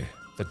Throbbo,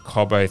 the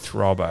Cobbo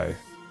Throbbo.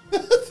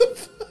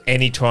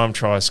 Anytime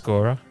try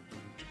scorer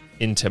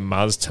into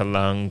Muzz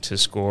Talung to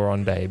score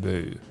on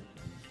debut.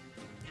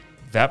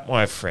 That,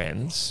 my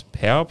friends,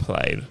 power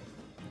played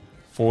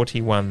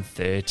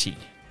 41.30.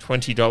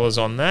 $20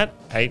 on that,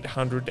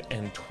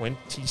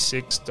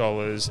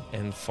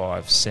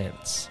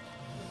 $826.05.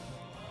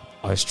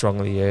 I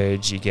strongly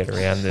urge you get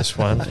around this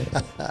one.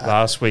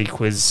 Last week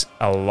was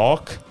a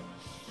lock.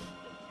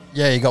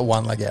 Yeah, you got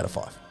 1 leg out of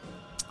 5.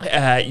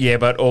 Yeah,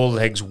 but all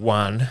legs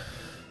won,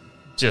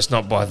 just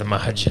not by the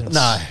margins.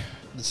 No,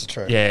 this is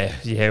true. Yeah.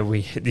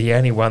 The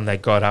only one they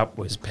got up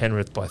was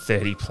Penrith by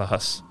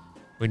 30+.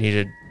 We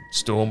needed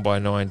Storm by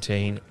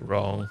 19.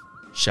 Wrong.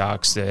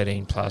 Sharks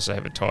 13+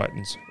 over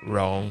Titans.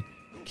 Wrong.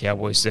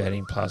 Cowboys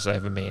 13+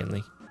 over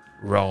Manly.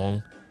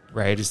 Wrong.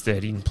 Raiders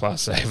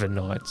 13+ over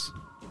Knights.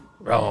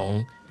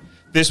 Wrong.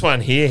 This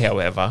one here,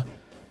 however,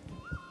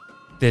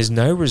 there's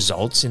no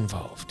results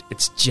involved.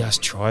 It's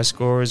just try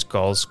scorers,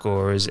 goal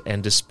scorers,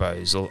 and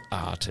disposal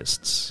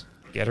artists.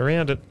 Get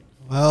around it.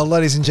 Well,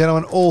 ladies and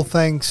gentlemen, all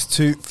thanks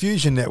to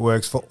Fusion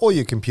Networks for all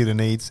your computer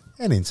needs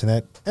and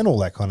internet and all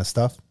that kind of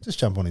stuff. Just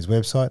jump on his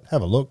website,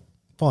 have a look,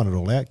 find it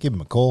all out, give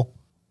him a call.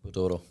 We'll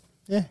do it all.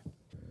 Yeah.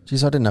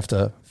 Jeez, I didn't have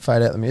to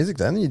fade out the music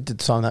then. You did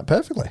time that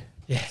perfectly.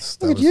 Yes.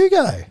 Look at you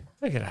go.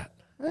 Look at that.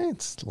 Hey,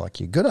 it's like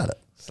you're good at it.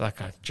 It's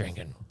like I'm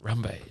drinking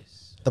rumbies.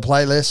 The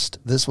playlist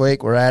this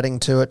week, we're adding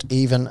to it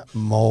even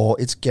more.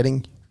 It's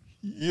getting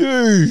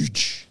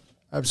huge.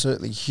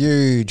 Absolutely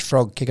huge.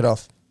 Frog, kick it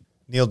off.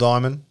 Neil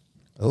Diamond,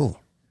 Oh,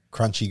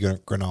 Crunchy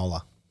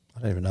Granola.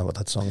 I don't even know what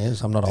that song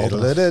is. I'm not old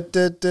enough.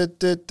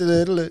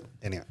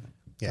 Anyway,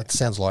 yeah. That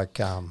sounds like,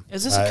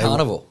 Is this a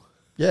carnival?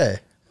 yeah.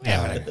 We're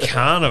having a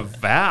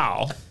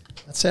carnival.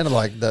 That sounded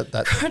like that.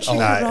 No,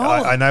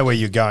 I know where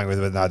you're going with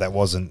it, but no, that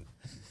wasn't.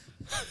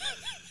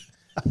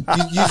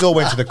 you all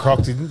went to the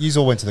Crocs, didn't you? You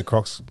all went to the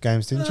Crocs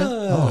games, didn't you?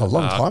 Oh, a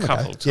long time A ago.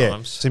 couple Yeah.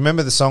 times. So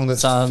remember the song that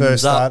Thumbs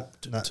first up.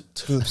 started?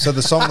 No. So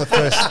the song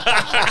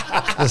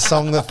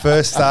that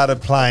first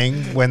started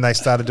playing when they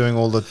started doing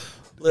all the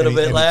Little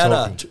bit any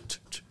louder. talking.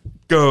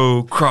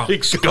 Go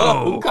Crocs,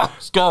 go. Go.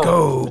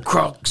 Go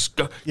Crocs,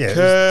 go. Yeah.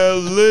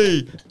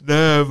 Kelly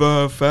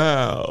never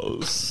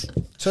fails.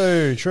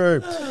 Too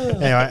true.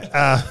 Anyway,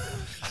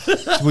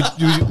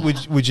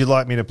 would you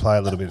like me to play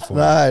a little bit for you?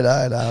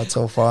 No, it's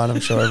all fine. I'm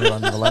sure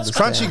everyone will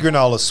understand. Crunchy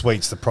Granola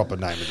Sweet's the proper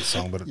name of the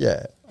song, but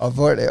Yeah, I've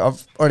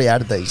already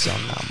added these on.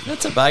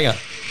 That's a banger.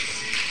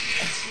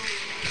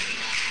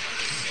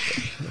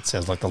 It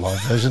sounds like the live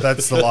version.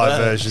 That's the live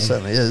It version.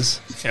 certainly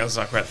is. Sounds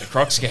like we're at the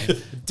Crocs game.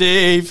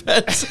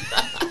 Defense.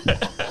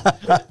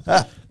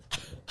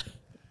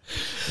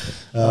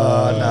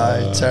 Oh,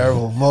 no.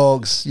 Terrible.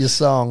 Morgs, your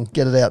song.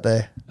 Get it out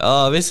there.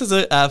 Oh, this is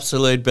an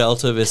absolute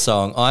belter, this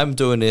song. I'm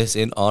doing this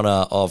in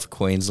honour of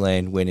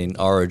Queensland winning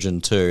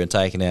Origin 2 and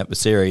taking out the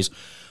series.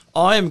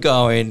 I am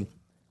going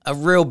a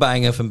real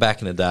banger from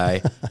back in the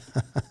day.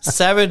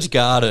 Savage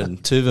Garden,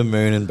 To the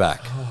Moon and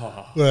Back.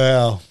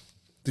 Wow.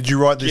 Did you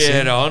write this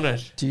Get in? on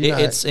it. Do you know,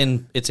 It's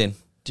in.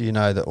 do you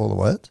know all the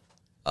words?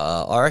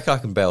 I reckon I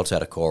can belt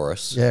out a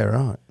chorus. Yeah,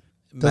 right.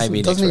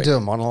 Maybe Doesn't he next do a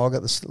week. monologue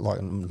at this? Like,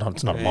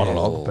 it's not a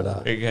monologue,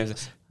 but It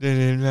goes. I I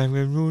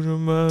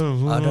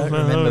don't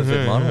remember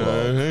the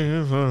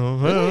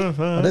monologue.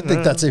 I don't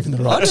think that's even the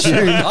I right just,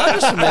 tune. I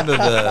just remember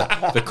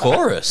the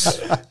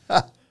chorus.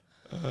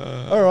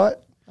 All right,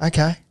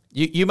 okay.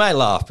 You may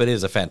laugh, but it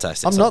is a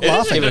fantastic I'm song. not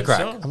laughing. Give it a good crack.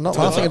 song. I'm not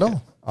laughing at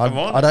all. I'm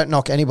on I it. don't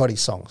knock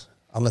anybody's songs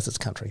unless it's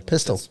country.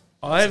 Pistol.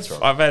 I've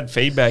had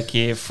feedback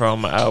here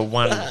from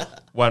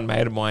one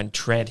mate of mine,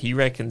 Trent. He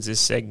reckons this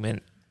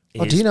segment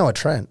is... Oh, do you know a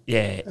Trent?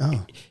 Yeah.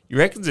 Oh. He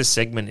reckons this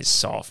segment is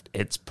soft.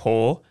 It's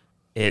poor.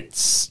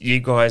 It's... You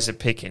guys are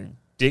picking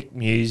dick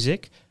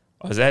music.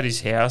 I was at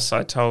his house.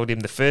 I told him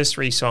the first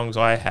 3 songs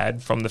I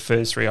had from the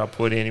first 3 I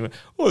put in. He went,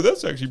 oh,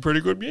 that's actually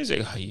pretty good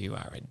music. Oh, you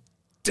are a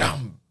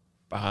dumb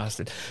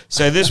bastard.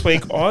 So this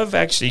week I've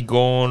actually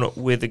gone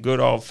with a good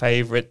old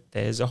favourite.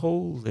 There's a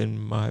hole in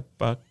my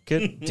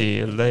bucket,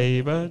 dear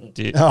Labour.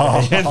 Dear...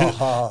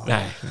 Oh.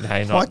 No,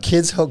 My not.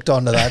 kids hooked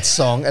onto that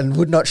song and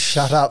would not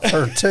shut up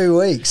for 2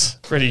 weeks.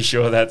 Pretty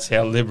sure that's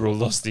how Liberal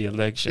lost the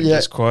election, Yeah,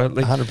 just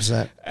quietly.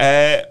 100%.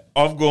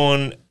 I've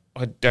gone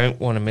I Don't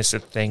Want to Miss a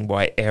Thing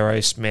by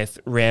Aerosmith,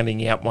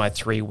 rounding out my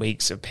 3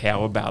 weeks of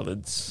power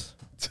ballads.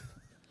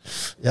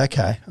 Yeah,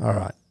 okay, all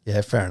right.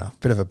 Yeah, fair enough.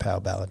 Bit of a power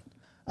ballad.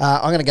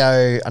 I'm going to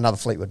go another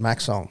Fleetwood Mac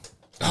song.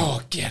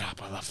 Oh, get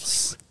up. I love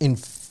this.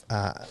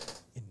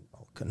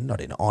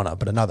 Not in honour,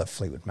 but another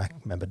Fleetwood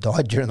Mac member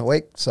died during the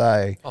week.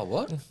 So Oh,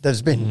 what?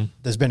 there's been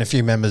a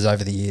few members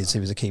over the years. He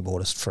was a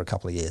keyboardist for a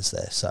couple of years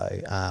there. So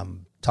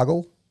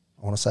Tuggle,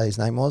 I want to say his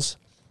name was.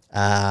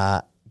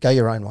 Go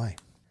Your Own Way.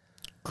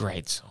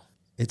 Great song.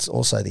 It's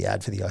also the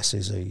ad for the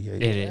Isuzu.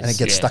 It is, and it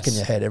gets stuck in yes.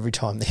 your head every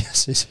time the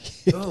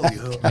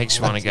Isuzu. Makes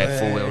you want to go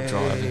 4-wheel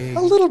driving.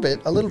 A little bit.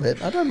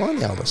 I don't mind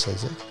the old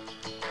Isuzu.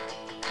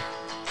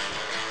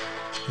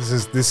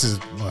 This is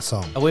my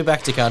song. Are we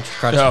back to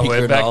Crunchy Oh,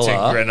 we're back to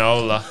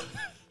Granola? granola.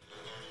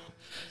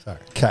 Sorry.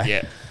 Okay.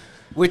 Yeah.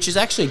 Which is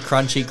actually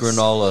Crunchy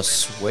Granola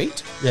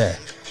Sweet. Yeah.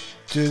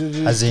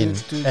 As in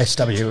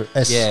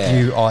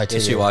S-W-S-U-I-T.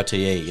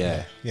 S-U-I-T-E,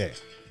 yeah. Yeah.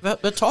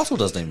 But the title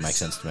doesn't even make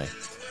sense to me.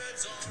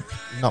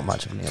 Not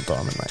much of Neil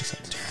Diamond makes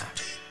sense.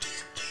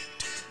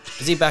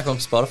 Is he back on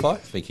Spotify? I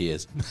think he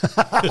is.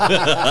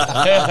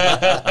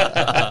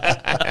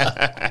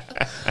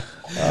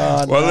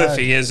 Well, if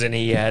he is and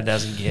he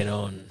doesn't get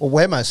on. Well,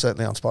 we're most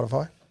certainly on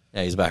Spotify.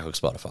 Yeah, he's back on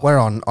Spotify. We're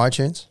on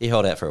iTunes. He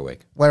held out for a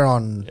week. We're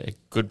on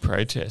Good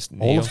protest,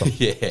 all Neil. of them.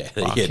 Yeah,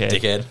 Okay.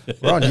 dickhead.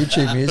 We're on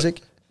YouTube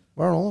Music.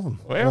 We're on all of them.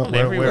 We're on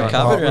everywhere.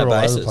 covered our all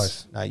over the bases.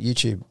 place. No,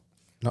 YouTube,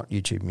 not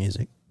YouTube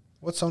Music.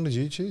 What song did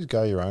you choose?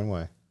 Go Your Own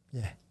Way.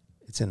 Yeah,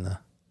 it's in the.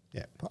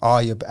 Yeah. Oh,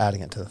 you're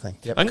adding it to the thing.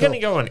 Yep, I'm cool. going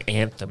to go on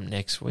Anthem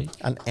next week.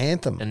 An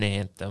anthem, An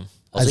anthem.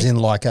 as in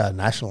like a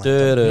national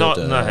anthem. Not,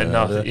 no, yeah, And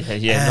not the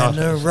yeah,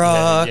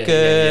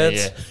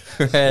 rockets. Yeah,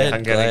 Red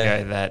I'm gonna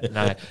glare. go that.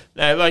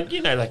 No, like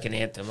like an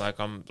anthem. Like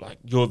I'm like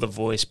You're the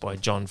Voice by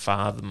John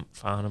Farnham.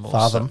 Farnham.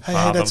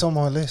 Hey, that's on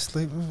my list.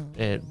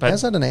 Yeah, but,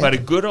 How's that an But a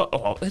anthem? good.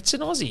 Oh, it's an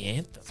Aussie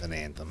anthem. It's an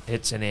anthem.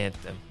 It's an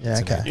anthem. Yeah,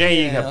 okay. You know,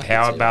 you Yeah, I got can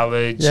power see that.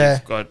 ballads. Yeah.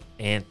 You've got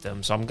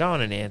anthems. So I'm going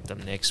an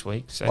anthem next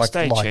week. So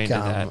stay tuned to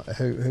that.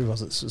 Who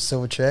was it?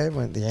 Silverchair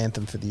went the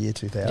anthem for the year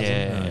 2000.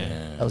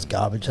 Yeah. That was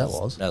garbage. That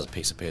was. That was a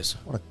piece of piss.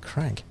 What a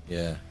crank.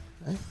 Yeah.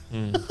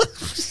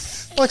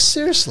 Like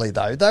seriously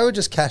though, they were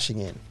just cashing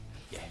in.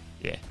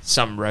 Yeah,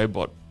 some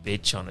robot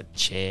bitch on a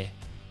chair.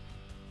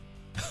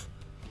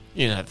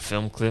 You know the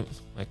film clip,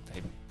 like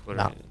they put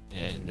No. it.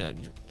 Yeah, no,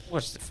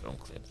 watch the film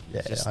clip.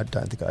 Yeah, Just- I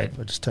don't think I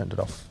just turned it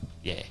off.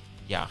 yeah,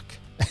 yuck.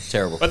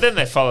 Terrible. But then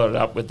they followed it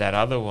up with that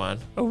other one.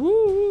 Oh,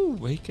 woo,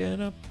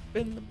 waking up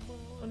in the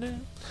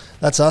morning.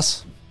 That's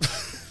us.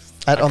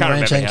 At I On the can't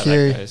Ranch remember how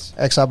NQ, that goes.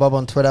 XR Bob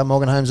on Twitter,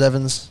 Morgan Holmes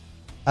Evans,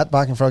 at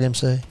Barking Frog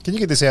MC. Can you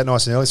get this out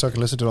nice and early so I can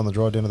listen to it on the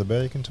drive down to the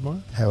Beacon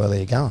tomorrow? How early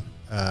are you going?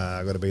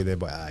 I've got to be there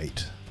by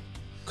 8.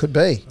 Could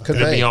be. Could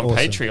It'll be. be on awesome.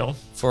 Patreon.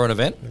 For an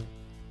event?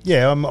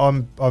 Yeah,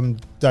 I'm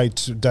day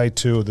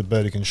two of the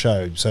Burdekin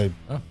show. So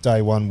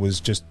day 1 was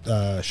just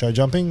show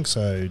jumping.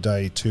 So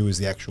day 2 is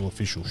the actual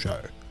official show.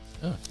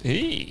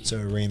 Hey. So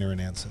arena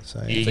announcer.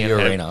 So You For can your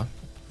have arena.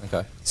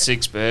 Okay.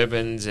 6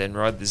 bourbons and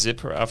ride the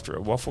zipper after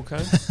a waffle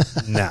cone.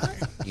 no.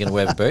 You going to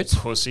wear the boots?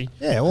 Pussy.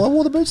 Yeah, well I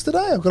wore the boots today.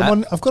 I've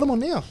got them on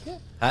now. Yeah.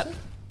 Hat?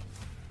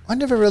 I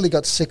never really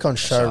got sick on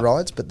show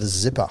rides, but the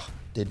zipper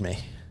did me.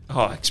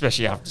 Oh,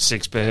 especially after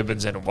 6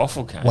 bourbons and a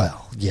waffle cone.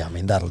 Well, yeah, I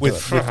mean, that'll do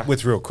With, it. with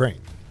with real cream.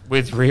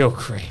 With real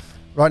cream.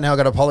 Right now, I've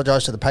got to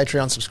apologise to the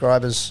Patreon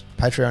subscribers.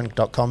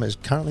 Patreon.com is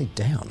currently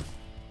down.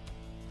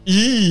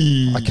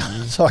 I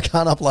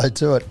can't upload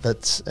to it,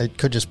 but it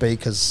could just be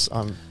because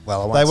I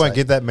won't They won't say.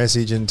 get that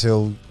message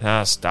until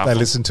Stuff. they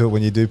listen to it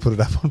when you do put it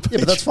up on page. Yeah,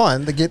 but that's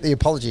fine. They get the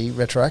apology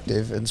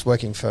retroactive and it's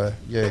working for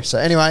you. So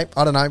anyway,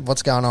 I don't know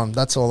what's going on.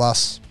 That's all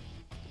us.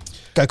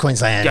 Go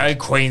Queensland. Go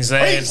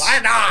Queensland.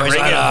 Bring it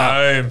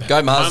home.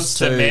 Go Muzz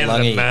Munster to man of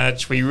the Lungy.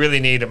 match. We really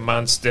need a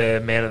Munster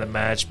man of the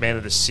match, man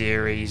of the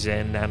series,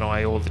 and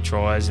Nanai all the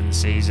tries in the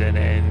season,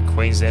 and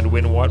Queensland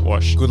win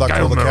whitewash. Good luck Go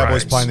to all the Cowboys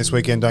Maroons. playing this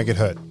weekend. Don't get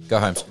hurt. Go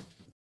Holmes.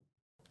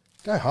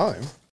 Go home.